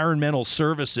Environmental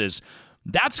Services.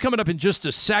 That's coming up in just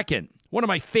a second. One of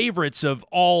my favorites of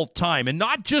all time, and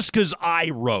not just because I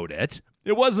wrote it.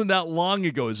 It wasn't that long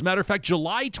ago. As a matter of fact,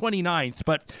 July 29th,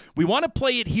 but we want to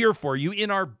play it here for you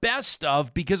in our best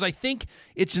of, because I think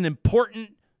it's an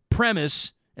important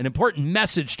premise, an important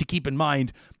message to keep in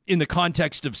mind in the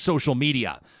context of social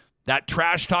media. That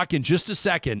Trash Talk in just a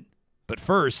second. But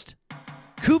first,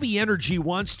 Kuby Energy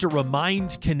wants to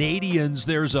remind Canadians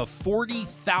there's a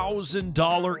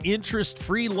 $40,000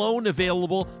 interest-free loan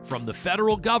available from the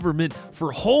federal government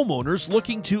for homeowners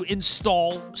looking to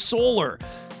install solar.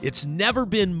 It's never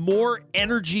been more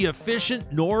energy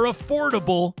efficient nor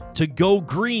affordable to go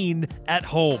green at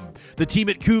home. The team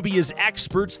at Kuby is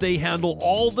experts. They handle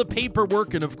all the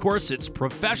paperwork, and of course, it's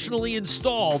professionally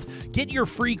installed. Get your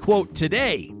free quote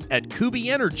today at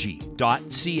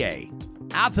kubyenergy.ca.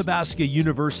 Athabasca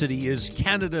University is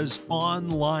Canada's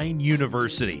online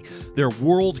university. Their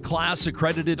world-class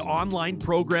accredited online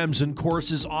programs and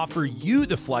courses offer you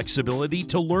the flexibility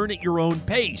to learn at your own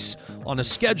pace on a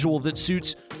schedule that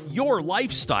suits your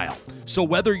lifestyle. So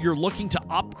whether you're looking to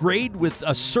upgrade with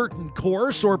a certain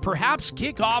course or perhaps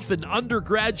kick off an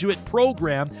undergraduate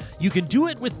program, you can do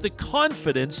it with the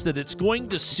confidence that it's going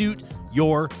to suit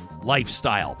your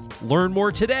lifestyle. Learn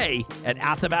more today at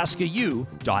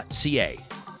athabascau.ca.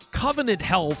 Covenant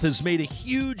Health has made a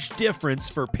huge difference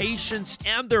for patients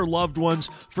and their loved ones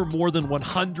for more than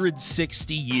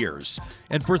 160 years.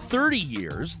 And for 30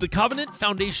 years, the Covenant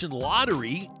Foundation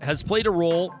Lottery has played a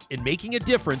role in making a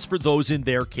difference for those in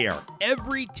their care.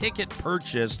 Every ticket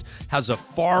purchased has a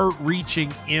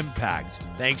far-reaching impact.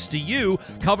 Thanks to you,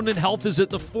 Covenant Health is at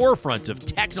the forefront of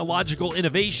technological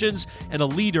innovations and a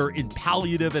leader in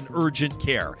palliative and urgent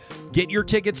care. Get your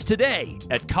tickets today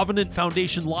at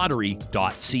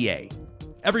covenantfoundationlottery.ca.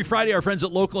 Every Friday, our friends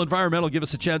at Local Environmental give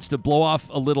us a chance to blow off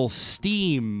a little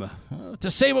steam, to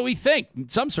say what we think, in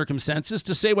some circumstances,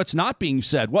 to say what's not being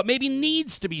said, what maybe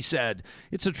needs to be said.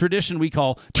 It's a tradition we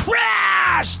call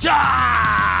Trash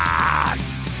Talk!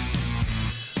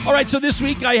 All right, so this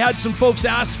week I had some folks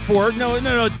ask for,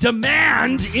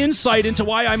 demand insight into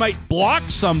why I might block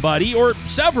somebody or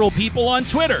several people on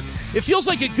Twitter. It feels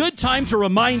like a good time to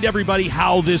remind everybody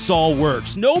how this all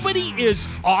works. Nobody is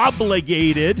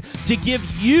obligated to give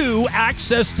you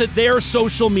access to their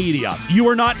social media. You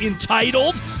are not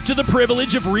entitled to the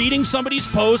privilege of reading somebody's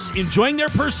posts, enjoying their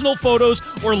personal photos,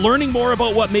 or learning more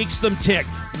about what makes them tick.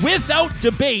 Without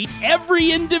debate,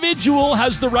 every individual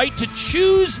has the right to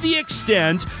choose the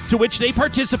extent to which they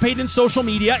participate in social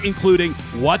media, including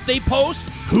what they post,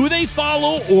 who they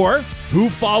follow, or who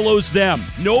follows them.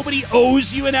 Nobody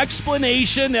owes you an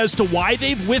explanation as to why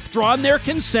they've withdrawn their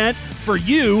consent for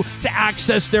you to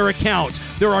access their account.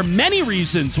 There are many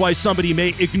reasons why somebody may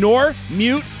ignore,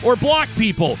 mute, or block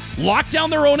people, lock down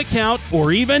their own account,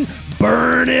 or even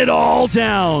burn it all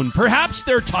down. Perhaps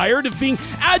they're tired of being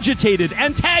agitated,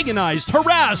 antagonized,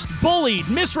 harassed, bullied,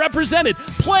 misrepresented,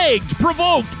 plagued,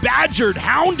 provoked, badgered,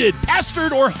 hounded,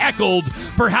 pestered, or heckled.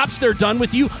 Perhaps they're done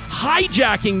with you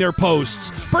hijacking their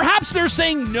posts. Perhaps they're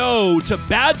saying no to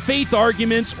bad faith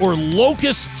arguments or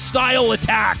locust-style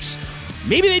attacks.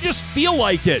 Maybe they just feel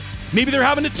like it. Maybe they're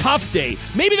having a tough day.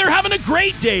 Maybe they're having a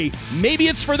great day. Maybe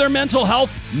it's for their mental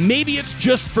health. Maybe it's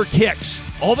just for kicks.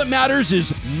 All that matters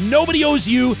is nobody owes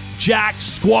you jack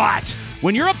squat.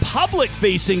 When you're a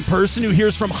public-facing person who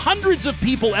hears from hundreds of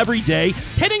people every day,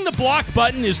 hitting the block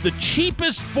button is the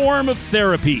cheapest form of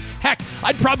therapy. Heck,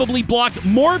 I'd probably block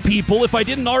more people if I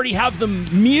didn't already have them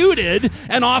muted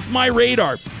and off my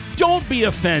radar. Don't be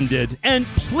offended, and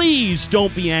please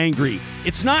don't be angry.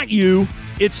 It's not you,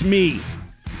 it's me.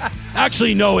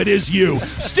 Actually, no, it is you.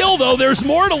 Still, though, there's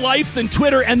more to life than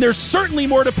Twitter, and there's certainly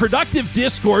more to productive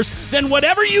discourse than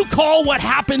whatever you call what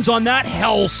happens on that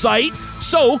hell site.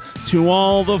 So, to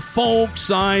all the folks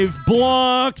I've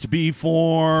blocked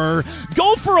before,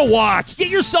 go for a walk, get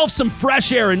yourself some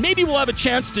fresh air, and maybe we'll have a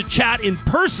chance to chat in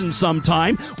person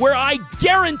sometime, where I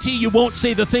guarantee you won't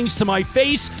say the things to my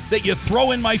face that you throw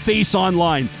in my face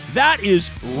online. That is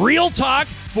real talk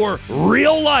for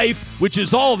real life, which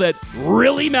is all that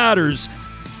really matters.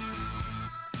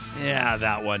 Yeah,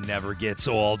 that one never gets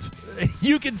old.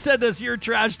 You can send us your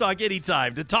trash talk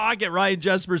anytime to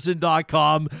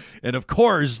talk@ryanjesperson.com. And of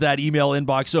course, that email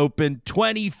inbox open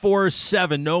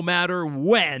 24/7, no matter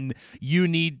when you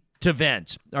need to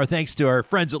vent. Our thanks to our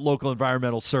friends at Local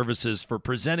Environmental Services for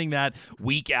presenting that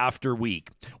week after week.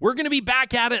 We're going to be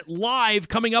back at it live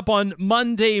coming up on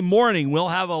Monday morning. We'll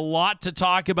have a lot to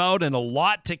talk about and a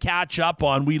lot to catch up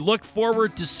on. We look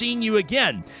forward to seeing you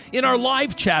again in our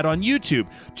live chat on YouTube.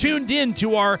 Tuned in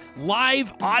to our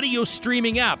live audio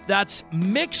streaming app. That's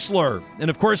Mixlr. And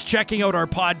of course, checking out our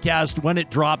podcast when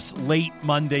it drops late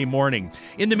Monday morning.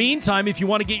 In the meantime, if you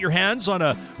want to get your hands on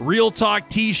a Real Talk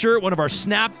t-shirt, one of our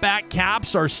snapback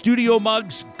caps, our studio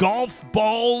mugs, golf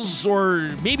balls,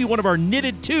 or maybe one of our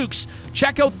knitted toques,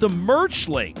 check out the merch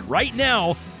link right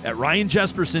now at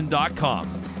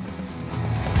ryanjesperson.com.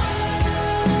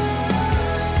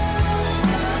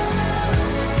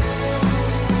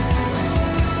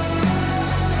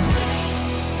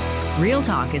 Real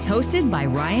Talk is hosted by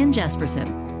Ryan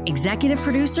Jesperson. Executive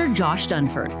producer Josh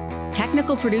Dunford.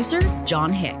 Technical producer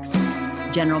John Hicks.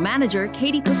 General manager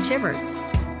Katie Cook-Chivers.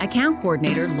 Account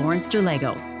coordinator Lawrence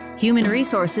Derlego. Human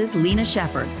resources Lena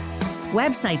Shepard.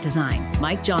 Website design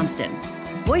Mike Johnston.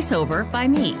 Voiceover by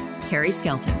me, Carrie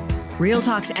Skelton. Real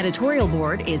Talk's editorial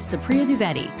board is Supriya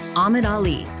Dwivedi, Ahmed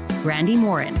Ali, Brandy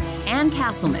Morin, Ann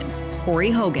Castleman, Corey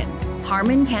Hogan,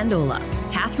 Harmon Candola,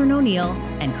 Catherine O'Neill,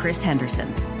 and Chris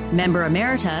Henderson. Member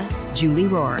Emerita, Julie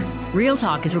Rohr. Real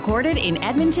Talk is recorded in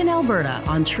Edmonton, Alberta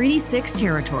on Treaty 6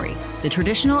 territory, the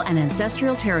traditional and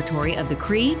ancestral territory of the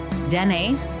Cree,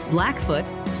 Dene, Blackfoot,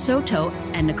 Saulteaux,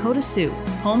 and Nakota Sioux,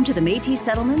 home to the Métis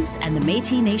settlements and the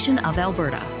Métis Nation of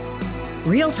Alberta.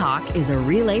 Real Talk is a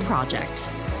relay project.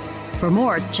 For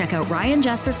more, check out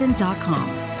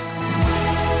ryanjesperson.com.